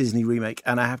latest Disney remake,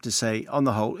 and I have to say, on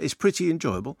the whole, it's pretty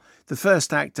enjoyable. The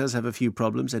first act does have a few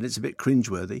problems, and it's a bit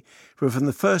cringeworthy. But from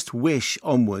the first wish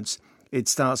onwards, it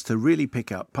starts to really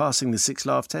pick up, passing the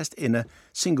 6-laugh test in a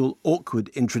single awkward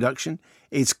introduction.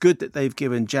 It's good that they've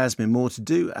given Jasmine more to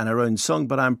do and her own song,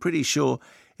 but I'm pretty sure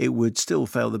it would still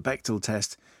fail the Bechdel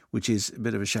test, which is a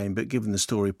bit of a shame, but given the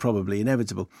story, probably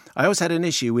inevitable. I also had an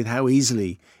issue with how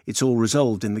easily it's all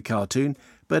resolved in the cartoon,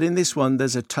 but in this one,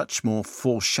 there's a touch more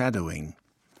foreshadowing.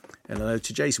 And hello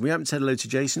to Jason. We haven't said hello to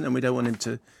Jason, and we don't want him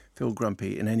to feel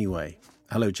grumpy in any way.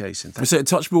 Hello, Jason. I said a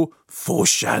touch more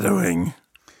foreshadowing.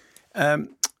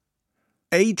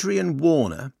 Adrian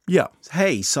Warner. Yeah.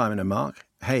 Hey, Simon and Mark.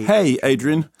 Hey,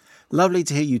 Adrian. Lovely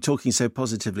to hear you talking so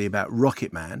positively about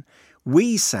Rocket Man.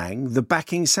 We sang the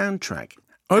backing soundtrack.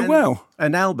 Oh, wow.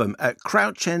 An album at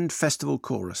Crouch End Festival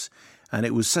Chorus. And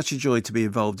it was such a joy to be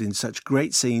involved in such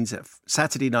great scenes at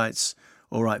Saturday nights,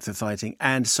 All Right for Fighting,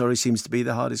 and sorry seems to be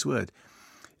the hardest word.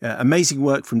 Amazing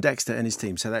work from Dexter and his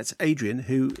team. So that's Adrian,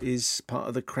 who is part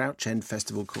of the Crouch End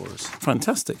Festival Chorus.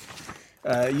 Fantastic.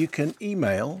 You can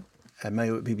email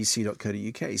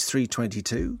mayo@bbc.co.uk. It's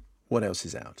 3:22. What else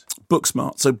is out?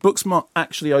 Booksmart. So Booksmart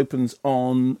actually opens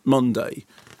on Monday.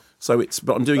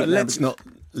 But I'm doing it now. Let's not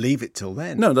leave it till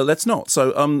then. No, let's not.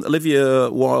 So Olivia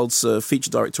Wilde's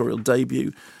feature directorial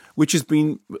debut, which has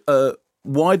been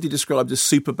widely described as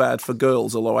super bad for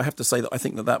girls, although I have to say that I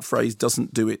think that phrase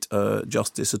doesn't do it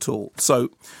justice at all. So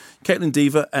Caitlin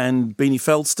Dever and Beanie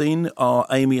Feldstein are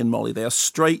Amy and Molly. They are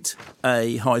straight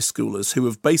A high schoolers who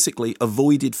have basically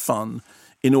avoided fun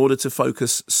in order to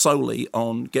focus solely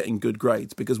on getting good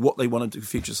grades, because what they want to do,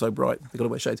 future's so bright, they've got to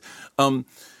wear shades,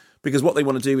 because what they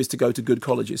want to do is to go to good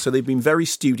colleges. So they've been very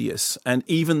studious, and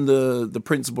even the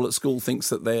principal at school thinks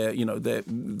that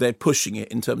they're pushing it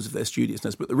in terms of their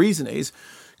studiousness. But the reason is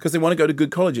because they want to go to good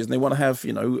colleges and they want to have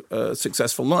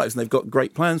successful lives, and they've got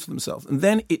great plans for themselves. And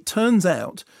then it turns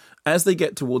out, as they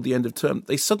get toward the end of term,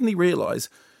 they suddenly realise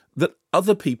that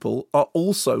other people are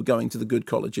also going to the good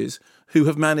colleges who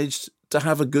have managed to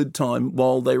have a good time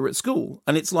while they were at school.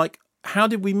 And it's like, how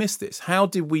did we miss this? How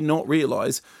did we not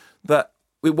realise that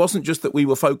it wasn't just that we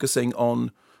were focusing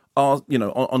on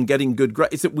on getting good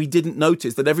grades? It's that we didn't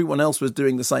notice that everyone else was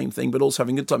doing the same thing, but also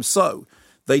having a good time. So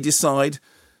they decide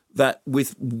that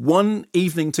with one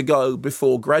evening to go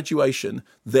before graduation,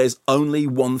 there's only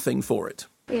one thing for it.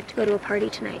 We have to go to a party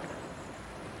tonight.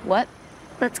 What?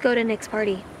 Let's go to Nick's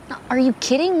party. Are you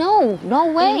kidding? No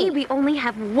way. Amy, we only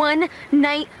have one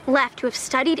night left to have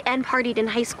studied and partied in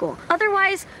high school.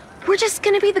 Otherwise, we're just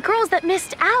gonna be the girls that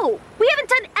missed out. We haven't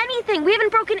done anything. We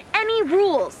haven't broken any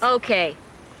rules. Okay.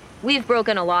 We've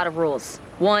broken a lot of rules.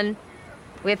 One,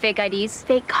 we have fake IDs.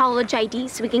 Fake college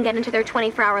IDs so we can get into their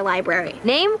 24-hour library.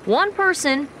 Name one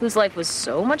person whose life was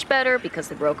so much better because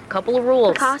they broke a couple of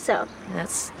rules. Picasso.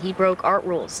 He broke art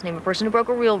rules. Name a person who broke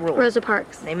a real rule. Rosa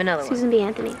Parks. Name another Susan B.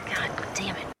 Anthony. God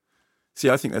damn it. See,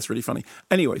 I think that's really funny.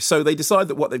 Anyway, so they decide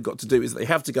that what they've got to do is they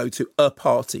have to go to a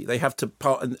party. They have to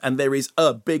and there is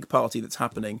a big party that's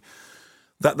happening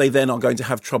that they then are going to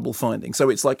have trouble finding. So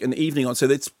it's like an evening on. So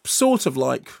it's sort of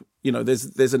like,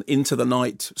 there's an into the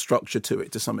night structure to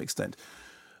it to some extent.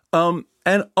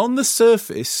 And on the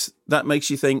surface, that makes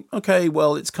you think, okay,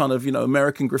 well, it's kind of,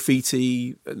 American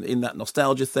Graffiti in that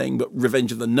nostalgia thing, but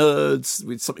Revenge of the Nerds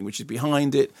with something which is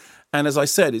behind it. And as I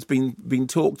said, it's been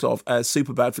talked of as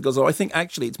super bad for girls. So I think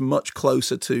actually it's much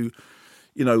closer to,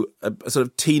 a sort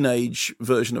of teenage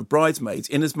version of Bridesmaids,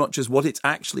 in as much as what it's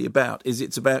actually about is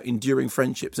it's about enduring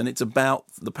friendships, and it's about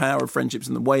the power of friendships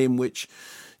and the way in which,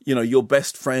 your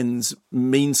best friends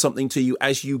mean something to you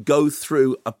as you go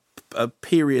through a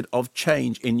period of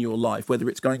change in your life, whether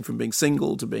it's going from being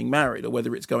single to being married, or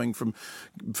whether it's going from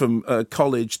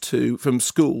college to from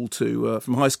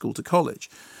high school to college.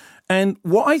 And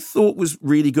what I thought was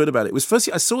really good about it was,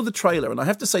 firstly, I saw the trailer, and I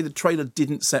have to say the trailer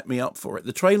didn't set me up for it.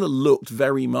 The trailer looked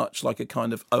very much like a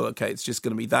kind of, oh, okay, it's just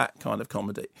going to be that kind of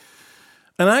comedy.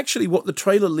 And actually what the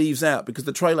trailer leaves out, because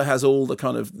the trailer has all the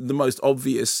kind of the most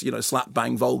obvious, slap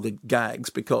bang vulgar gags,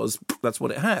 because that's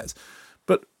what it has.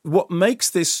 But what makes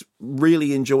this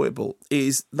really enjoyable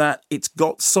is that it's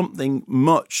got something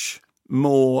much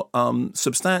more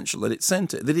substantial at its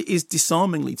centre, that it is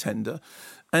disarmingly tender,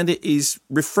 and it is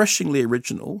refreshingly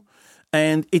original,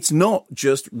 and it's not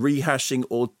just rehashing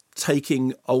or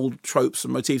taking old tropes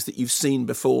and motifs that you've seen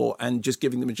before and just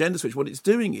giving them a gender switch. What it's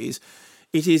doing is,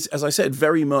 it is, as I said,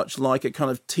 very much like a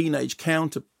kind of teenage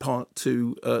counterpart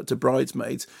to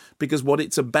Bridesmaids, because what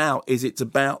it's about is it's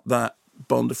about that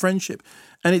bond of friendship.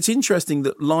 And it's interesting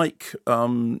that, like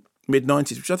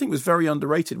mid-90s, which I think was very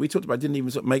underrated, we talked about, didn't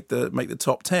even sort of make the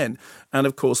top 10, and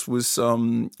of course was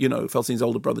Felsin's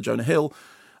older brother Jonah Hill.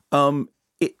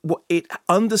 It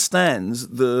understands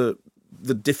the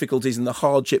difficulties and the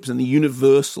hardships and the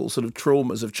universal sort of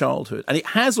traumas of childhood, and it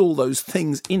has all those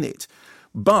things in it.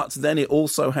 But then it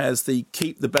also has the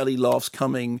keep the belly laughs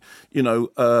coming,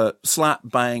 slap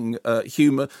bang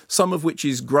humour, some of which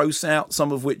is gross out,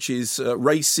 some of which is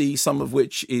racy, some of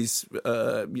which is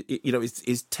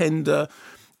is tender,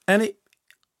 and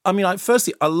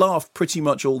firstly, I laughed pretty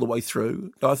much all the way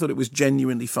through. I thought it was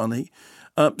genuinely funny.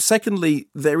 Secondly,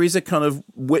 there is a kind of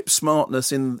whip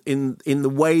smartness in the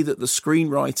way that the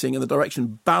screenwriting and the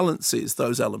direction balances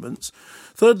those elements.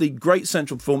 Thirdly, great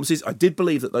central performances. I did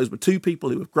believe that those were two people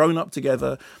who have grown up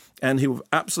together and who have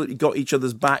absolutely got each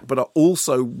other's back, but are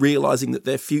also realising that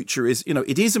their future is,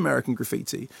 it is American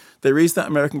Graffiti. There is that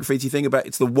American Graffiti thing about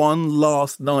it's the one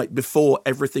last night before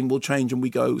everything will change and we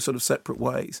go sort of separate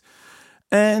ways.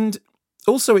 And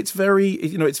also, it's very,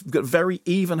 it's got very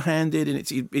even-handed, and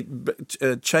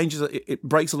it changes, it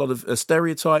breaks a lot of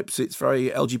stereotypes. It's very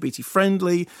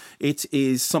LGBT-friendly. It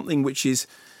is something which is,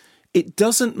 it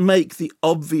doesn't make the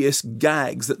obvious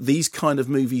gags that these kind of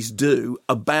movies do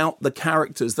about the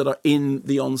characters that are in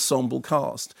the ensemble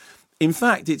cast. In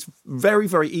fact, it's very,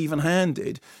 very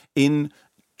even-handed in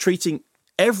treating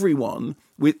everyone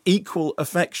with equal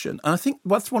affection. And I think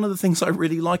that's one of the things I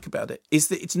really like about it, is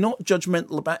that it's not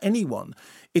judgmental about anyone.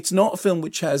 It's not a film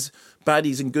which has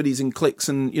baddies and goodies and cliques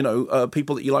and,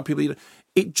 people that you like, people you don't.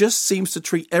 It just seems to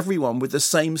treat everyone with the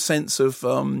same sense of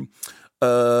sort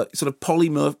of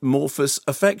polymorphous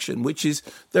affection, which is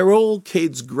they're all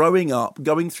kids growing up,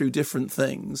 going through different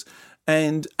things.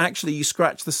 And actually, you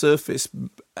scratch the surface,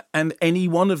 and any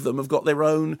one of them have got their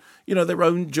own, their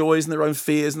own joys and their own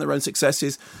fears and their own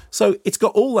successes. So it's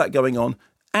got all that going on,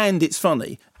 and it's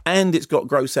funny, and it's got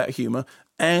gross out humour,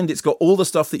 and it's got all the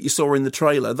stuff that you saw in the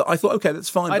trailer. That I thought, okay, that's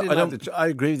fine. I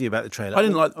agree with you about the trailer. I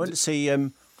went to see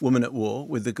Woman at War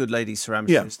with the good lady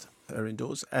ceramicist, her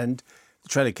indoors, and the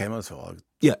trailer came on. I thought,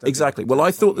 yeah, exactly. Well, I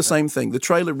thought the same thing. The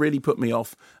trailer really put me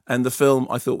off, and the film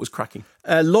I thought was cracking.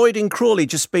 Lloyd in Crawley,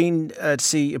 just been to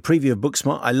see a preview of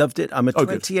Booksmart. I loved it. I'm a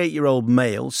 28-year-old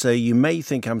male, so you may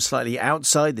think I'm slightly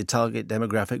outside the target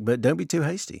demographic, but don't be too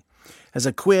hasty. As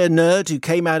a queer nerd who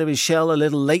came out of his shell a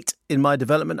little late in my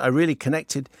development, I really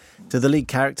connected to the lead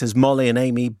characters, Molly and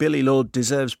Amy. Billy Lord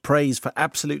deserves praise for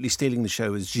absolutely stealing the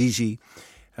show as Gigi.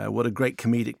 What a great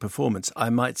comedic performance. I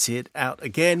might see it out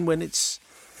again when it's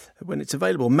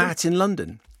available. Matt in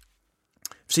London.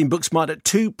 I've seen Booksmart at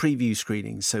 2 preview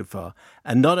screenings so far,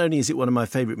 and not only is it one of my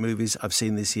favourite movies I've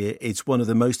seen this year, it's one of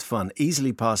the most fun,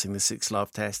 easily passing the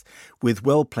 6-laugh test with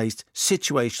well-placed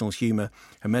situational humour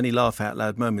and many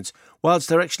laugh-out-loud moments. Wilde's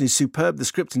direction is superb, the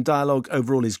script and dialogue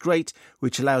overall is great,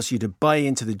 which allows you to buy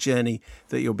into the journey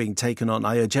that you're being taken on.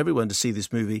 I urge everyone to see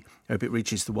this movie. I hope it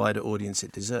reaches the wider audience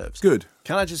it deserves. Good.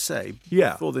 Can I just say,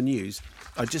 before the news,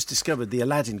 I just discovered the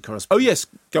Aladdin correspondence. Oh, yes.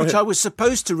 Go ahead. Which I was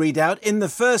supposed to read out in the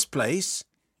first place.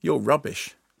 You're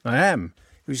rubbish. I am.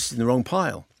 It was just in the wrong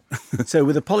pile. So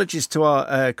with apologies to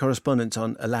our correspondent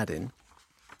on Aladdin,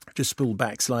 just spool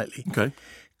back slightly. Okay.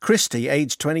 Christy,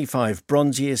 aged 25,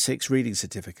 Bronze Year 6 reading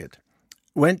certificate,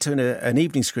 went to an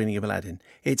evening screening of Aladdin.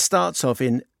 It starts off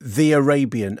in The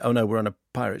Arabian. Oh, no, we're on a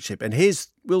pirate ship. And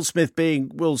here's Will Smith being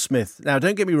Will Smith. Now,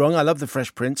 don't get me wrong, I love The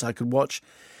Fresh Prince. I could watch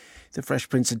The Fresh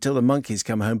Prince until the monkeys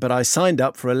come home, but I signed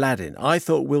up for Aladdin. I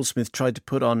thought Will Smith tried to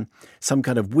put on some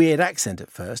kind of weird accent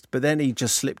at first, but then he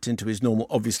just slipped into his normal,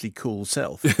 obviously cool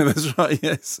self. Yeah, that's right,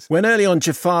 yes. When early on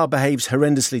Jafar behaves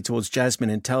horrendously towards Jasmine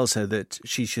and tells her that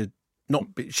she should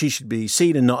be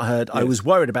seen and not heard, I was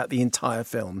worried about the entire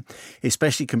film,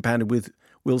 especially compounded with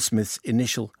Will Smith's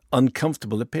initial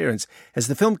uncomfortable appearance. As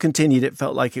the film continued, it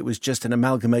felt like it was just an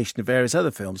amalgamation of various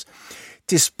other films.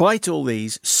 Despite all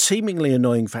these seemingly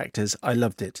annoying factors, I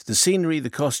loved it. The scenery, the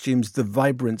costumes, the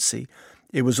vibrancy,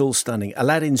 it was all stunning.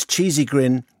 Aladdin's cheesy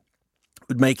grin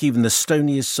would make even the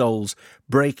stoniest souls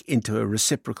break into a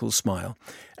reciprocal smile.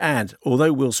 And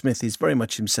although Will Smith is very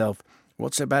much himself,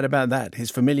 what's so bad about that?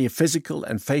 His familiar physical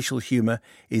and facial humour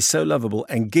is so lovable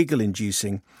and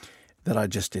giggle-inducing that I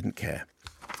just didn't care.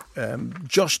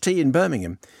 Josh T. in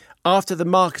Birmingham. After the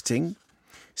marketing,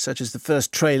 such as the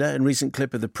first trailer and recent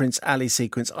clip of the Prince Ali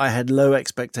sequence, I had low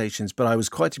expectations, but I was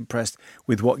quite impressed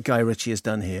with what Guy Ritchie has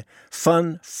done here.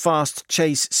 Fun, fast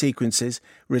chase sequences,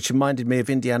 which reminded me of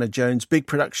Indiana Jones, big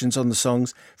productions on the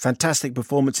songs, fantastic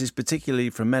performances, particularly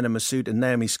from Mena Massoud and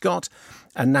Naomi Scott,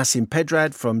 and Nassim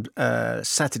Pedrad from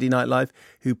Saturday Night Live,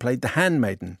 who played the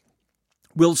handmaiden.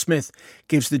 Will Smith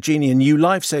gives the genie a new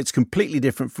life, so it's completely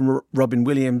different from Robin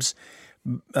Williams,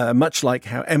 much like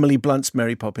how Emily Blunt's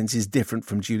Mary Poppins is different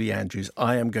from Julie Andrews.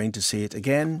 I am going to see it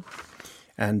again.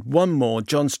 And one more,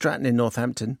 John Stratton in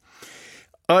Northampton.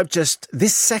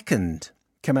 This second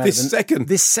come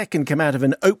out of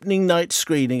an opening night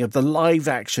screening of the live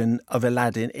action of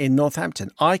Aladdin in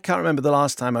Northampton. I can't remember the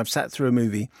last time I've sat through a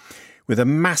movie with a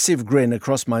massive grin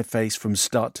across my face from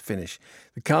start to finish.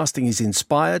 The casting is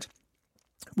inspired.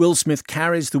 Will Smith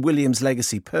carries the Williams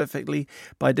legacy perfectly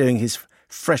by doing his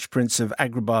Fresh Prince of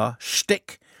Agrabah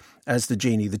shtick as the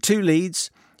genie. The two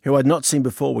leads, who I'd not seen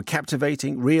before, were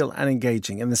captivating, real and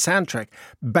engaging, and the soundtrack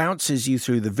bounces you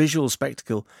through the visual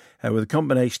spectacle with a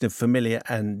combination of familiar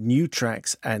and new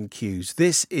tracks and cues.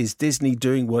 This is Disney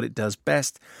doing what it does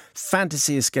best,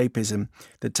 fantasy escapism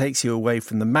that takes you away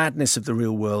from the madness of the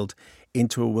real world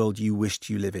into a world you wished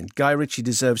you live in. Guy Ritchie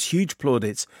deserves huge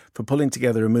plaudits for pulling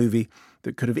together a movie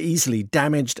that could have easily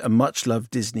damaged a much-loved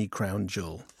Disney crown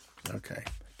jewel. Okay.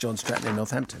 John Stratton in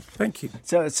Northampton. Thank you.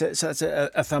 So it's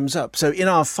a thumbs up. So in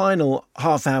our final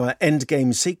half-hour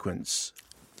endgame sequence,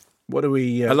 what do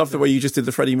we... I love the way you just did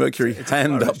the Freddie Mercury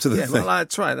hand up to the thing. Well,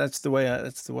 that's right. That's the way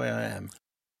I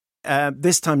am.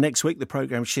 This time next week, the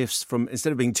programme shifts from,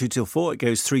 instead of being 2 till 4, it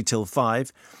goes 3 till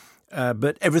 5.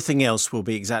 But everything else will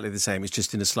be exactly the same. It's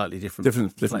just in a slightly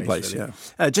different place. Really.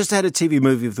 Yeah. Just ahead of TV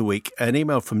Movie of the Week, an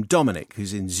email from Dominic,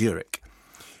 who's in Zurich.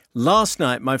 Last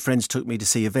night, my friends took me to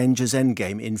see Avengers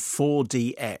Endgame in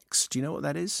 4DX. Do you know what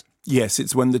that is? Yes,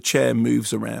 it's when the chair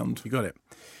moves around. You got it.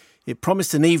 It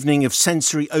promised an evening of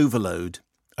sensory overload.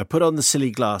 I put on the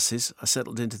silly glasses. I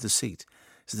settled into the seat.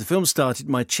 As the film started,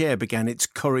 my chair began its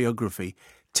choreography,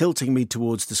 tilting me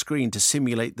towards the screen to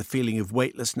simulate the feeling of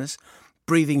weightlessness,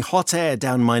 breathing hot air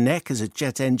down my neck as a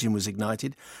jet engine was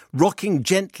ignited, rocking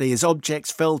gently as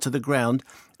objects fell to the ground,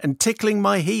 and tickling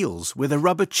my heels with a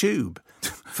rubber tube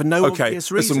for no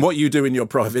obvious reason. Listen, what you do in your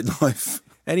private life.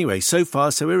 Anyway, so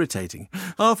far so irritating.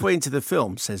 Halfway into the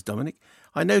film, says Dominic,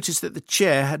 I noticed that the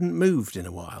chair hadn't moved in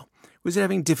a while. Was it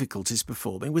having difficulties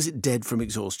performing? Was it dead from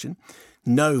exhaustion?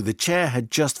 No, the chair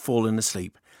had just fallen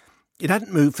asleep. It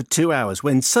hadn't moved for 2 hours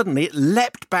when suddenly it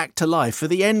leapt back to life for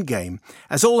the end game.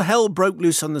 As all hell broke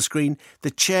loose on the screen,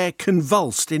 the chair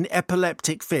convulsed in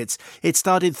epileptic fits. It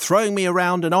started throwing me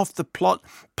around and off the plot,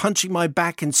 punching my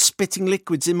back and spitting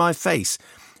liquids in my face,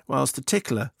 whilst the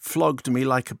tickler flogged me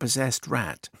like a possessed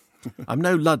rat. I'm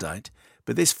no Luddite,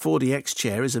 but this 4DX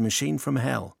chair is a machine from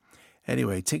hell.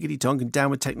 Anyway, tickety-tonk and down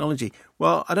with technology.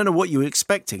 Well, I don't know what you were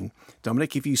expecting,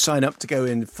 Dominic. If you sign up to go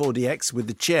in 4DX with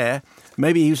the chair,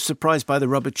 maybe he was surprised by the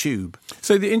rubber tube.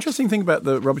 So the interesting thing about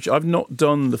the rubber tube, I've not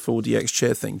done the 4DX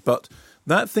chair thing, but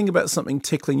that thing about something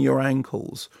tickling your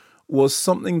ankles was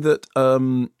something that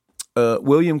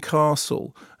William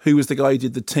Castle, who was the guy who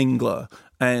did The Tingler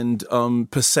and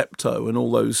Percepto and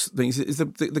all those things, is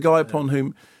the guy upon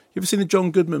whom... You ever seen the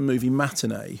John Goodman movie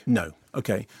Matinee? No.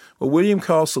 Okay. Well, William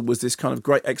Castle was this kind of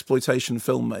great exploitation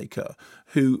filmmaker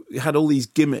who had all these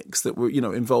gimmicks that were,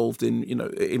 involved in,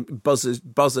 in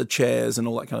buzzer chairs and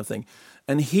all that kind of thing.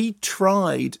 And he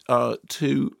tried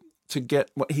to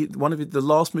get one of the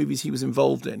last movies he was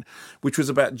involved in, which was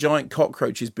about giant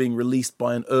cockroaches being released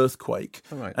by an earthquake.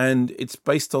 Oh, right. And it's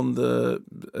based on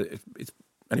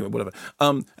anyway, whatever.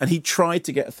 And he tried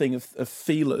to get a thing of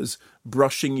feelers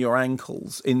brushing your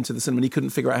ankles into the cinema, and he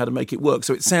couldn't figure out how to make it work.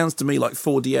 So it sounds to me like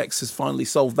 4DX has finally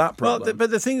solved that problem. Well,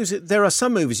 but the thing is, there are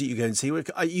some movies that you go and see where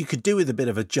you could do with a bit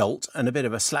of a jolt and a bit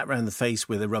of a slap around the face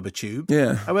with a rubber tube.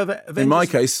 Yeah. However, in my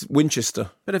case,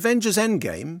 Winchester. But Avengers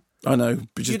Endgame... I know,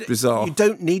 just bizarre. You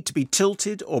don't need to be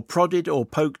tilted or prodded or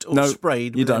poked or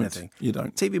sprayed with anything. You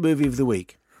don't. TV Movie of the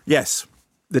Week. Yes.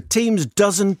 the team's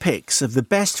dozen picks of the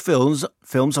best films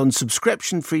on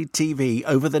subscription-free TV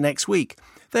over the next week.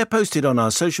 They're posted on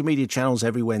our social media channels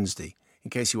every Wednesday,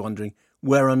 in case you're wondering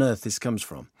where on earth this comes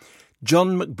from.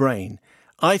 John McBrain,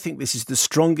 I think this is the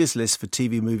strongest list for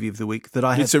TV Movie of the Week that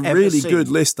I have ever seen. It's a really good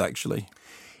list, actually.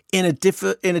 In a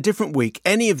different week,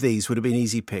 any of these would have been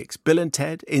easy picks. Bill and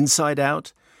Ted, Inside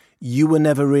Out, You Were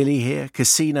Never Really Here,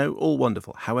 Casino, all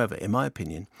wonderful. However, in my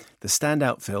opinion, the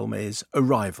standout film is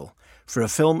Arrival. For a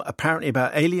film apparently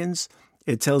about aliens,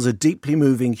 it tells a deeply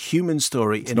moving human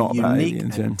story in a unique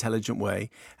and intelligent way.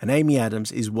 And Amy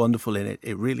Adams is wonderful in it.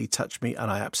 It really touched me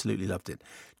and I absolutely loved it.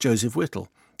 Joseph Whittle.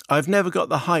 I've never got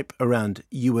the hype around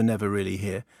You Were Never Really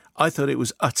Here. I thought it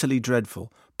was utterly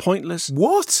dreadful. Pointless.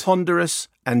 What? Ponderous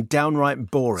and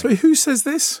downright boring. Sorry, who says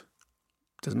this?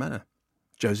 Doesn't matter.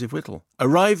 Joseph Whittle.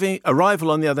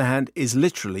 Arrival, on the other hand, is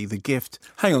literally the gift.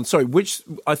 Hang on, sorry,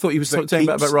 I thought he was talking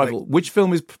about Arrival. Which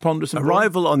film is ponderous and boring?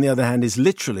 Arrival, on the other hand, is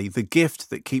literally the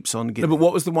gift that keeps on giving. No, but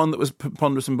what was the one that was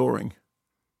ponderous and boring?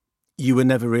 You Were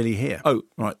Never Really Here. Oh,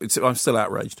 right. I'm still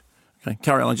outraged. Okay,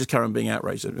 carry on. Just carry on being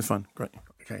outraged. It's fine. Great.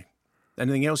 Okay.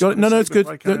 Anything else? No, it's good.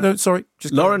 No, sorry.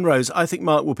 Lauren Rose, I think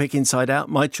Mark will pick Inside Out.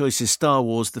 My choice is Star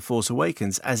Wars The Force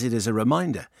Awakens, as it is a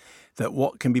reminder that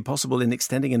what can be possible in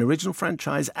extending an original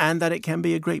franchise and that it can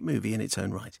be a great movie in its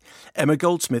own right. Emma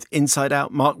Goldsmith, Inside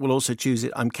Out. Mark will also choose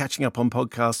it. I'm catching up on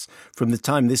podcasts from the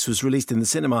time this was released in the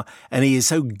cinema, and he is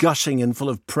so gushing and full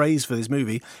of praise for this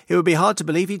movie, it would be hard to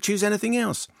believe he'd choose anything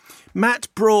else. Matt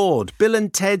Broad, Bill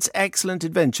and Ted's Excellent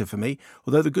Adventure for me,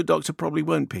 although The Good Doctor probably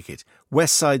won't pick it.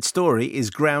 West Side Story is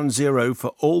ground zero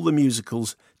for all the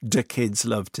musicals the kids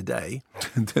love today.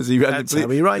 That's how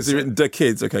he writes. Has he written the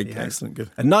kids? Okay, yeah. Excellent,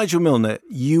 good. And Nigel Milner,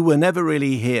 You Were Never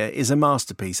Really Here is a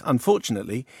masterpiece.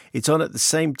 Unfortunately, it's on at the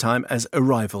same time as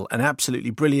Arrival, an absolutely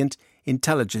brilliant,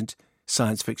 intelligent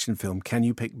science fiction film. Can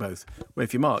you pick both? Well,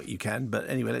 if you Mark, you can. But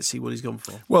anyway, let's see what he's gone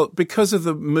for. Well, because of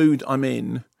the mood I'm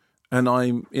in, and I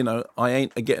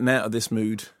ain't getting out of this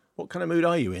mood. What kind of mood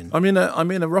are you in? I'm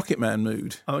in a Rocket Man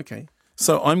mood. Oh, okay.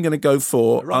 So I'm going to go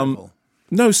for Arrival.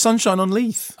 No, Sunshine on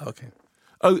Leith. Okay.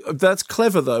 Oh, that's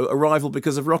clever though. Arrival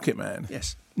because of Rocket Man.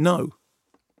 Yes. No.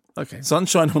 Okay.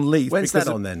 Sunshine on Leith. When's that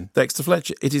on then? Dexter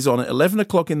Fletcher. It is on at 11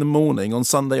 o'clock in the morning on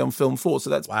Sunday on Film 4. So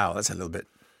that's wow. That's a little bit. Do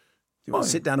you want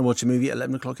to sit down and watch a movie at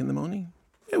 11 o'clock in the morning?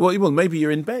 Yeah, well, maybe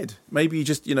you're in bed. Maybe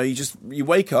you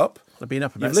wake up. I've been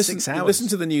up about 6 hours. You've listened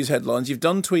to the news headlines. You've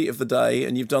done Tweet of the Day,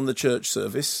 and you've done the church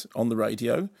service on the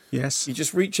radio. Yes. You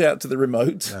just reach out to the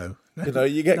remote. No.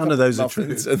 You get none of those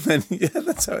muffins, are true. And then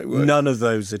that's how it works. None of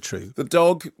those are true. The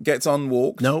dog gets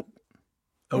unwalked. Nope.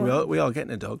 Oh, we are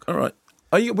getting a dog. All right.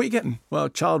 What are you getting? Well,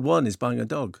 child one is buying a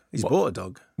dog. He's bought a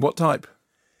dog. What type?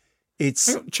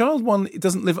 It's child one.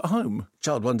 Doesn't live at home.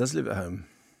 Child one does live at home,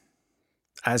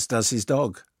 as does his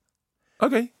dog.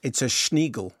 Okay. It's a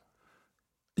Schniegel.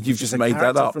 You've just made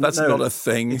that up. That's not a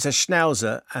thing. It's a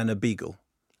Schnauzer and a Beagle.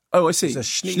 Oh, I see. It's a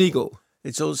Schniegel.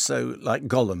 It's also like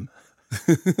Gollum.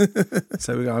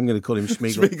 So I'm going to call him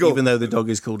Schmiegel, even though the dog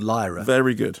is called Lyra.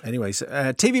 Very good. Anyway, so,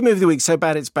 TV Movie of the Week, So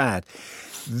Bad It's Bad.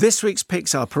 This week's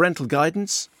picks are Parental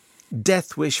Guidance,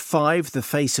 Death Wish 5, The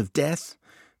Face of Death,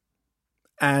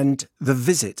 and The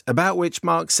Visit, about which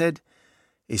Mark said,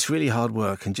 it's really hard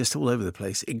work and just all over the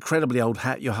place. Incredibly old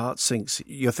hat, your heart sinks.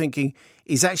 You're thinking,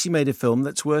 he's actually made a film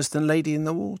that's worse than Lady in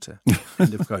the Water.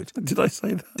 End of quote. Did I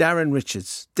say that? Darren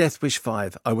Richards, Death Wish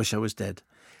 5, I Wish I Was Dead.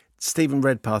 Stephen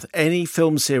Redpath, any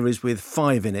film series with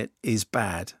 5 in it is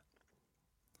bad.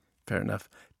 Fair enough.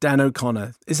 Dan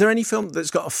O'Connor, is there any film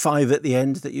that's got a 5 at the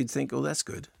end that you'd think, oh, that's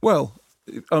good? Well,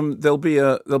 there'll be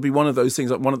one of those things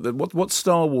like one of the what's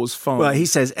Star Wars 5? Well, he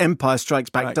says Empire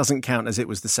Strikes Back doesn't count as it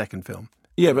was the second film.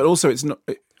 Yeah, but also it's not.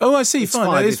 Oh, I see. It's fine.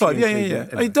 5 It is 5. Yeah.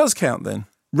 Anyway. It does count then.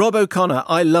 Rob O'Connor,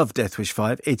 I love Death Wish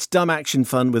 5. It's dumb action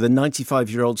fun with a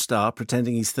 95-year-old star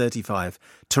pretending he's 35.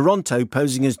 Toronto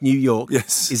posing as New York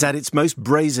is at its most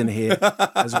brazen here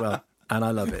as well. And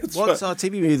I love it. What's our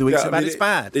TV movie of the week? So bad it's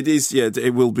bad. It is, yeah.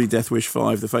 It will be Death Wish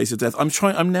 5, The Face of Death.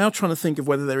 I'm now trying to think of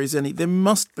whether there is any. There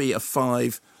must be a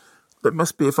 5. There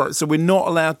must be a 5. So we're not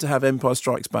allowed to have Empire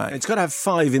Strikes Back. It's got to have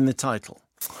 5 in the title.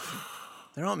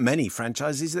 There aren't many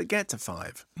franchises that get to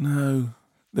 5. No.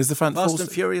 There's the Fast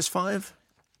and Furious 5?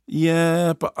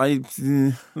 Yeah, but Anyway,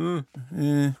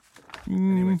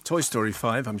 Toy Story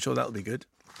 5, I'm sure that'll be good.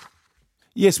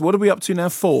 Yes, what are we up to now?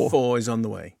 4? 4 is on the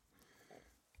way.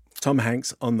 Tom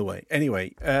Hanks on the way.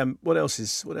 Anyway, what else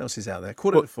is out there?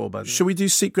 Quarter to 4, by the way. Should we do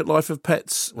Secret Life of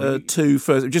Pets 2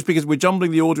 first? Just because we're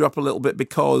jumbling the order up a little bit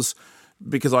because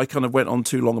because I kind of went on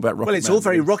too long about Rocket Man. Well, it's all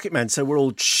very Rocket Man, so we're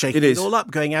all shaking it all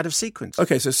up, going out of sequence.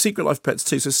 Okay, so Secret Life of Pets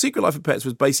 2. So Secret Life of Pets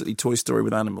was basically Toy Story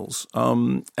with animals.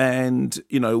 And,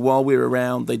 you know, while we're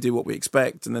around, they do what we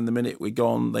expect, and then the minute we're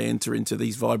gone, they enter into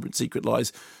these vibrant secret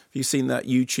lives. Have you seen that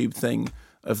YouTube thing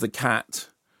of the cat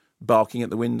barking at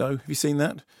the window? Have you seen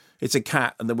that? It's a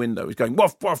cat and the window is going,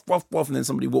 woof, woof, woof, woof, and then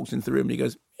somebody walks into the room and he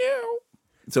goes, meow.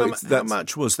 So how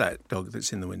much was that dog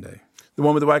that's in the window? The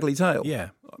one with the waggly tail? Yeah.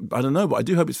 I don't know, but I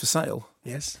do hope it's for sale.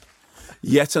 Yes.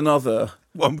 Yet another.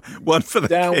 One for the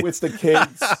Down kids. with the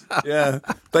kids. Yeah.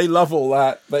 They love all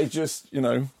that. They just, you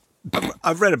know.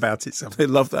 I've read about it somewhere. They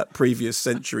love that previous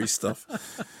century stuff.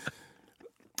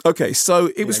 Okay,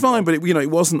 so it was fine, but it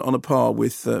wasn't on a par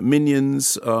with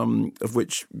Minions, of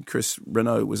which Chris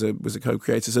Renaud was a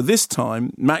co-creator. So this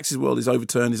time, Max's world is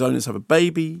overturned. His owners have a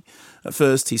baby. At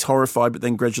first, he's horrified, but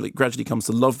then gradually comes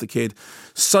to love the kid.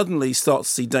 Suddenly, starts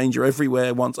to see danger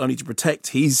everywhere. Wants only to protect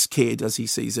his kid, as he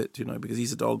sees it, because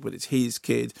he's a dog, but it's his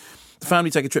kid. The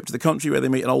family take a trip to the country where they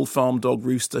meet an old farm dog,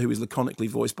 Rooster, who is laconically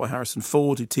voiced by Harrison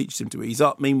Ford, who teaches him to ease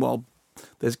up. Meanwhile,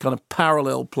 there's kind of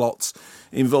parallel plots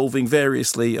involving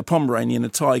variously a Pomeranian, a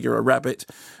tiger, a rabbit.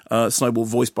 Snowball,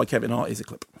 voiced by Kevin Hart. Here's a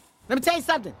clip. Let me tell you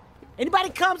something. Anybody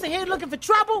comes in here looking for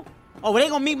trouble, oh, well, they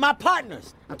gonna meet my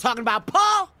partners. I'm talking about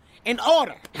Paul and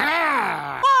Order.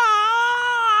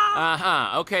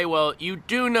 Uh-huh. Okay, well, you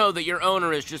do know that your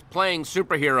owner is just playing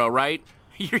superhero, right?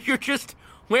 You're just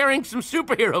wearing some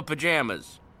superhero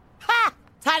pajamas. Ha!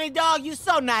 Tiny dog, you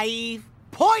so naive.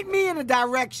 Point me in the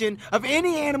direction of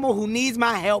any animal who needs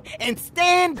my help and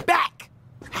stand back.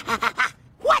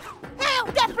 What? Hell,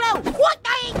 that blow. What?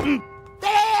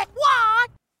 What?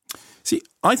 See,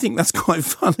 I think that's quite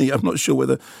funny. I'm not sure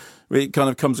whether it kind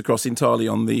of comes across entirely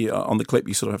on the clip.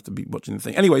 You sort of have to be watching the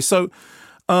thing. Anyway, so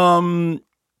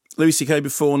Louis C.K.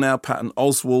 before, now Patton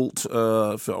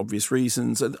Oswalt for obvious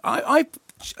reasons. I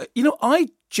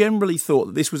generally thought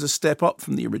that this was a step up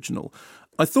from the original.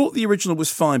 I thought the original was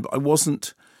fine, but I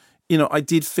wasn't, I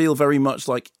did feel very much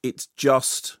like it's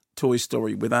just Toy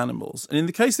Story with animals. And in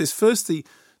the case of this, firstly,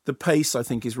 the pace, I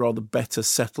think, is rather better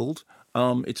settled.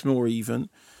 It's more even.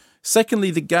 Secondly,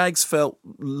 the gags felt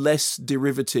less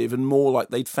derivative and more like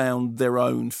they'd found their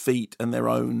own feet and their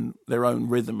own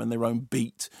rhythm and their own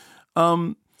beat.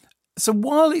 So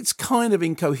while it's kind of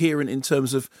incoherent in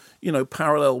terms of,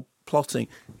 parallel plotting,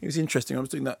 it was interesting. I was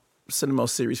doing that cinema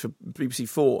series for BBC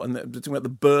 4 and talking about the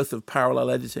birth of parallel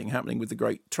editing happening with the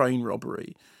Great Train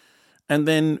Robbery. And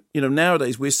then,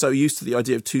 nowadays we're so used to the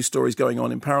idea of two stories going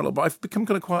on in parallel, but I've become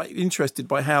kind of quite interested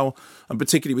by how, and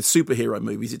particularly with superhero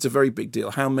movies, it's a very big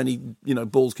deal. How many,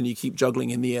 balls can you keep juggling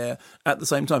in the air at the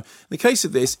same time? In the case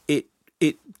of this, it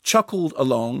chuckled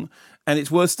along, and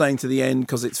it's worth staying to the end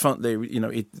because it's fun.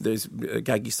 There's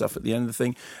gaggy stuff at the end of the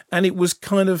thing, and it was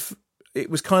kind of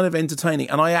entertaining,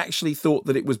 and I actually thought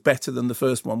that it was better than the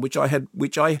first one, which I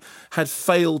had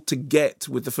failed to get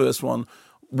with the first one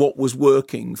what was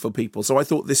working for people. So I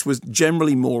thought this was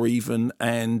generally more even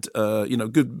and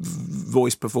good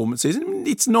voice performances.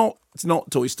 It's not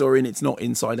Toy Story and it's not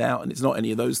Inside Out and it's not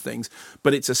any of those things,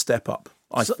 but it's a step up,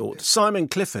 I thought. Simon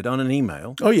Clifford on an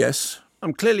email. Oh yes,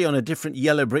 I'm clearly on a different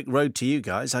yellow brick road to you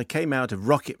guys. I came out of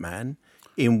Rocket Man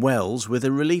in Wells with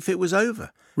a relief it was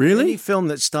over. Really? Any film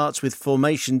that starts with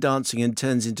formation dancing and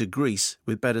turns into Grease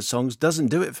with better songs doesn't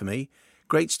do it for me.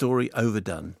 Great story,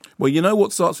 overdone. Well, you know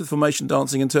what starts with formation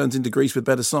dancing and turns into Grease with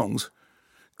better songs?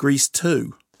 Grease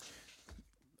 2.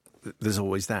 There's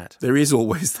always that. There is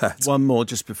always that. One more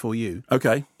just before you.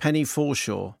 Okay. Penny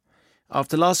Forshaw.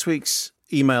 After last week's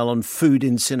email on food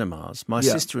in cinemas, my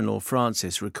sister-in-law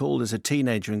Frances recalled as a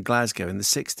teenager in Glasgow in the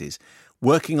 60s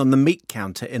working on the meat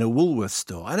counter in a Woolworths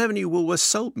store. I never knew Woolworths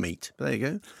sold meat. There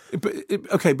you go. But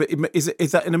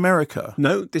is that in America?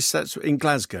 No, that's in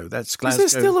Glasgow. That's Glasgow.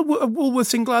 Is there still a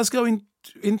Woolworths in Glasgow in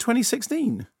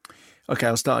 2016? Okay,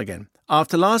 I'll start again.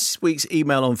 After last week's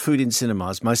email on food in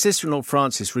cinemas, my sister-in-law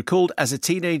Frances recalled as a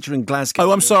teenager in Glasgow.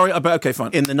 Oh, I'm sorry. Okay,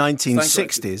 fine. In the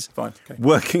 1960s, fine, okay.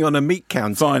 Working on a meat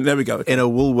counter. Fine, there we go. In a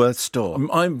Woolworths store.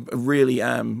 I really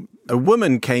am. A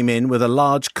woman came in with a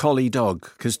large collie dog,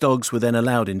 because dogs were then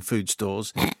allowed in food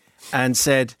stores, and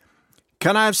said,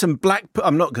 "Can I have some black..."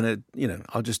 I'm not going to,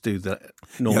 I'll just do the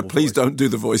normal please voice. Don't do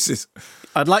the voices.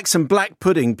 "I'd like some black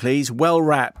pudding, please, well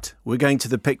wrapped. We're going to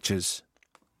the pictures."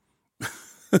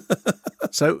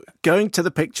 So, going to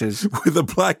the pictures. With a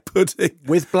black pudding.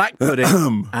 With black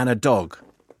pudding and a dog.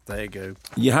 There you go.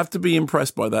 You have to be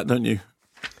impressed by that, don't you?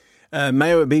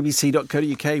 Mayo at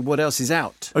bbc.co.uk. What else is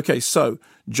out? Okay, so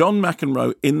John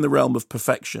McEnroe, In the Realm of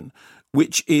Perfection,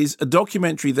 which is a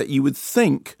documentary that you would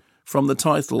think from the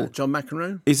title. John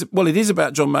McEnroe? It is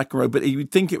about John McEnroe, but you'd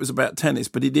think it was about tennis,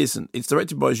 but it isn't. It's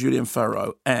directed by Julien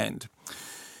Farreau, and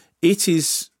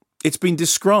it's been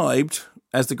described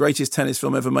as the greatest tennis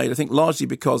film ever made, I think largely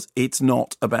because it's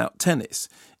not about tennis.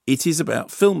 It is about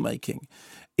filmmaking.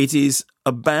 It is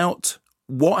about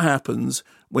what happens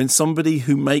when somebody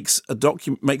who makes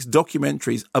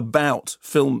documentaries about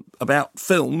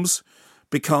films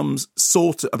becomes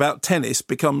about tennis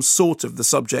becomes sort of the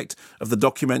subject of the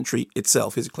documentary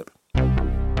itself. Here's a clip.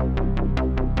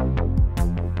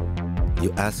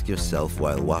 You ask yourself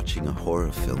while watching a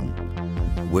horror film,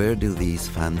 where do these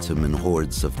phantom and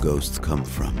hordes of ghosts come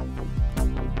from?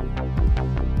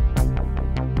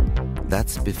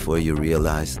 That's before you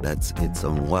realize that it's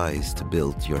unwise to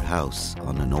build your house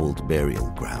on an old burial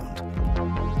ground.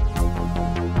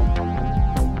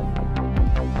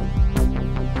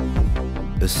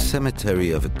 A cemetery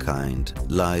of a kind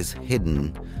lies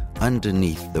hidden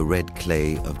underneath the red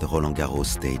clay of the Roland-Garros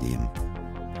Stadium.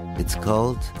 It's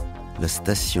called La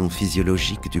Station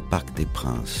Physiologique du Parc des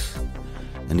Princes,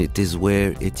 and it is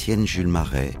where Étienne Jules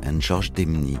Marais and Georges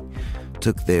Demny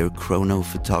took their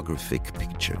chronophotographic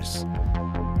pictures.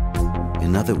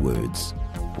 In other words,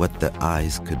 what the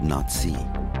eyes could not see.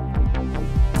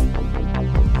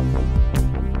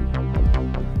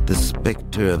 The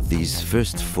specter of these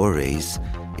first forays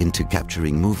into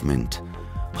capturing movement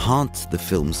haunts the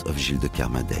films of Gilles de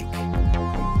Kermadec.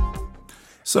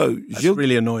 So That's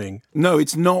really annoying. No,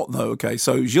 it's not though. Okay,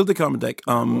 so Gilles de Kermadec.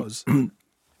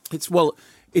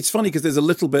 It's funny because there's a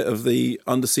little bit of the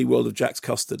undersea world of Jack's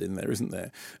Custard in there, isn't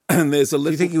there? And there's a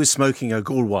little. Do you think he was smoking a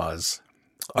Gauloise?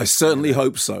 I certainly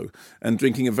hope so. And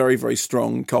drinking a very, very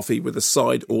strong coffee with a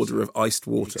side order of iced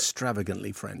water.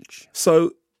 Extravagantly French.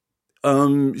 So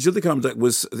Gilles de Kermadec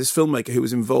was this filmmaker who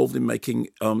was involved in making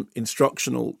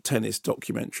instructional tennis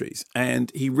documentaries.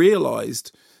 And he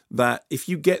realised that if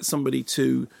you get somebody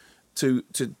to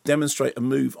demonstrate a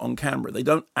move on camera, they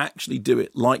don't actually do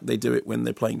it like they do it when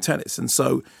they're playing tennis. And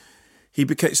so he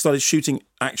started shooting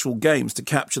actual games to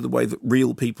capture the way that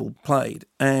real people played.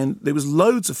 And there was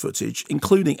loads of footage,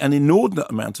 including an inordinate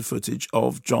amount of footage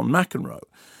of John McEnroe.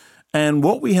 And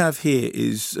what we have here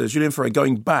is Julien Farreau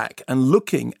going back and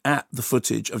looking at the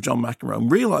footage of John McEnroe and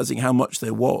realising how much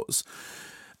there was,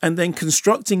 and then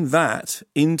constructing that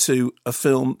into a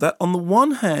film that, on the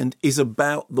one hand, is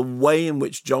about the way in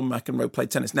which John McEnroe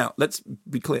played tennis. Now, let's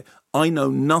be clear. I know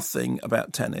nothing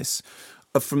about tennis.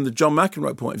 From the John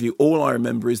McEnroe point of view, all I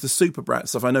remember is the Super Brat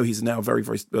stuff. I know he's now a very,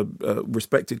 very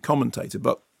respected commentator,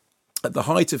 but at the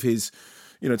height of his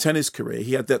tennis career,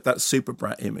 he had that Super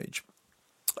Brat image.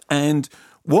 And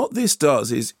what this does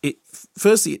is, it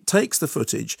takes the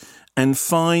footage and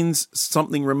finds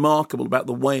something remarkable about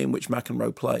the way in which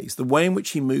McEnroe plays, the way in which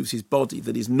he moves his body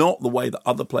that is not the way that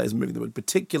other players move them,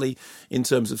 particularly in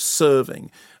terms of serving.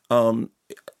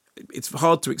 It's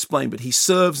hard to explain, but he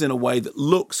serves in a way that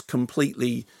looks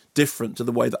completely different to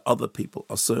the way that other people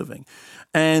are serving.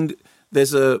 And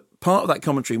there's a part of that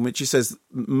commentary in which he says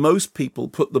most people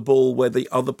put the ball where the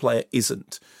other player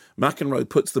isn't. McEnroe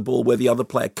puts the ball where the other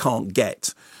player can't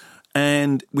get,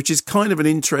 and which is kind of an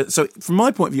interest. So from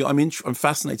my point of view, I'm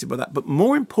fascinated by that. But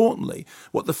more importantly,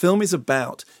 what the film is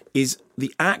about is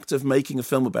the act of making a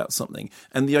film about something,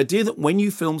 and the idea that when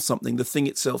you film something, the thing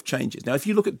itself changes. Now, if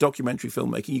you look at documentary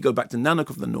filmmaking, you go back to Nanook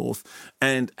of the North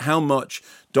and how much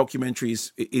documentary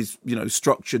is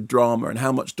structured drama, and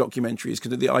how much documentary is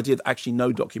the idea that actually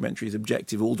no documentary is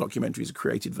objective. All documentary is a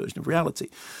created version of reality.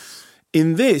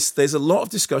 In this, there's a lot of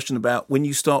discussion about when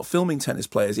you start filming tennis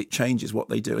players, it changes what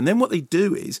they do. And then what they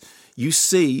do is you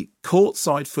see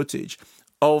courtside footage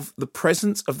of the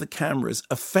presence of the cameras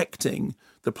affecting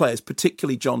the players,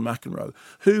 particularly John McEnroe,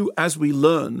 who, as we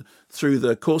learn through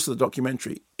the course of the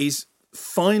documentary, is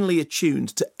finely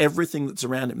attuned to everything that's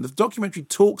around him. The documentary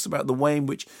talks about the way in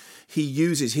which he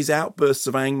uses his outbursts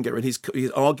of anger and his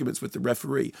arguments with the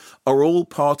referee are all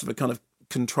part of a kind of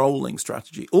controlling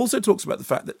strategy. Also talks about the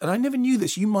fact that, and I never knew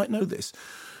this, you might know this,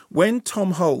 when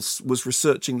Tom Hulse was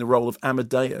researching the role of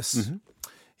Amadeus,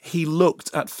 he looked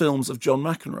at films of John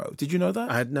McEnroe. Did you know that?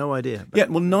 I had no idea. Yeah,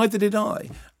 well, neither did I.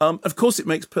 Of course, it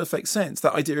makes perfect sense,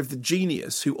 that idea of the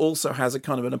genius who also has a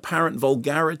kind of an apparent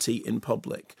vulgarity in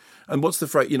public. And what's the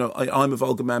phrase, I'm a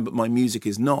vulgar man, but my music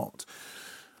is not.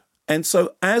 And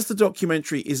so as the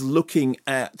documentary is looking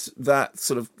at that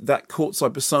sort of that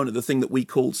courtside persona, the thing that we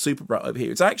call Superbrat over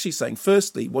here, it's actually saying,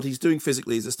 firstly, what he's doing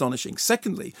physically is astonishing.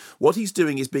 Secondly, what he's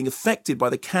doing is being affected by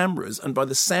the cameras and by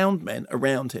the sound men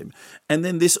around him. And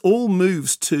then this all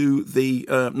moves to the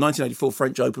 1984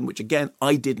 French Open, which, again,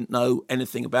 I didn't know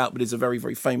anything about, but is a very,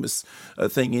 very famous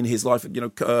thing in his life,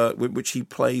 which he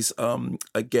plays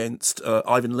against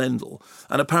Ivan Lendl.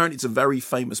 And apparently it's a very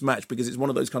famous match because it's one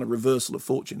of those kind of reversal of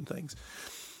fortune things.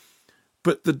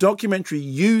 But the documentary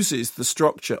uses the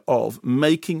structure of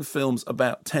making films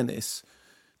about tennis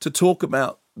to talk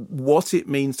about what it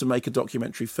means to make a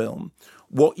documentary film,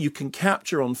 what you can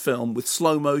capture on film with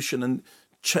slow motion and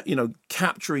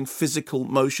capturing physical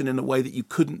motion in a way that you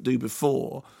couldn't do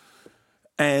before.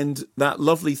 And that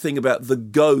lovely thing about the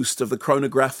ghost of the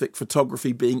chronographic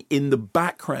photography being in the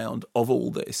background of all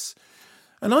this.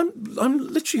 And I'm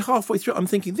literally halfway through. I'm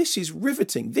thinking, this is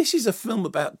riveting. This is a film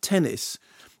about tennis.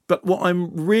 But what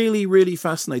I'm really, really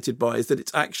fascinated by is that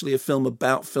it's actually a film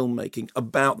about filmmaking,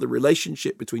 about the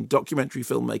relationship between documentary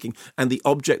filmmaking and the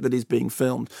object that is being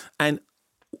filmed. And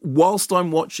whilst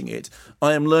I'm watching it,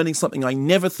 I am learning something I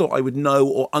never thought I would know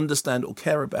or understand or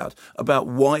care about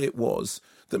why it was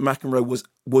that McEnroe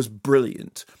was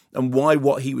brilliant and why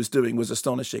what he was doing was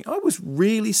astonishing. I was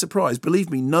really surprised.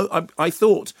 Believe me, I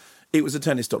thought it was a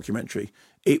tennis documentary.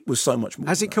 It was so much more.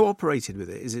 Has it cooperated with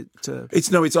it? Is it?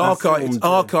 It's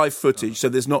archive footage. So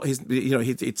there's not his.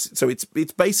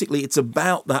 It's basically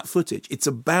about that footage. It's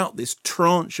about this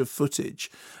tranche of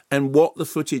footage and what the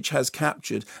footage has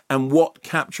captured and what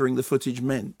capturing the footage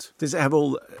meant. Does it have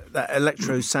all that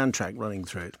electro soundtrack running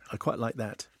through it? I quite like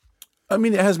that. I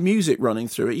mean, it has music running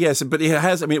through it, yes, but it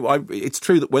has. I mean, it's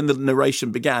true that when the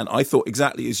narration began, I thought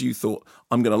exactly as you thought.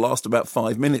 I'm going to last about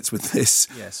 5 minutes with this.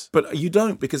 Yes, but you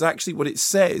don't, because actually, what it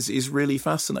says is really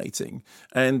fascinating,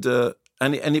 and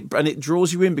it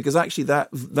draws you in because actually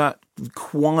that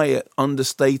quiet,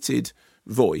 understated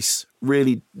voice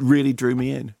really, really drew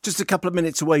me in. Just a couple of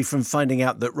minutes away from finding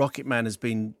out that Rocket Man has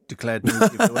been declared movie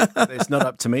of the week. It's not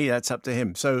up to me, that's up to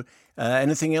him. So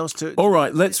anything else to... All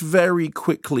right, let's very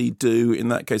quickly do, in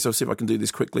that case, I'll see if I can do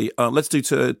this quickly. Let's do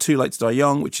Too Late to Die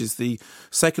Young, which is the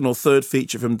second or third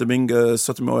feature from Domingo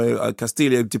Sotomayor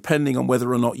Castillo, depending on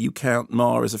whether or not you count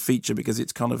Ma as a feature, because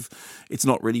it's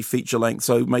not really feature length.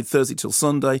 So made Thursday till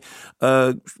Sunday.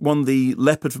 Won the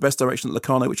Leopard for Best Direction at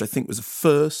Locarno, which I think was a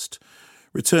first.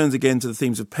 Returns again to the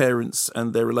themes of parents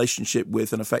and their relationship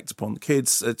with and effect upon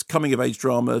kids. It's coming-of-age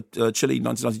drama, Chile,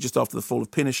 1990, just after the fall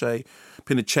of Pinochet.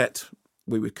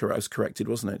 I was corrected,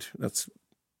 wasn't it? That's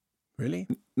really?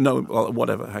 No,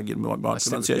 whatever. How you my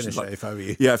pronunciation? Pinochet, if I were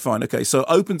you. Yeah, fine. Okay, so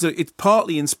it's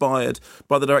partly inspired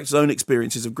by the director's own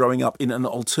experiences of growing up in an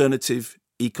alternative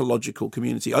ecological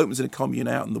community. Opens in a commune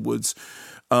out in the woods.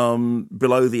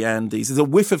 Below the Andes. There's a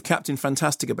whiff of Captain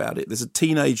Fantastic about it. There's some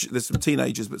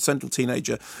teenagers, but central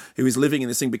teenager who is living in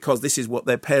this thing because this is what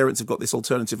their parents have got, this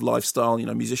alternative lifestyle,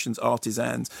 musicians,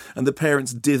 artisans, and the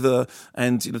parents dither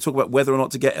and talk about whether or not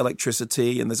to get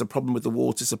electricity, and there's a problem with the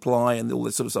water supply and all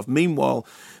this sort of stuff. Meanwhile,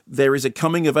 there is a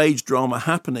coming-of-age drama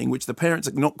happening, which the parents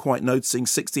are not quite noticing.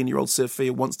 16-year-old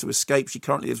Sophia wants to escape. She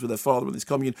currently lives with her father in this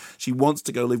commune. She wants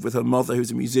to go live with her mother,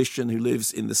 who's a musician who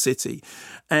lives in the city.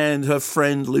 And her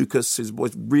friend Lucas, his boy,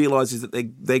 realises that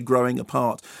they're growing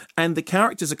apart. And the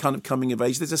characters are kind of coming of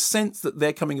age. There's a sense that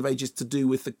their coming of age is to do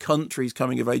with the country's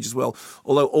coming of age as well,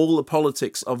 although all the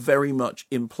politics are very much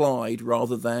implied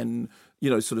rather than,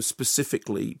 sort of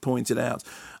specifically pointed out.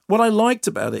 What I liked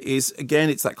about it is, again,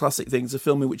 it's that classic thing. It's a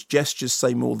film in which gestures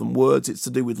say more than words. It's to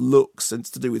do with looks and it's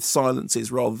to do with silences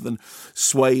rather than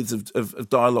swathes of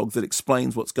dialogue that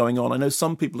explains what's going on. I know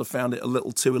some people have found it a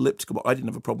little too elliptical, but I didn't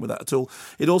have a problem with that at all.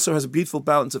 It also has a beautiful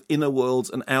balance of inner worlds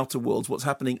and outer worlds, what's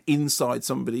happening inside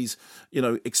somebody's,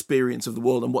 experience of the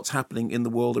world and what's happening in the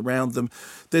world around them.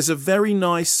 There's a very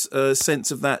nice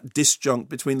sense of that disjunct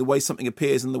between the way something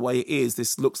appears and the way it is.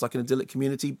 This looks like an idyllic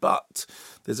community, but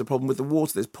there's a problem with the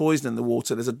water. There's poison in the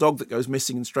water. There's a dog that goes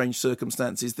missing in strange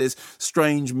circumstances. There's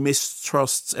strange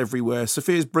mistrusts everywhere.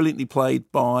 Sophia's brilliantly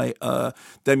played by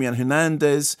Damian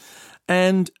Hernandez,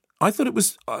 and I thought it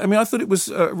was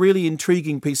a really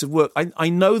intriguing piece of work. I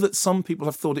know that some people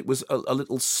have thought it was a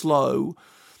little slow,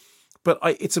 but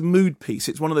it's a mood piece.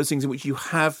 It's one of those things in which you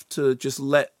have to just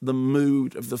let the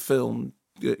mood of the film,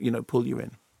 pull you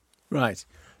in. Right.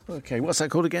 Okay. What's that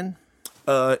called again?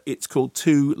 It's called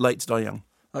Too Late to Die Young.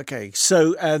 Okay,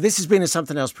 so this has been a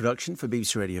Something Else production for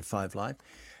BBC Radio 5 Live.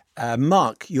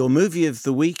 Mark, your movie of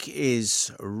the week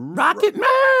is... Rocket Man!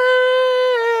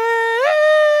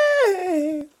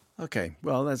 Okay,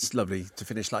 well, that's lovely to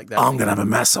finish like that. I'm going to have a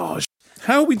massage.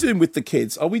 How are we doing with the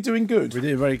kids? Are we doing good? We're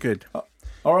doing very good.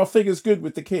 Are our figures good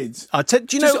with the kids? Do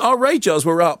you know our radars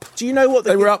were up? Do you know what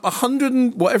they were up 100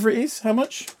 and whatever it is? How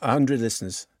much? 100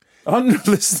 listeners. 100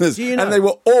 listeners, Do you know, and they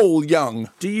were all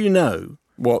young. Do you know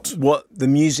what the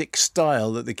music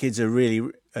style that the kids are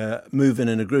really moving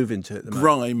and a groove into at the moment?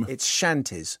 Grime. It's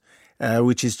shanties,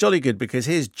 which is jolly good because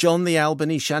here's John the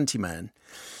Albany Shantyman.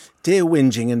 Dear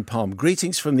Whinging and Pom,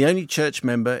 greetings from the only church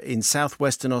member in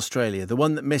southwestern Australia, the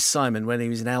one that missed Simon when he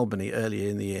was in Albany earlier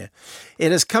in the year.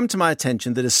 It has come to my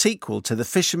attention that a sequel to the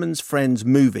Fisherman's Friends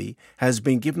movie has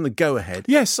been given the go-ahead.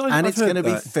 Yes, and it's going to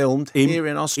be filmed here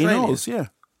in Australia. In Oz, yeah.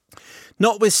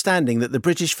 Notwithstanding that the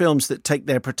British films that take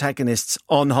their protagonists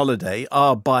on holiday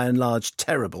are by and large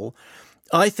terrible,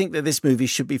 I think that this movie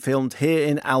should be filmed here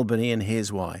in Albany, and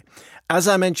here's why. As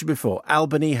I mentioned before,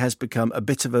 Albany has become a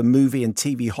bit of a movie and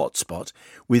TV hotspot,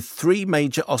 with 3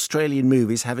 major Australian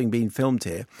movies having been filmed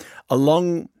here,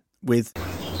 along with...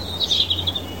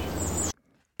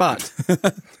 But...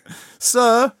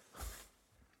 Sir!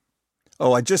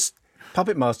 Oh,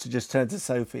 Puppet Master just turned to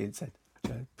Sophie and said,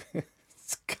 Joe,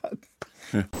 it's cut.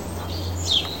 Yeah.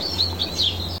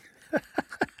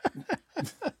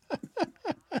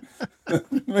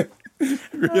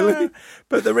 Really?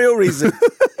 But the real reason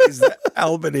is that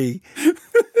Albany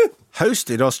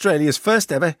hosted Australia's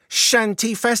first ever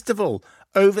shanty festival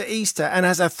over Easter and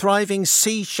has a thriving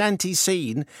sea shanty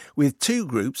scene with 2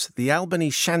 groups, the Albany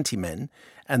Shantymen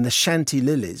and the Shanty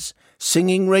Lilies,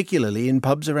 singing regularly in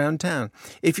pubs around town.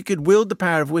 If you could wield the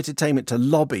power of Wittertainment to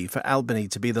lobby for Albany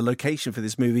to be the location for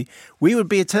this movie, we would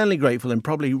be eternally grateful and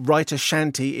probably write a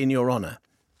shanty in your honour.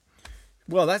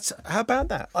 Well, how about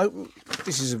that?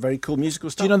 This is a very cool musical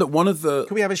style. Do you know that one of the...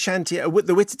 Can we have a shanty, the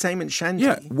Wittertainment shanty?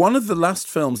 Yeah, one of the last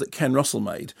films that Ken Russell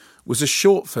made was a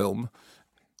short film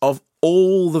of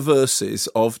all the verses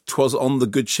of 'Twas on the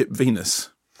Good Ship Venus.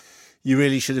 You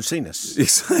really should have seen us.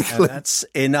 Exactly. That's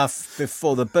enough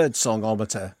before the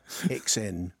birdsongometer kicks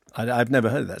in. I've never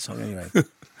heard of that song anyway.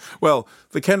 Well,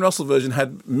 the Ken Russell version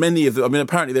had many of the... I mean,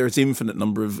 apparently there is infinite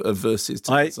number of verses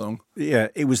to that song. Yeah,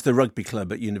 it was the rugby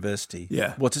club at university.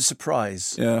 Yeah. What a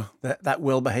surprise. Yeah. That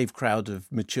well-behaved crowd of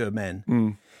mature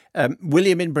men.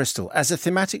 William in Bristol, as a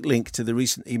thematic link to the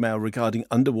recent email regarding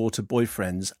underwater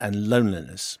boyfriends and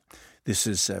loneliness. This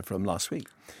is from last week.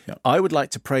 Yep. I would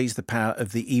like to praise the power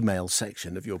of the email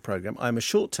section of your programme. I'm a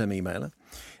short-term emailer,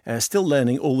 still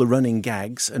learning all the running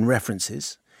gags and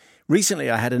references. Recently,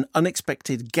 I had an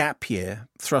unexpected gap year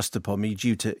thrust upon me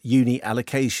due to uni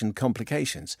allocation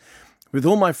complications. With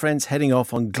all my friends heading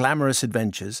off on glamorous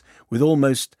adventures with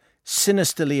almost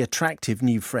sinisterly attractive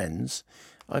new friends,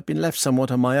 I've been left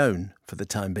somewhat on my own for the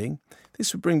time being.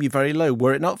 This would bring me very low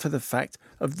were it not for the fact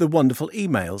of the wonderful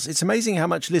emails. It's amazing how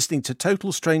much listening to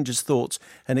total strangers' thoughts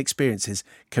and experiences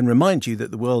can remind you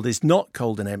that the world is not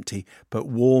cold and empty, but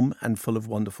warm and full of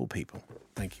wonderful people.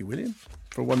 Thank you, William,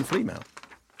 for a wonderful email.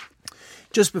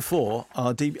 Just before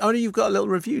our you've got a little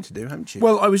review to do, haven't you?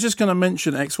 Well, I was just going to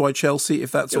mention XY Chelsea, if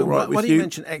that's all right with you. Why don't you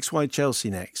mention XY Chelsea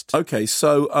next? Okay,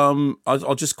 so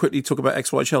I'll just quickly talk about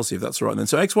XY Chelsea, if that's all right then.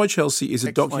 So XY Chelsea is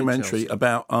a documentary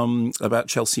about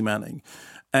Chelsea Manning,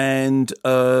 and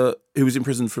who was in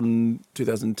prison from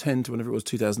 2010 to whenever it was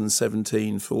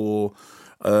 2017 for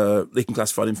leaking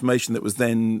classified information that was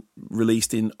then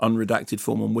released in unredacted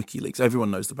form on WikiLeaks. Everyone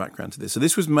knows the background to this. So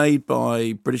this was made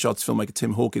by British artist filmmaker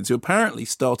Tim Hawkins, who apparently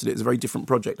started it as a very different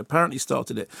project, apparently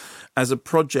started it as a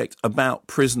project about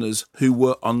prisoners who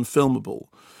were unfilmable,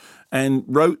 and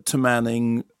wrote to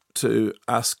Manning to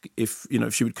ask if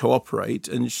she would cooperate,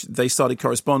 and they started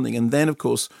corresponding. And then, of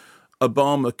course,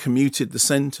 Obama commuted the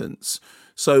sentence.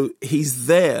 So he's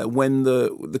there when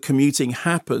the commuting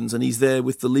happens, and he's there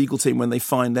with the legal team when they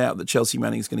find out that Chelsea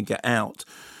Manning is going to get out.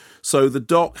 So the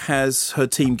doc has her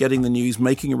team getting the news,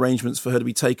 making arrangements for her to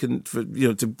be taken,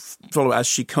 to follow as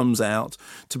she comes out,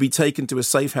 to be taken to a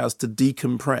safe house to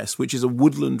decompress, which is a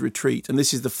woodland retreat. And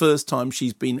this is the first time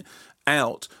she's been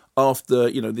out after,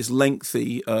 this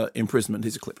lengthy imprisonment.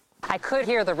 Here's a clip. I could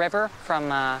hear the river from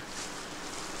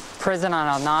prison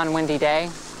on a non-windy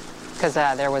day because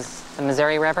there was the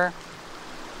Missouri River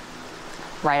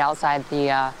right outside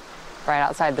the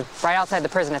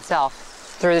prison itself.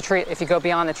 Through the tree, if you go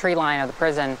beyond the tree line of the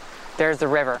prison, there's the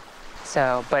river.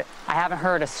 So, but I haven't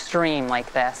heard a stream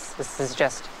like this. This is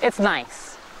just, it's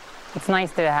nice. It's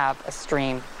nice to have a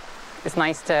stream. It's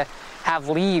nice to have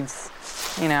leaves,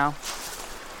 Where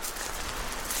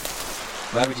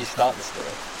would you start the story?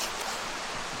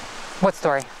 What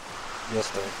story? Your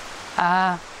story.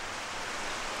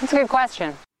 That's a good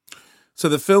question. So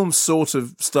the film sort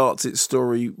of starts its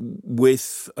story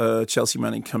with Chelsea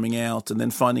Manning coming out and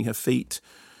then finding her feet,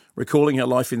 recalling her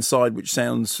life inside, which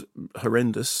sounds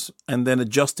horrendous, and then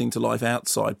adjusting to life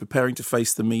outside, preparing to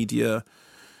face the media,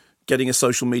 getting a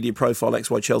social media profile.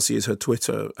 XY Chelsea is her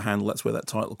Twitter handle. That's where that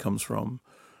title comes from.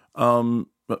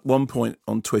 At one point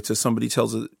on Twitter, somebody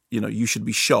tells her, you should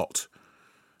be shot.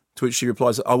 To which she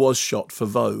replies, I was shot for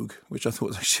Vogue, which I thought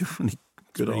was actually a really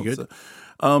good answer.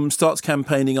 Good. Starts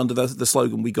campaigning under the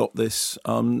slogan, "We got this."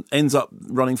 Ends up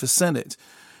running for Senate.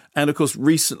 And, of course,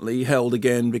 recently held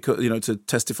again because, to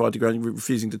testify to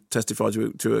refusing to testify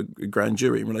to a grand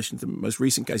jury in relation to the most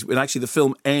recent case. And actually the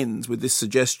film ends with this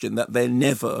suggestion that they're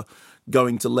never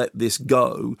going to let this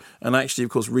go. And actually,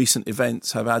 of course, recent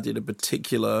events have added a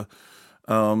particular,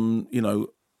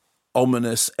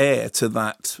 ominous air to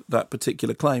that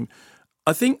particular claim.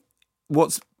 I think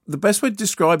what's the best way to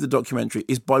describe the documentary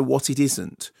is by what it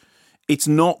isn't. It's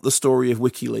not the story of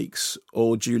WikiLeaks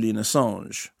or Julian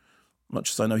Assange.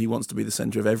 Much as I know he wants to be the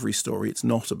centre of every story, it's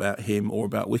not about him or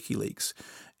about WikiLeaks.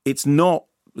 It's not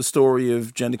the story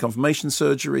of gender confirmation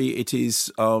surgery. It is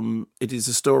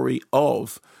a story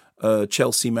of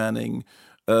Chelsea Manning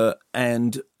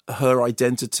and her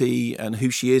identity and who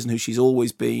she is and who she's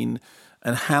always been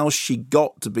and how she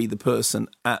got to be the person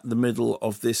at the middle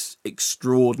of this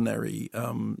extraordinary,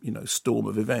 storm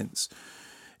of events.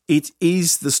 It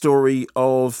is the story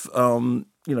of,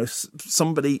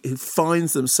 somebody who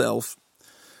finds themselves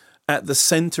at the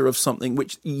centre of something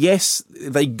which, yes,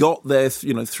 they got there,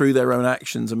 through their own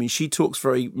actions. I mean, she talks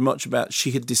very much about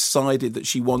she had decided that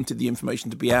she wanted the information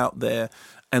to be out there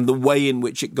and the way in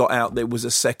which it got out there was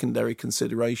a secondary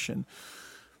consideration.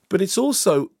 But it's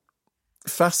also,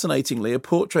 fascinatingly, a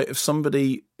portrait of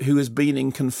somebody who has been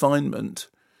in confinement,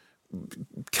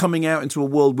 coming out into a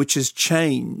world which has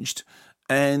changed.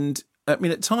 And I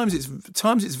mean, at times it's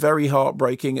very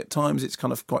heartbreaking. At times it's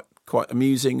kind of quite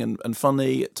amusing and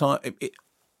funny. At times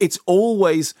it's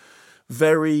always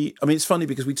very. I mean, it's funny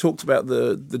because we talked about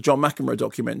the John McEnroe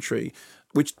documentary,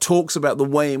 which talks about the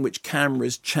way in which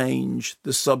cameras change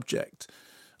the subject.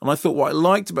 And I thought what I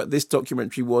liked about this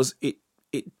documentary was it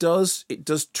does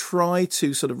try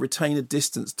to sort of retain a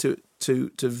distance to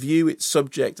view its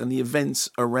subject and the events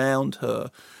around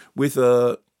her with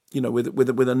a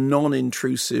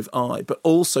non-intrusive eye, but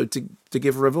also to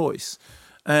give her a voice.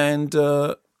 And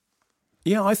I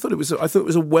thought it was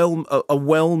a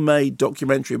well-made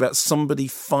documentary about somebody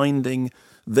finding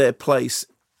their place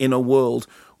in a world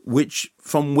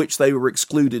from which they were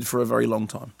excluded for a very long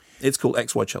time. It's called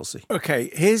XY Chelsea.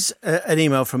 Okay, here's an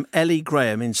email from Ellie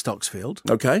Graham in Stocksfield.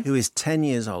 Okay. Who is 10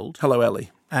 years old. Hello, Ellie.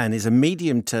 And is a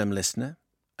medium-term listener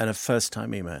and a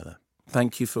first-time emailer.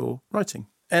 Thank you for writing.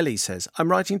 Ellie says, I'm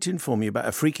writing to inform you about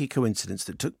a freaky coincidence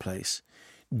that took place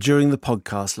during the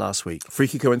podcast last week.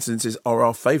 Freaky coincidences are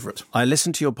our favourite. I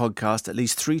listen to your podcast at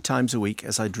least 3 times a week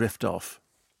as I drift off,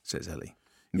 says Ellie.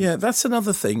 Yeah, that's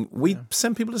another thing. We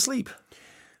send people to sleep.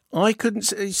 I couldn't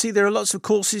see. There are lots of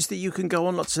courses that you can go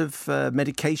on, lots of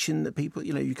medication that people,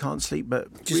 you can't sleep,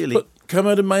 but just really, put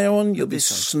Kermode Mayo on, you'll be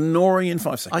snoring in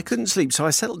 5 seconds. I couldn't sleep, so I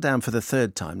settled down for the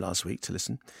 3rd time last week to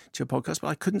listen to your podcast, but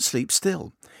I couldn't sleep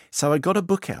still. So I got a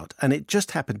book out, and it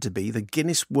just happened to be the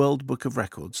Guinness World Book of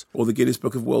Records, or the Guinness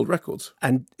Book of World Records.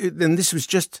 And then this was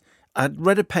just, I'd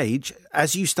read a page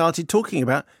as you started talking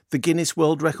about the Guinness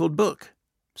World Record book.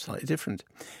 Slightly different.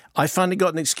 I finally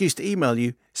got an excuse to email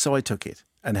you, so I took it.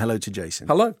 And hello to Jason.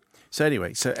 Hello. So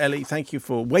anyway, Ellie, thank you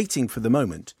for waiting for the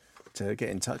moment to get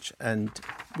in touch, and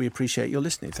we appreciate your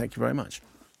listening. Thank you very much.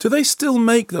 Do they still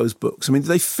make those books? I mean, do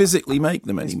they physically make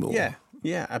them anymore?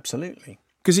 Yeah, absolutely.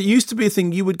 Because it used to be a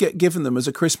thing you would get given them as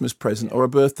a Christmas present or a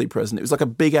birthday present. It was like a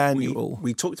big annual.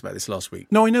 We talked about this last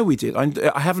week. No, I know we did.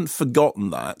 I haven't forgotten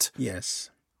that.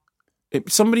 Yes.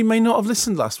 Somebody may not have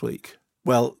listened last week.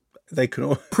 Well, they could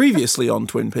all... Previously on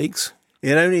Twin Peaks.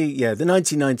 The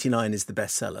 1999 is the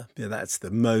bestseller. Yeah, that's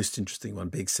the most interesting one,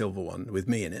 big silver one with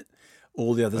me in it.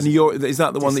 All the others. And is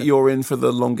that the one that you're in for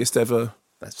the longest ever?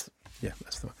 That's the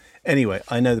one. Anyway,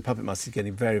 I know the Puppet Master is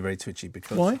getting very, very twitchy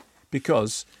because why?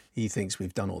 Because he thinks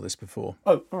we've done all this before.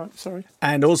 Oh, all right, sorry.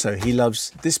 And also, he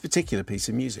loves this particular piece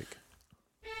of music.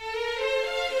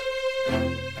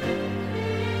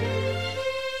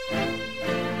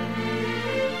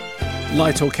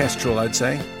 Light orchestral, I'd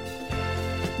say.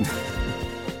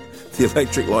 The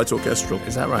Electric Light Orchestral.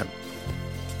 Is that right?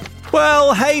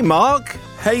 Well, hey, Mark.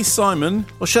 Hey, Simon.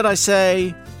 Or should I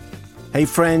say, hey,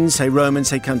 friends, hey, Romans,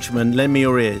 hey, countrymen, lend me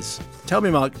your ears. Tell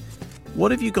me, Mark, what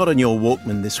have you got on your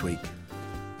Walkman this week?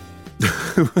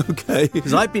 Okay.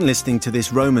 Because I've been listening to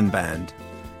this Roman band.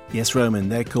 Yes, Roman.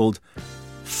 They're called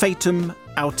Fatum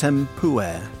Autem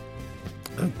Puer,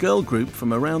 a girl group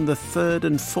from around the 3rd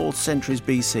and 4th centuries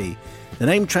BC. The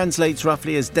name translates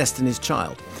roughly as Destiny's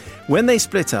Child. When they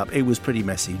split up, it was pretty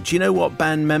messy. Do you know what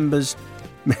band members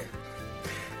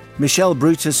Michelle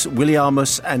Brutus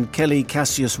Williamus and Kelly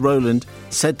Cassius Rowland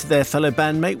said to their fellow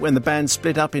bandmate when the band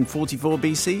split up in 44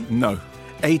 BC? No.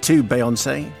 A2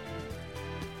 Beyoncé.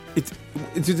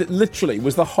 It literally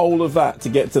was the whole of that to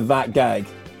get to that gag.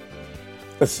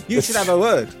 You should have a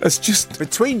word. It's just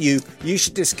between you. You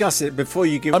should discuss it before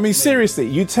you give. I mean, seriously,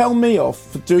 you tell me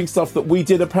off for doing stuff that we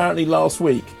did apparently last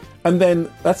week, and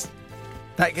then that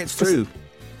gets through.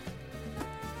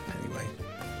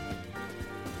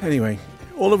 Anyway,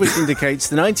 all of which indicates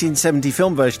the 1970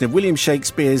 film version of William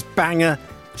Shakespeare's banger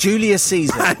Julius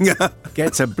Caesar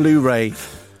gets a Blu-ray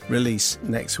release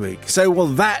next week. So will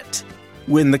that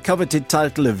win the coveted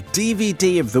title of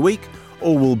DVD of the week,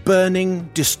 or will Burning,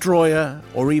 Destroyer,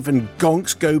 or even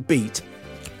Gonks Go Beat?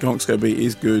 Gonks Go Beat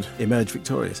is good. Emerge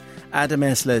victorious. Adam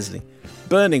S. Leslie.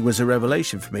 Burning was a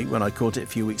revelation for me when I caught it a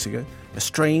few weeks ago. A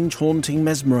strange, haunting,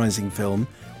 mesmerising film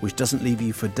which doesn't leave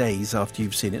you for days after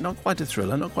you've seen it. Not quite a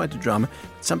thriller, not quite a drama.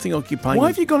 Something occupying... Why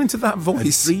have you gone into that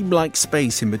voice? A dreamlike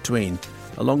space in between,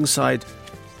 alongside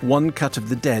One Cut of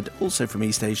the Dead, also from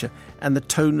East Asia, and the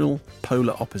tonal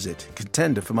polar opposite,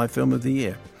 contender for my film of the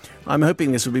year. I'm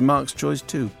hoping this will be Mark's choice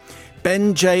too.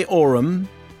 Ben J. Oram.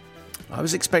 I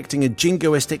was expecting a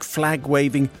jingoistic,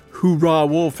 flag-waving, hoorah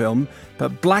war film,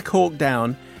 but Black Hawk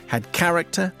Down had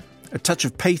character, a touch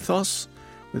of pathos,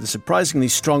 with a surprisingly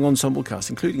strong ensemble cast,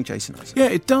 including Jason Isaacs. Yeah,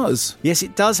 it does. Yes,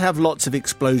 it does have lots of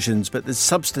explosions, but there's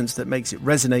substance that makes it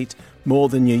resonate more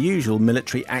than your usual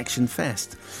military action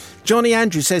fest. Johnny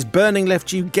Andrews says Burning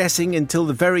left you guessing until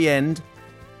the very end.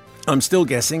 I'm still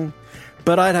guessing,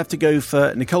 but I'd have to go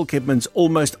for Nicole Kidman's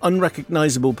almost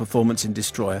unrecognisable performance in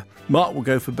Destroyer. Mark will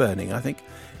go for Burning, I think.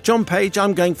 John Page,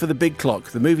 I'm going for The Big Clock,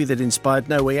 the movie that inspired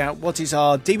No Way Out. What is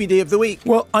our DVD of the week?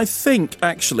 Well, I think,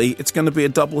 actually, it's going to be a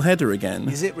double-header again.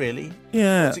 Is it really?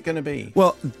 Yeah. What's it going to be?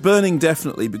 Well, Burning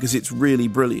definitely, because it's really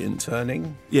brilliant.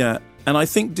 Burning? Yeah. And I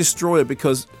think Destroyer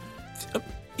because,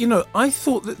 I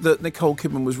thought that Nicole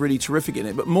Kidman was really terrific in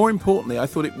it, but more importantly, I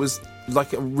thought it was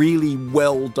like a really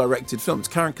well-directed film. It's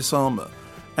Karen Kusama,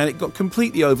 and it got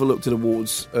completely overlooked at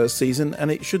awards season,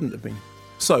 and it shouldn't have been.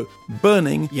 So,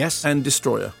 Burning, yes, and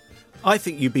Destroyer. I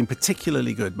think you've been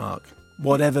particularly good, Mark.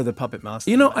 Whatever the Puppet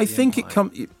Master. I think it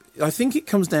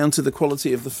comes down to the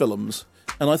quality of the films,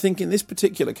 and I think in this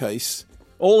particular case,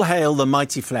 all hail the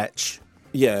mighty Fletch.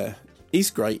 Yeah, he's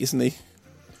great, isn't he?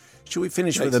 Should we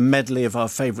finish with a medley of our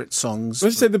favourite songs?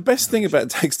 Let's say the best thing about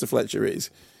Dexter Fletcher is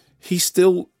he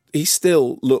still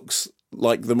looks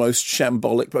like the most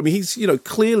shambolic. I mean, he's,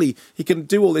 clearly he can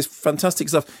do all this fantastic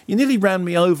stuff. He nearly ran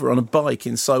me over on a bike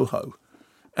in Soho,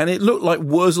 and it looked like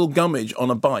Wurzel Gummidge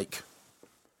on a bike.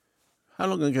 How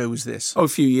long ago was this? Oh, a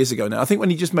few years ago now. I think when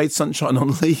he just made Sunshine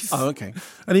on Leith. Oh, okay.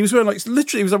 And he was wearing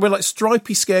wearing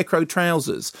stripy scarecrow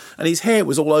trousers, and his hair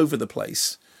was all over the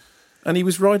place. And he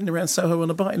was riding around Soho on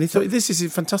a bike, and he thought, this is a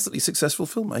fantastically successful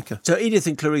filmmaker. So Edith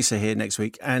and Clarissa here next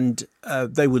week, and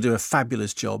they will do a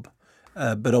fabulous job.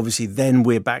 But obviously then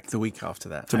we're back the week after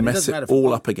that. To mess it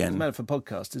all up again. It doesn't matter for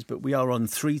podcasters, but we are on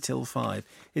 3 till 5.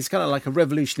 It's kind of like a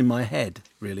revolution in my head,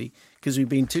 really, because we've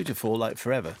been 2 to 4 like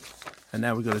forever. And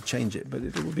now we've got to change it, but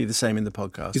it will be the same in the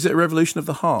podcast. Is it a revolution of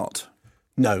the heart?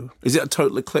 No. Is it a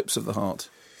total eclipse of the heart?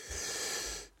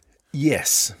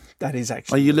 Yes, that is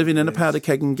actually. Are you living in a powder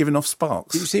keg and giving off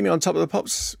sparks? Did you see me on Top of the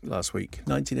Pops last week,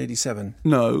 1987?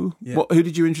 No. Yeah. Who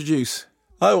did you introduce?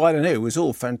 Oh, I don't know. It was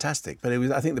all fantastic, but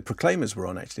I think the Proclaimers were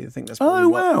on, actually. I think that's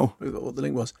wow. What the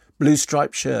link was. Blue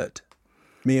striped shirt.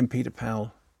 Me and Peter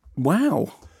Powell.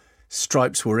 Wow.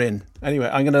 Stripes were in. Anyway,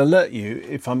 I'm going to alert you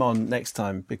if I'm on next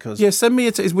time because... Yeah, send me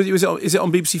is it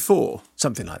on BBC 4?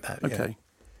 Something like that, Okay. Yeah.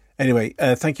 Anyway,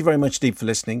 thank you very much, Steve, for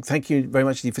listening. Thank you very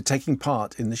much, Steve, for taking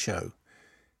part in the show.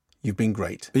 You've been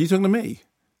great. Are you talking to me?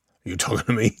 You're talking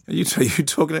to me. Are you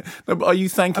talking to... No, but are you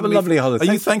thanking Have a me... lovely holiday.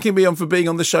 Are you thanking me for being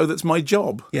on the show that's my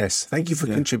job? Yes, thank you for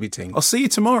contributing. I'll see you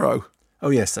tomorrow.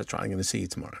 Oh, yes, that's right. I'm going to see you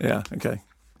tomorrow. Yeah, okay.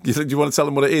 Do you want to tell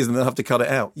them what it is and they'll have to cut it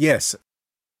out? Yes.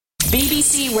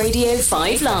 BBC Radio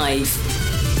 5 Live.